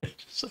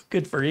 So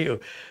good for you.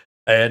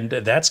 And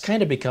that's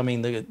kind of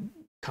becoming the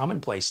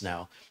commonplace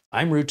now.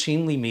 I'm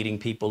routinely meeting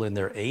people in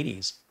their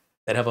 80s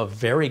that have a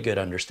very good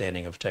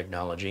understanding of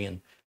technology.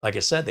 And like I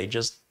said,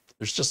 there's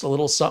just a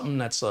little something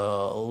that's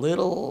a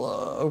little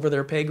over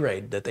their pay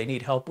grade that they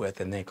need help with,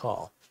 and they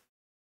call.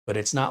 But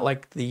it's not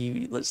like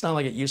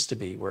it used to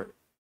be, where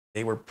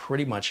they were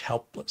pretty much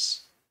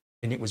helpless.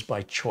 And it was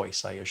by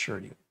choice, I assure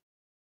you.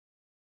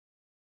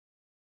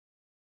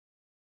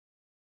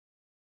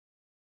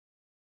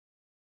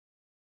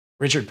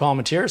 Richard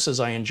Palmetier says,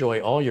 I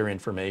enjoy all your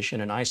information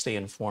and I stay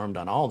informed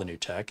on all the new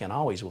tech and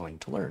always willing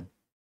to learn.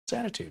 It's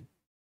attitude.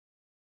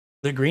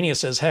 The Greenia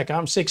says, heck,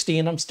 I'm 60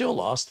 and I'm still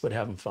lost, but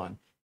having fun.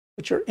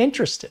 But you're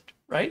interested,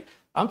 right?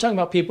 I'm talking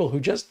about people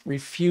who just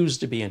refuse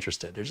to be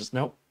interested. They're just,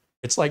 nope.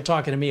 It's like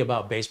talking to me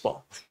about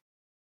baseball.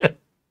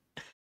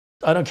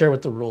 I don't care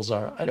what the rules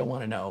are. I don't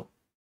want to know.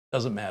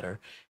 Doesn't matter.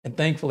 And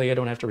thankfully, I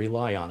don't have to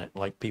rely on it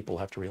like people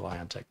have to rely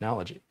on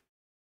technology.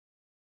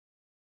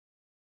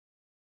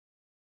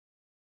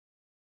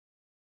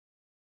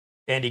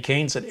 Andy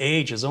Kane said,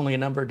 age is only a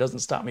number. It doesn't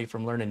stop me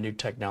from learning new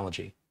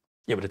technology.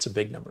 Yeah, but it's a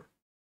big number.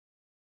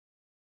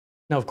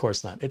 No, of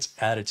course not. It's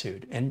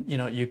attitude. And, you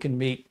know, you can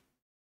meet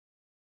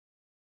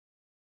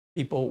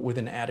people with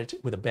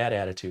a bad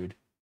attitude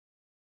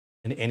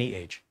in any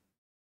age.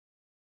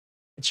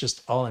 It's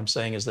just, all I'm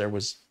saying is there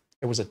was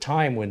a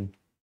time when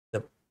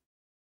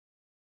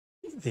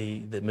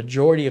the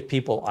majority of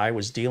people I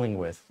was dealing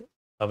with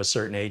of a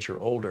certain age or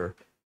older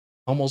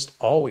almost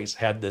always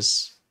had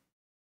this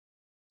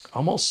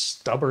almost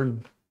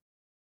stubborn,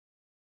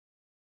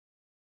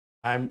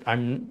 I'm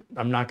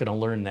not going to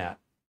learn that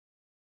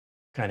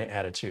kind of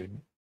attitude.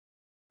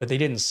 But they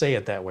didn't say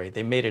it that way.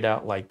 They made it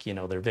out like, you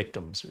know, they're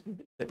victims.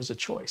 It was a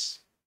choice.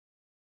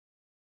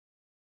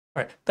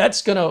 All right,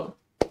 that's gonna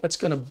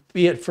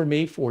be it for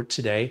me for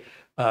today.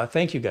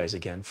 Thank you guys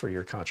again for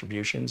your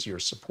contributions, your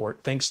support.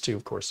 Thanks to,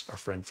 of course, our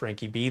friend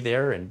Frankie B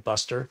there and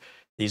Buster.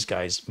 These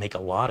guys make a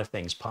lot of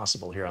things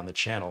possible here on the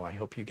channel. I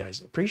hope you guys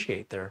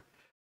appreciate their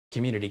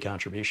community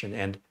contribution,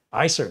 and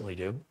I certainly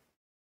do.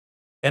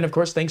 And of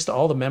course, thanks to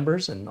all the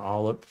members and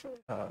all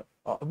of,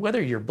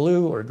 whether you're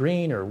blue or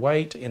green or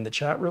white in the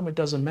chat room, it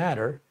doesn't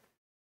matter.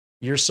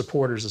 You're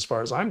supporters as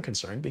far as I'm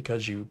concerned,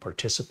 because you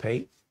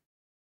participate,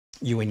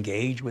 you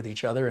engage with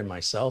each other and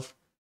myself,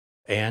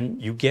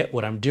 and you get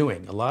what I'm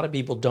doing. A lot of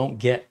people don't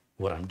get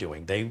what I'm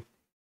doing.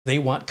 They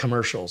want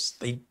commercials.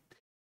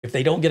 If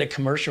they don't get a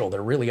commercial,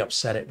 they're really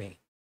upset at me.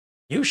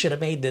 You should have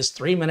made this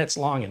 3 minutes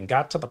long and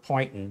got to the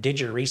point and did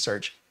your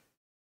research.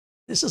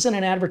 This isn't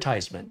an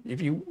advertisement.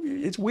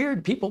 It's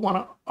weird. People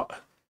want to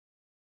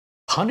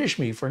punish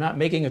me for not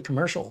making a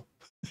commercial.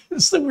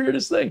 It's the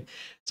weirdest thing.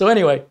 So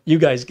anyway, you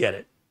guys get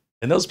it.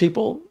 And those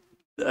people,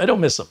 I don't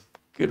miss them.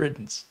 Good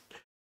riddance.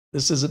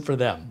 This isn't for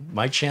them.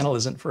 My channel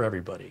isn't for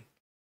everybody.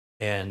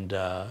 And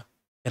I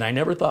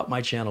never thought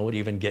my channel would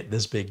even get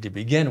this big to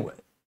begin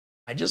with.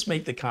 I just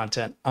make the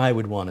content I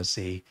would want to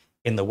see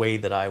in the way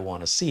that I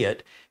want to see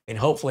it. And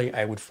hopefully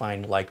I would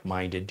find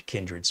like-minded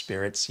kindred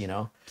spirits, you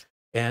know,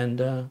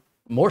 and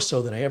more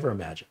so than I ever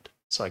imagined.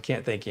 So I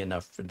can't thank you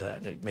enough for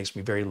that. It makes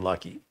me very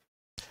lucky.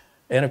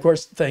 And of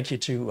course, thank you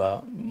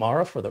to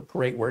Mara for the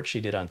great work she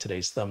did on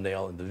today's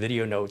thumbnail and the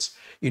video notes.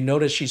 You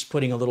notice she's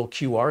putting a little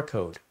QR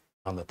code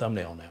on the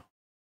thumbnail now.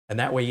 And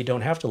that way you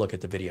don't have to look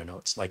at the video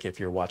notes. Like if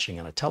you're watching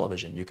on a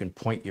television, you can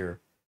point your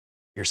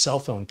cell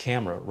phone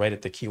camera right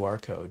at the QR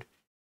code.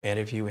 And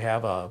if you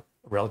have a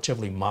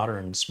relatively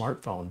modern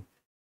smartphone,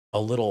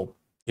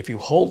 if you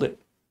hold it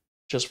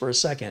just for a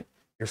second,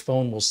 your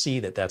phone will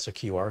see that that's a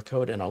QR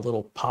code, and a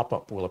little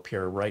pop-up will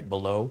appear right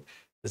below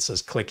that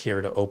says click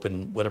here to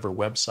open whatever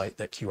website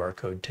that QR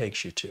code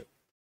takes you to.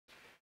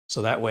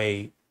 So that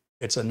way,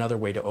 it's another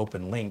way to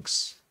open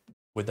links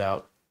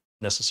without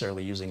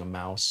necessarily using a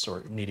mouse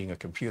or needing a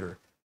computer.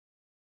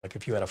 Like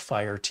if you had a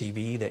Fire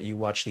TV that you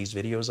watch these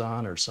videos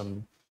on, or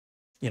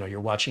you're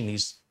watching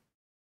these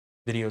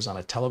videos on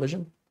a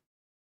television.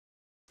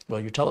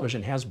 Well, your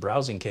television has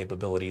browsing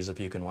capabilities if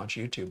you can watch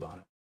YouTube on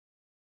it.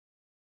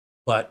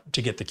 But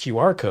to get the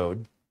QR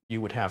code,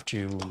 you would have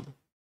to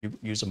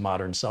use a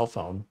modern cell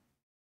phone.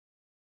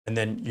 And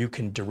then you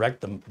can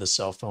direct the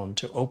cell phone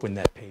to open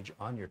that page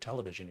on your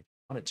television if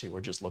you wanted to,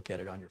 or just look at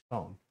it on your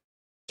phone.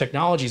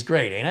 Technology's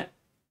great, ain't it?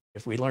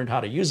 If we learned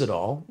how to use it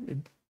all,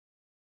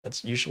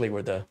 that's usually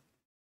where the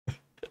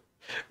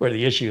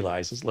issue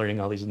lies, is learning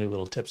all these new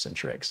little tips and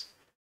tricks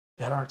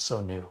that aren't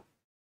so new.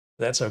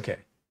 That's okay.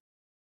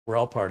 We're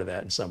all part of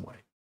that in some way.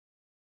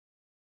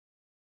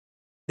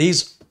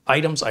 These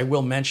items I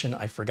will mention,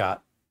 I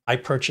forgot. I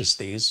purchased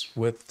these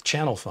with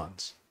channel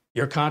funds.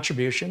 Your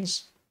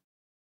contributions,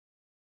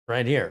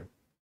 right here.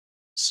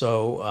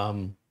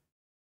 So,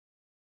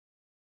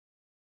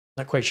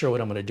 not quite sure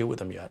what I'm going to do with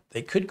them yet.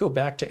 They could go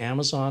back to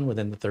Amazon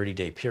within the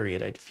 30-day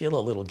period. I'd feel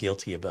a little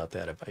guilty about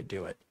that if I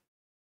do it.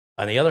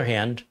 On the other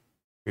hand,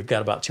 we've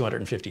got about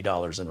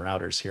 $250 in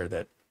routers here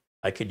that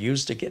I could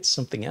use to get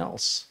something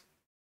else.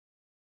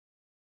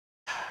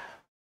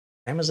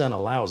 Amazon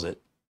allows it,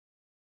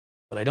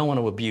 but I don't want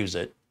to abuse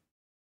it.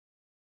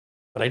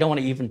 But I don't want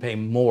to even pay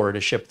more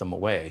to ship them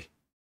away.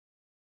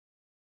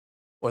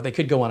 Or they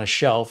could go on a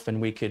shelf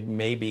and we could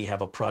maybe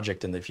have a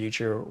project in the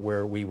future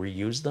where we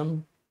reuse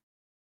them.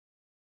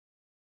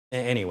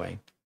 Anyway,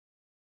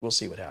 we'll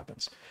see what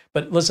happens.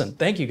 But listen,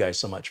 thank you guys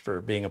so much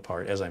for being a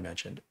part, as I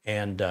mentioned.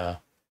 And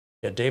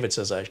yeah, David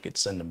says I could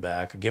send them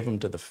back, give them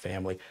to the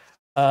family.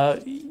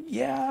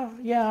 Yeah,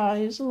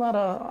 there's a lot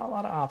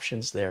of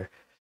options there.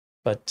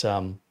 But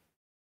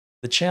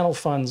the channel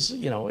funds,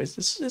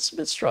 it's a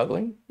bit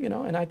struggling,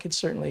 and I could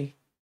certainly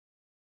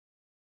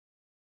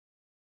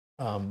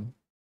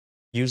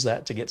use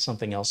that to get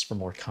something else for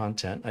more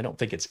content. I don't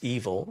think it's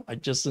evil.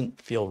 It just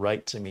doesn't feel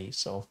right to me.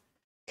 So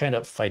kind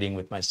of fighting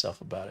with myself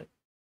about it.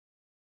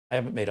 I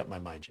haven't made up my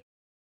mind yet.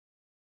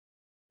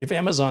 If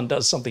Amazon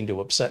does something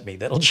to upset me,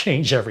 that'll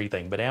change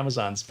everything. But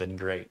Amazon's been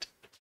great.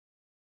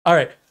 All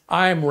right,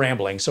 I'm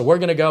rambling. So we're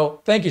going to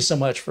go. Thank you so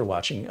much for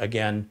watching.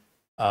 Again,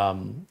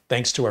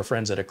 thanks to our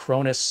friends at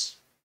Acronis,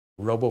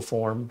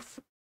 RoboForm.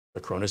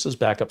 Acronis is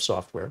backup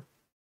software.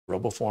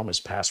 RoboForm is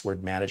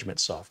password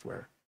management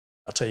software.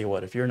 I'll tell you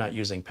what, if you're not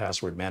using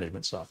password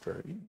management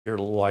software, your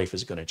life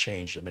is going to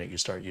change the minute you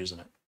start using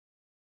it.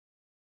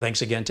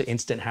 Thanks again to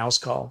Instant House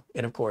Call.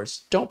 And of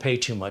course, don't pay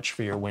too much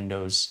for your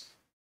Windows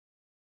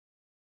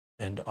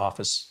and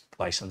Office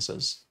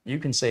licenses. You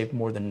can save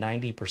more than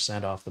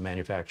 90% off the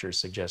manufacturer's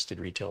suggested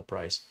retail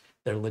price.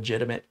 They're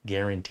legitimate,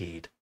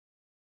 guaranteed.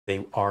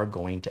 They are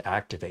going to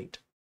activate.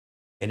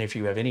 And if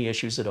you have any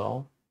issues at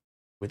all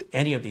with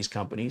any of these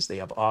companies, they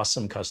have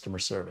awesome customer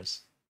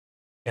service.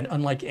 And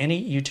unlike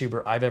any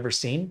YouTuber I've ever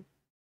seen,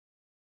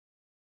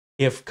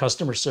 if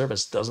customer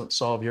service doesn't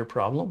solve your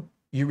problem,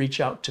 you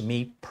reach out to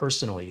me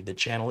personally. The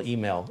channel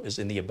email is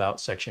in the About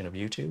section of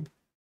YouTube,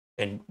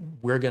 and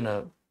we're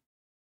gonna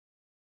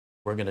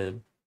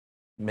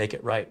make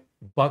it right.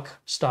 Buck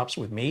stops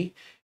with me,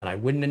 and I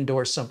wouldn't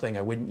endorse something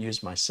I wouldn't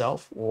use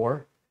myself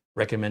or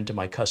recommend to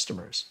my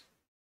customers.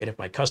 And if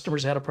my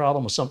customers had a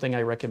problem with something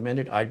I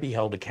recommended, I'd be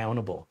held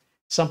accountable.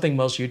 Something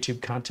most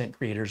YouTube content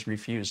creators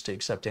refuse to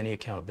accept any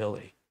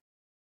accountability.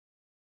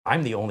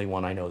 I'm the only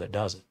one I know that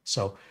does it.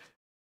 So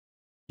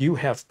you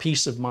have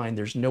peace of mind.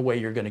 There's no way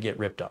you're going to get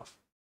ripped off.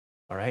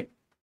 All right.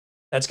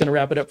 That's going to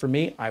wrap it up for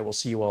me. I will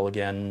see you all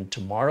again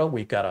tomorrow.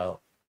 We've got a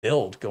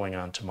build going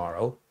on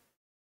tomorrow.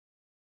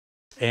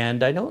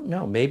 And I don't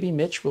know, maybe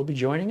Mitch will be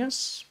joining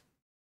us.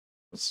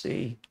 Let's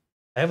see.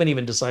 I haven't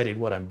even decided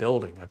what I'm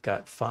building. I've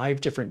got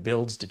 5 different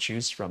builds to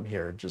choose from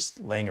here, just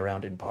laying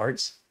around in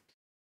parts.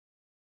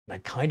 And I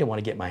kind of want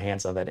to get my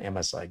hands on that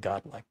MSI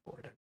Godlike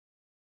board.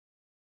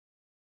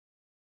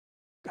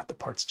 Got the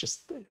parts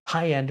just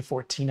high-end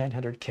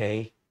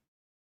 14900K,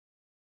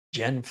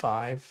 Gen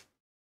 5,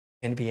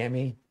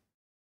 NVMe.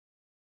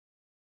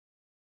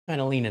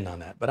 Kind of leaning on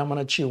that, but I'm going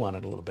to chew on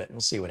it a little bit and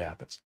we'll see what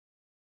happens.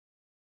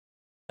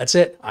 That's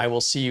it. I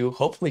will see you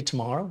hopefully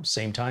tomorrow,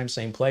 same time,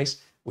 same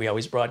place. We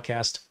always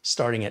broadcast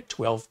starting at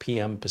 12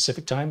 p.m.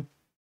 Pacific time,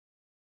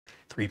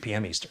 3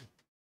 p.m. Eastern.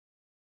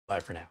 Bye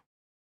for now.